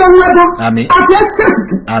di ohun ẹbọ àti ẹsẹ̀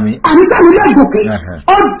tutù àníkàlù ilé ìgòkè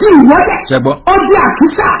ó di ìwọ́dẹ̀ ó di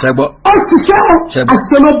àkísà ó ṣiṣẹ́ o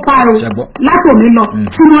àṣìṣe ló bá o látòmí lọ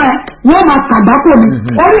sínú ẹ wọ́n máa kàgbákò mi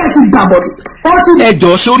orí ẹ ti gbàbọ̀dì ó ti.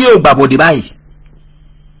 ẹjọ́ sórí ò gbàbọ̀dì báyìí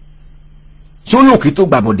sórí òkè tó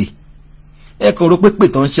gbàbọ̀dì ẹ kàn rò pé pè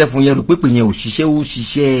tán ṣẹ́ fún yẹn rò pé pè yẹn ò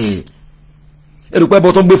ṣiṣẹ́ ẹ rò pé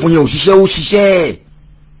ẹbọ tó ń gbé fún yẹn ò ṣiṣẹ́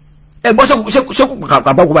ẹ gbọ́ ṣẹ́kù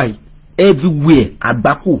àgbákò báyìí everywhere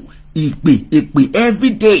àgbákò ìpè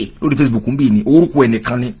everyday lórí Facebook ń bì ní orúkọ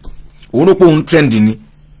ẹnìkan ni òun ló pé òun trend ni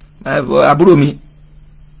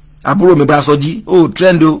àbúrò mi bá Soji ó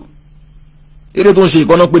trend o eré tó ń ṣe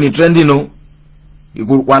ìkọ́nà pé ní trending o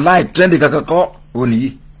wàláì trending kankan kọ́ ò nìyí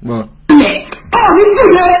gbọ́. ní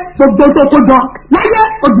dìde gbogbo tó kó jọ láyé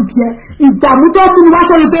òdì tiẹ̀ ìdààmú tó kú ni wá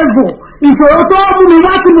sórí Facebook ìṣòro tó mú mi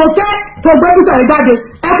wá tí mo fẹ́ tó gbé bíjọ yìí jáde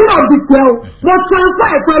ẹkún náà di tiẹ̀ o mo transfer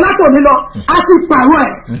ẹ̀fọ́ ẹ látòní lọ àti pààrọ̀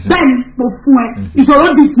ẹ̀ bẹ́ẹ̀ ni mo fún ẹ ìṣòro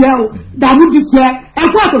di tiẹ̀ o dààmú di tiẹ̀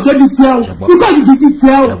ẹkún àtọ̀ṣe di tiẹ̀ o ikú òjijì di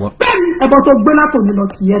tiẹ̀ o bẹ́ẹ̀ ni ẹbọ tó gbé látòní lọ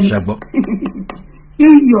tiẹ̀ ni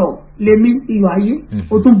iyọ̀ lèmi iyọ̀ ayé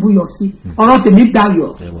o tún buyọ̀ sí ọ̀rọ̀ tèmi dayọ̀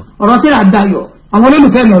ọ̀rọ̀ sẹ́yà dayọ̀ àwọn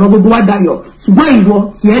olólùfẹ́ mi ọ̀rọ̀ gbogbo wa dayọ̀ ṣùgbọ́n ìwọ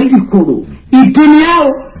tiẹ̀ di kòrò ìdí ni ẹ o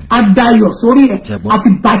adayọ̀ sórí ẹ̀ àfi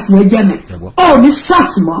bá tiẹ̀ jẹ́ mẹ́ ọ ò ní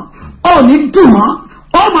sàtìmọ́ ọ ò ní dùn mọ́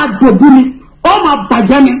ọ máa dòbú ni ọ máa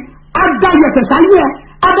bàjẹ́ ni adayẹ̀pẹ̀ sáyé ẹ̀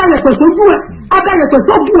adayẹ̀pẹ̀ sójú ẹ̀ adayẹ̀pẹ̀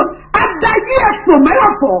sójú ẹ̀ adayẹ̀pọ̀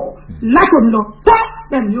mẹ́rọ̀fọ̀ látòmí lọ fọ́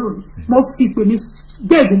ẹ̀mí ò ní mo fi pè mí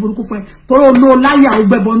dé ìbò burúkú fún ẹ torí olóò láyà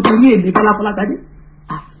ògbẹ́bọ nítorí èmi fọláfọlá sáde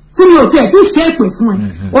tí mi ò tiẹ̀ tí ì ṣe èpè fún ẹ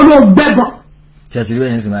olóò gbẹ́bọ. ṣé ẹ ti rí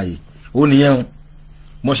bẹ́ẹ̀ yẹn sì máa yìí ó nìyẹn o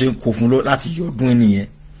wọ́n ṣe ń kó fún lọ láti yọ ọdún ẹ nìyẹn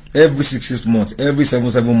every 6 months every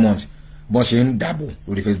 7 months bọ́n ṣe ń dàbò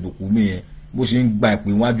lórí Facebook mi yẹn bó ṣe ń gba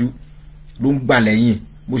ìpè wájú ló ń gbà lẹ́yìn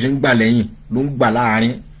bó ṣe ń gbà lẹ́yìn ló ń gbà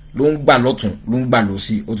láàrin ló ń gbà lọ́tún ló ń gbà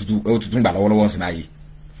lọ́sí ó tuntun gbà lọ́wọ́lọ́wọ́ sí báyìí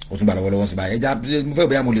ó tún gbà lọ́wọ́lọ́wọ́ sí báyìí ẹja mo fẹ́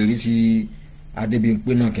bóyá mo lè rí sí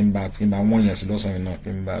Adébímpé náà kí n bá wọ́n yẹn sí lọ́sàn-án náà kí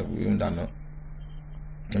n bá yóò dáná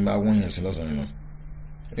kí n bá wọ́n yẹn sí lọ́sàn-án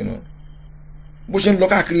náà bó ṣe ń lọ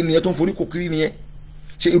káàkiri nìyẹn tó ń forí kò kiri nìyẹn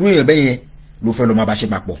ṣe irú èèyàn bẹ́ẹ̀ yẹn ló fẹ́ lọ máa bá ṣe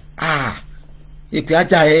papọ̀ èpè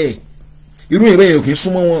ajá irú èèyàn bẹ́ẹ̀ yẹn ò kì í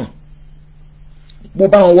súnmọ́ wọn bó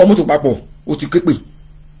bá wọn wọ mọ́tò papọ̀ ó ti képè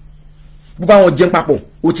bó bá wọn jẹun papọ̀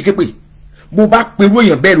ó ti képè bó bá pe irú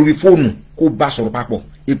èèyàn bẹ́ẹ̀ lórí fóònù kó bá sọ̀rọ̀ papọ̀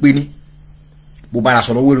èpè ni bó bá ra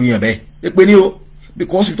sọ̀rọ̀ owó irú èèyàn bẹ́ẹ̀ èpè ni o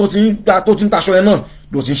because tó ti ń taṣọ yẹn náà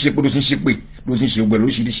ló ti ń ṣe pé ló ti ń ṣe pé ló ti ń ṣe gbẹ̀rù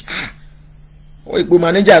oríṣiríṣi ó ipò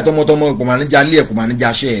manager tọmọtọmọ ipò manager ilé ẹ̀ kò manager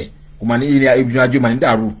aṣẹ́ ẹ̀ kò manager ìrìnàjò manager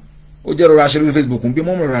dàrú ó jẹ́ rọra ṣe lórí Facebook bí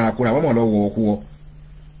mọ́mọ́ rárá kóra mọ́mọ́ lọ wọ̀ ọkú wọ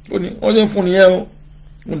ó ní wọ́n ṣe ń fún nìyẹn o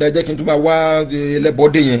ń da jẹ́ kí n tún bá wá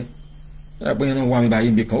ẹlẹ́bọ̀dé yẹn ẹgbẹ́ yẹn náà wà mí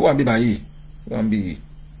báyìí nbí kan ó wà mí báyìí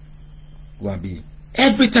wà mí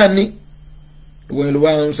every time ni ìwọ ni ló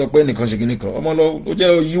wá ń sọ pé nìkan ṣe kìíní kan ọmọ lọ ó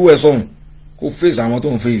jẹ́ us ọ̀hún kó face àwọn tó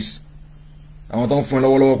ń face àwọn tó ń fún ẹ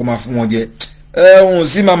lọ́wọ́lọ́wọ́ kó máa fún wọn jẹ ohun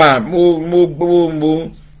sí màmá mo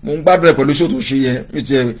ń gbádùn ẹ pẹ̀lú ṣó tó ṣe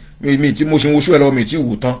yẹn mi tí mo ṣe ń wo ṣó ẹ lọ́wọ́ mi tí ì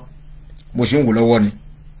wò tán mo ṣe ń wò lọ́wọ́ ni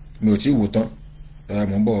mi ò tí ì wò tán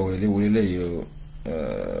mo ń bọ̀ eléwọlé lẹ́yìn o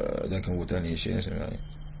jẹ́ kí n wò tán ní ṣe ń sìn báyìí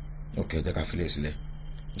ok jẹ́ ká filẹ̀ sílẹ̀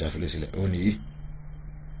ó ní yìí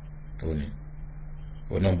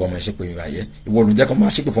ó náà ń bọ́ ọmọ ẹ̀ ṣépè mi báyẹn ìwọ ló jẹ́ kó máa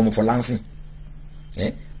ṣépè fún ọmọ Fọláńsìn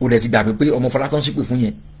ó dẹ̀ ti gbàgbé pé ọmọ Fọlá tó ń ṣépè fún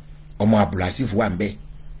yẹn ọmọ Abdulateef wà ń bẹ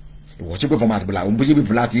ìwọ ṣépè fún ọmọ Abdulateef òun bó ṣépè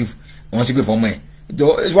fún Lateef wọ́n ṣépè fún ọmọ ẹ̀ jọ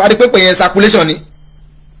wá rí pépè yẹn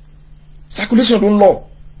circulation ló ń lọ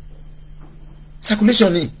circulation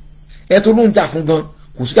ni ẹ tó ló ń jà fún gan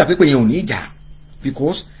kò sígbà pépè yẹn ò ní ìjà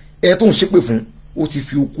because ẹ tó ń ṣépè fún ó ti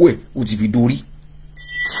fi okó ẹ̀ ó ti fi dorí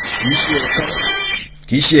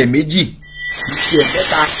kì í ṣe ẹ̀ méjì kì í ṣe ẹ̀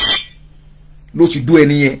mẹ́ta ló ti dó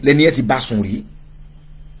ẹni yẹn lẹ́ni yẹn ti bá sùn rí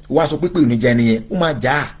wá sọ pépè ò ní jẹ ẹni yẹn ó máa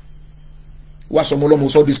jà á wá sọ ọmọ ọlọ́mọ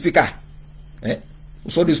sọ́ọ́dún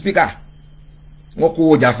spíkà wọ́n kó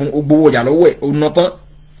ọjà fún ó gbowó ọjà lọ́wọ́ ẹ̀ ó ná tán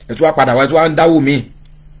ẹ̀ tó wá padà wá ẹ̀ tó wá ń dáwó mi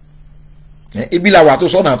ibi làwà tó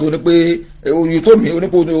sọ́nà tó ní pé oyè tó mi ó ní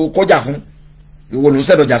pé ó kọjá fún ìwọ ló ń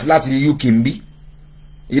sẹ́dọ̀jà sí láti UK ń bí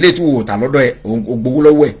ilé tí wò tà lọ́dọ̀ ẹ̀ ó gbowó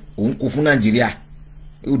lọ́wọ́ ẹ̀ òun kó fún Nàìjíríà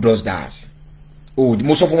who does that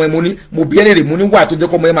mo sọ fún ẹ mo bí ẹlẹ́rìí mo ní why tó jẹ́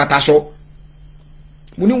kọ́ ọmọ ẹ máa taṣọ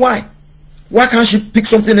mo ní why can't she pick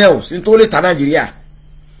something else nítorí lè ta Nàìjíríà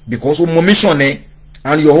because o mọ mission ẹ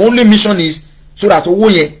and your only mission is so that owó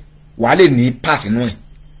yẹn wàá lè ní pass inú ẹ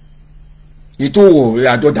ètò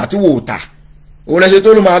àjọjà tí wò ta òun ẹsẹ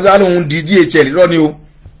tó ló máa dá lóhun di DHL lọ́ni o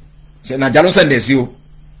nàìjà ló ń sẹ̀ǹdẹ̀ sí o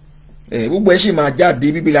gbogbo ẹ sì máa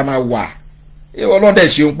jáde bíbí la máa wà ọlọ́dẹ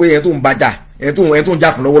ṣeun pé ẹ tó ń bájà ẹ tó ń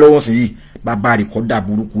jà fún lọ́wọ́lọ́wọ́ sí yìí bàbá rìkọ́dà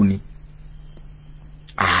burúkú ni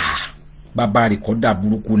bàbá rìkọ́dà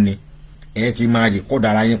burúkú ni ẹ ti máa rìkọ́dà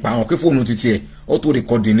ara yín pa àwọn kí fóònù ti tiẹ̀ ó tó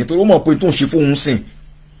rìkọ́dì ni torí ó mọ̀ pé tó ń ṣe fóònù sìn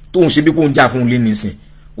tó ń ṣe bí kò ń jà fún un lé nìsín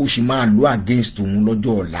ó sì máa lo against òun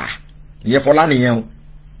lọ́jọ́ ọ̀la ìyẹn Fọlá nìyẹn o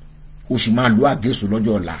ó sì máa lo against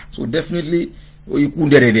lọ́jọ́ ọ̀la so definitely ikú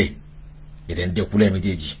dẹ̀dẹ̀dẹ̀ ẹ̀dẹ̀ ń dẹ̀kú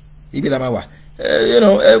lẹ́ẹ̀mejì ibi la máa wà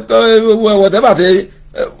whatever tẹ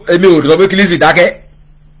èmi ò sọ pé kí Lizzy dákẹ́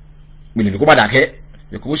mi lè ní kó má dákẹ́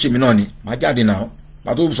ẹ̀kọ́ ó ṣe mí náà ni má jáde náà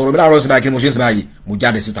má tó sọ̀rọ̀ mi láàárọ̀ sí báyìí kí ni mo ṣe ń sí báyìí mo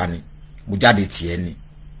jáde síta ni mo jáde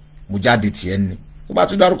tiẹ̀ ni tó bá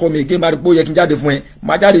tún dárúkọ mi again má rí pé ó yẹ kí n jáde fún ẹ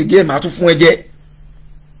má jáde again má tún fún ẹ jẹ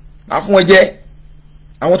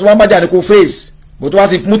àwọn tó bá ń bá jáde kó face bó tó bá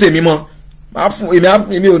ti mú tèmi mọ́ má fún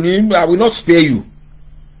èmi ò ní I will not spare you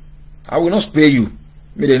I will not spare you.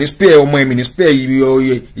 Me dey spare ọmọ mi, ni spare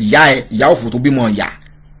ìyá òfò tó bímọ ìyá.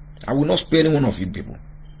 I will not spare any one of you people.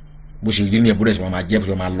 Bó ṣe rí ní ẹ̀bùrẹ́ ṣe máa jẹ́ bó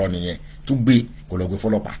ṣe máa lọ nìyẹn. Tún gbé kò lọ gbé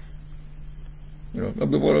fọlọ́pàá. Lọ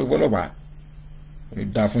gbé fọlọ́pàá.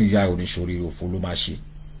 Dá fún ìyá oníṣòrí òfò ló máa ṣe.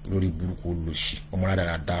 Lórí burúkú olóṣì. Ọmọ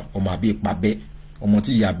rádaràda, ọmọ àbí ìpabẹ́. Ọmọ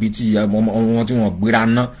tí ìyá bí tí ìyá ọmọ tí wọ́n gbéra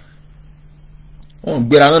ná. Wọ́n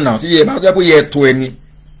gbéra ná náà tí ìyá bá jẹ́ pé ìyá ẹ̀tọ́ ẹni.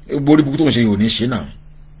 Borí burúkú tó ń ṣe yóò ní ṣe náà.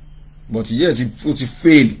 But yes, it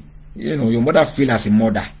fail. You know, your mother fail as a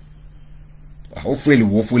mother. Ó fail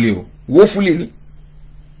woefully o. Woefully ni.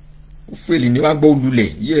 Ó fail ni wá gbọ́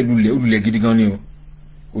olùlẹ̀. Yẹ́ olùlẹ̀ gidi gan ni o.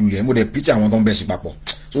 Olùlẹ̀ mo dẹ̀ picture àwọn tó ń bẹ̀ ṣe papọ̀.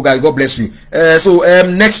 So guys, God bless you.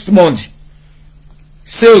 Next month,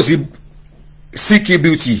 sales CQ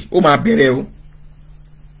Beauty. Ó máa bẹ̀rẹ̀ o.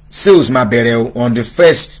 Sales máa bẹ̀rẹ̀ o on the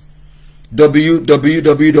 1st.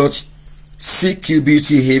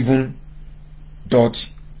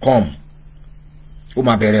 www.cqbeautyhaven.com. Ó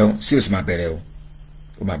máa bẹ̀rẹ̀ o. Sales máa bẹ̀rẹ̀ o.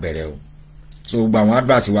 Ó máa bẹ̀rẹ̀ o. So gba àwọn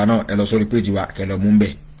advert wa náà ẹ lọ sórí page wa kẹ́ lọ mú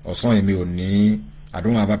ńbẹ̀. Ọ̀sán èmi ò ní, I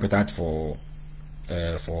don't have appetite for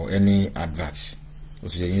any advert.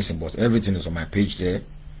 But everything is on my page there.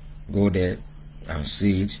 Go there and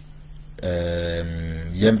see it.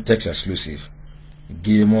 Yem text exclusive.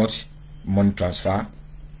 Gilmot money transfer.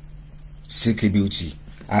 CK Beauty.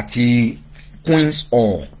 Àti Queen's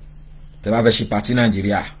All. Tẹ́ bá fẹ́ ṣe party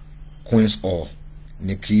Nigeria. Queen's All.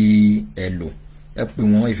 Ní kí ẹ lò. Ẹ pè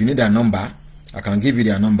wọ́n, if you need their number, I can give you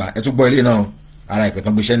their number. Ẹ tún gbọ́ ilé náà. Ara ìpè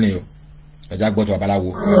tán gbéṣẹ́ ni o. Ẹ já gbọ́ tó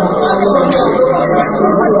babaláwo.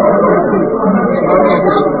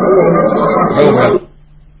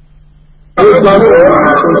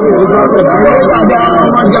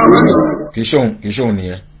 Kì í ṣóhun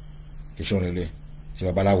nìyẹn. Kì í ṣóhun nílé. Ṣé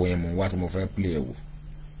babaláwo yẹn mú wá tí mo fẹ́ play ẹ̀ wò.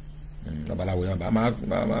 Babaláwo yẹn máa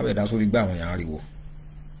bẹ̀ dá sórí gbá àwọn èèyàn ariwo.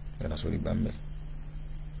 Bẹ̀ dá sórí gbá mbẹ̀.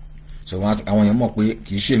 So àwọn èèyàn mọ̀ pé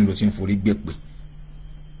kì í ṣe nílò tí ń forí gbé pè.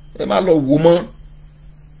 Ẹ má lọ wo mọ́.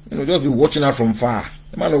 Just be watching her from far.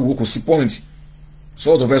 Ẹ má lọ wo kò sí point.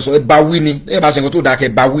 Sort of so ẹ bá wí ni. Ẹ bá ṣe nǹkan tó dáa kẹ́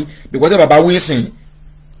bá wí. Because ẹ bá wí sìn.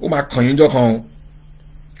 Ó máa kàn yín jọ́ kan o.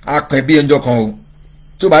 A kàn bí ẹnjọ́ kan o.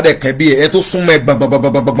 Tó bá dẹ̀ kàn bí ẹ tó súnmọ́ ẹ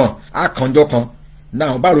gbọ̀ngbọ̀ngbọ̀ngbọ̀ngbọ̀n. A kàn jọ́ kan.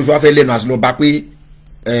 Now báwo ló ṣe wá fẹ́ lẹ́nu àti lọ bá pé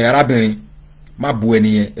arábìnrin má bu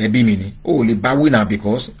ẹniyẹn ẹbí mi ni. Ó lè bá wí náà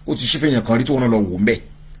because ó ti ṣífẹ́ yẹn kan rí tó wọn lọ wò ń bẹ̀.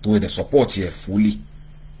 Tó dẹ̀ support ẹ̀ fully.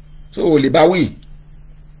 So ó lè bá wí.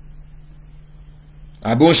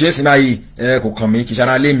 Àbí ó ń ṣe é sí náà yìí kò kàn mí kì í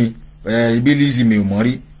ṣara lé mi ibi Lizzy mi ò mọ̀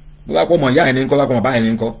rí bó bá pọ̀ mọ̀ ìyá ẹni ńkọ́ bá pọ̀ mọ̀ bá ẹni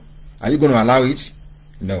ńkọ́ are you gonna allow it?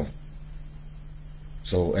 No.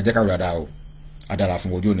 So ẹ jẹ́ ká rò dáadáa o adára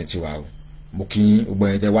fún ojú òní tiwa o mo kí yín gbogbo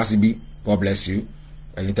ẹ̀yin tẹ́ wá síbí God bless you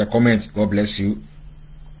ẹ̀yin tẹ́ comment God bless you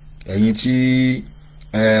ẹ̀yin tí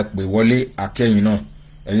pè wọlé akẹ́yìn náà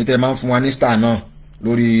ẹ̀yin tẹ́ máa ń fún wa ní star náà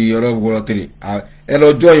lórí Olowogbogboro 3 ẹ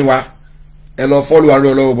lọ join wa ẹ lọ follow wa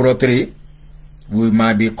lórí Olowogbogboro 3. We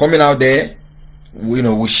might be coming out there. We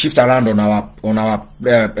shift around on our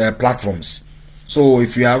platforms. So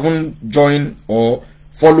if you haven't joined or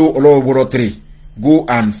follow Olowogbogboro 3, go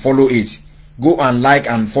and follow it. Go and like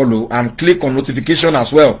and follow and click on notification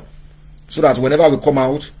as well, so that whenever we come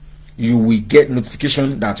out, you will get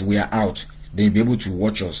notification that we are out. Then you'll be able to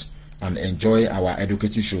watch us and enjoy our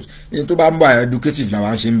educative shows. Into bamba educative now,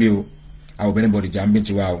 I will be anybody jumping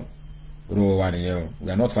to wow. We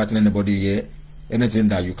are not fighting anybody here. Anything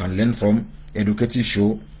that you can learn from educative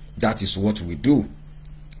show, that is what we do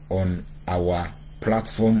on our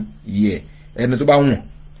platform here. Ẹni tó bá wùn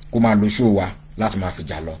kó máa lo show wa láti máa fi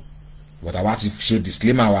jà lọ. But àwa ti ṣe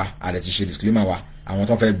disclaimer wa, a lè ti ṣe disclaimer wa. Àwọn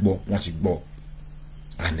tó fẹ́ gbọ́, wọ́n ti gbọ́.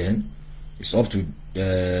 And then it's up to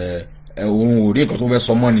ohun orí nǹkan tó fẹ́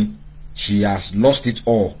sọ mọ́ ni. She has lost it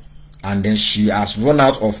all, and then she has run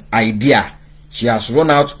out of idea. She has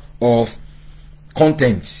run out of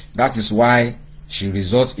content. That is why she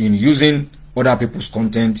resorts in using other people's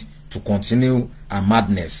content to continue her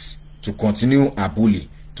madness, to continue her bully,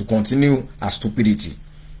 to continue her stupidity.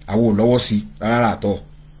 Àwo lọ́wọ́ sí rárá àtọ̀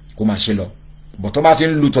kó máa ṣe lọ. But tó bá ṣe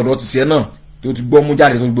ń lu tọ̀dọ̀ ti ṣe náà tó ti gbọ́ mú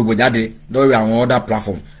jáde tó gbogbo jáde lórí àwọn other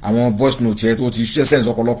platform, àwọn voice note yẹn tó ti ṣe sense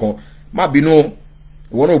ọ̀pọ̀lọpọ̀. Má bínú o,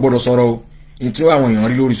 ìwọ náà gbọ́dọ̀ sọ̀rọ̀ o. Ní tí àwọn èèyàn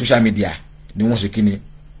rí lórí social media ni wọ́n ṣe kíni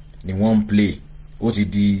ni wọ́n ń play. Ó ti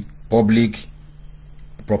di public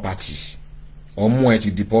property. Ọmọ ẹ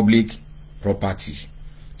ti di public property.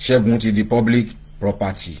 Ṣẹ́gun ti di public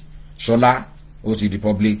property. Ṣọlá ó ti di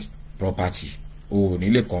public property. O ní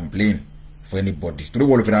lè complain for anybody. Torí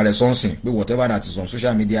wọ́n lè fi ra rẹ̀ something pé whatever that is on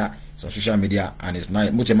social media is on social media and it's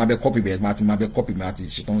nice. Mo ti máa bẹ copy bẹ́ẹ̀ máa bẹ copy máa ti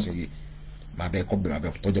ṣetán sí i máa bẹ copy máa bẹ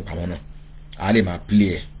tọ́jú pamọ́ náà. A lè máa play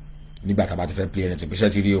ẹ̀ nígbà tá a bá ti fẹ́ play ẹ̀ ní ti pèsè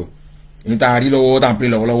ti rí o. ní tá a rí lọ́wọ́ tá a ń pè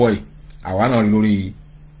lọ́wọ́lọ́wọ́ yìí àwa náà rí lórí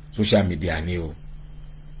social media ni o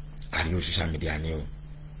a rí lórí social media ni o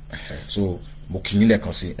so mo kì í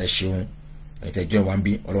lẹ́ẹ̀kan sí ẹ ṣeun ẹ̀tẹ̀jọ́ wa ń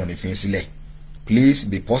bí ọlọ́run ní fi ń sílẹ̀. Please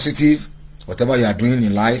be positive. Whatever you are doing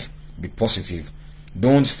in life, be positive.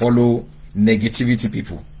 Don't follow negativity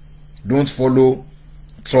people. Don't follow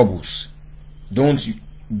troubles. Don't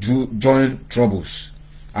join troubles.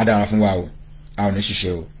 Adara fún wa o. Àwọn ní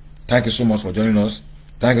ṣiṣẹ́ o. Thank you so much for joining us.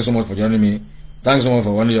 Thank you so much for joining me. Thank you so much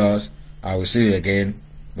for joining us. I will see you again.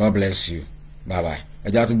 God bless you. Bye bye. Ẹ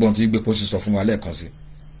jẹ́ àtúgbọ̀n tí gbé pósí sọ fún wa lẹ́ẹ̀kan sí.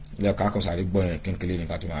 Lẹ́ẹ̀kan akọ̀sàrí gbọ́ yẹn kínkínlé ní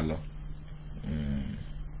ká tó máa lọ.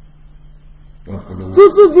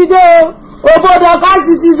 Tútù ti dé o, òbòdò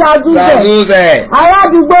káàsì ti ṣàtúnṣe.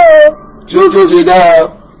 Aládùúgbò o, tútù ti dé o,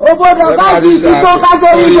 òbòdò káàsì ti tó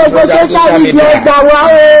kásórí gbogbo social media ẹgbà wá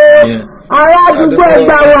o. Aládùúgbò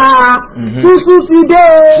ẹgbà wá, tútù ti dé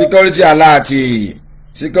o. Security aláàtì,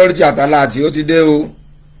 security àtàláàtì ó ti dé o,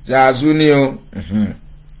 ṣàzú ni o.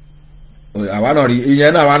 Àwa náà rí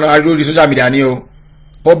ìyẹn náà àwa náà rí lórí social media ni o,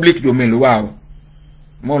 public domain ló wà o.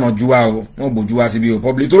 Mọ̀nà ju wa o, wọ́n bòjú wa síbi o,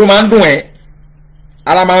 public tó ló máa ń dùn ẹ́.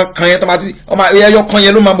 Ala máa kan yẹn tó máa ti ọmọ ẹyọ kan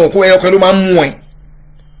yẹn ló máa bọ̀ kó ẹyọ kan ló máa mú ẹ.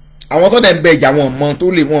 Àwọn tó dẹ̀ ń bẹ ìjà wọn mọ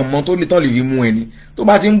tó lè tán lè fi mú ẹ ni. Tó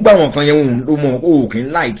bá ti ń gbà wọn kan yẹn wọn ló mọ o kì í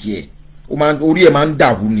láìkì ẹ. Orí ẹ máa ń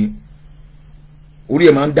dàrú ni. Orí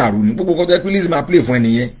ẹ máa ń dàrú ni. Gbogbo kọ́tẹ́ pé Lizzy máa play fún ẹ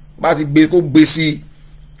nìyẹn. Bá ti gbé kó gbé sí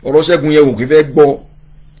ọ̀rọ̀ Ṣẹ́gun yẹn o kì í fẹ́ gbọ́.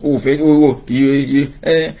 O fẹ́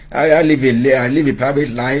I live a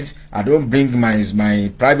private life. I don't bring my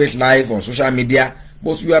private life on social media.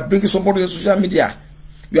 But you are bringing somebody on social media.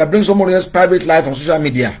 You are bringing somebody else's private life on social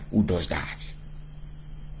media. Who does that?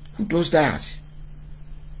 Who does that?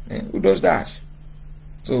 Who does that?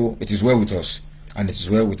 So it is well with us and it is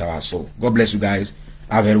well with our soul. God bless you guys.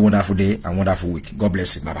 Have a very wonderful day and wonderful week. God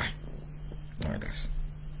bless you. Bye bye. All right, guys.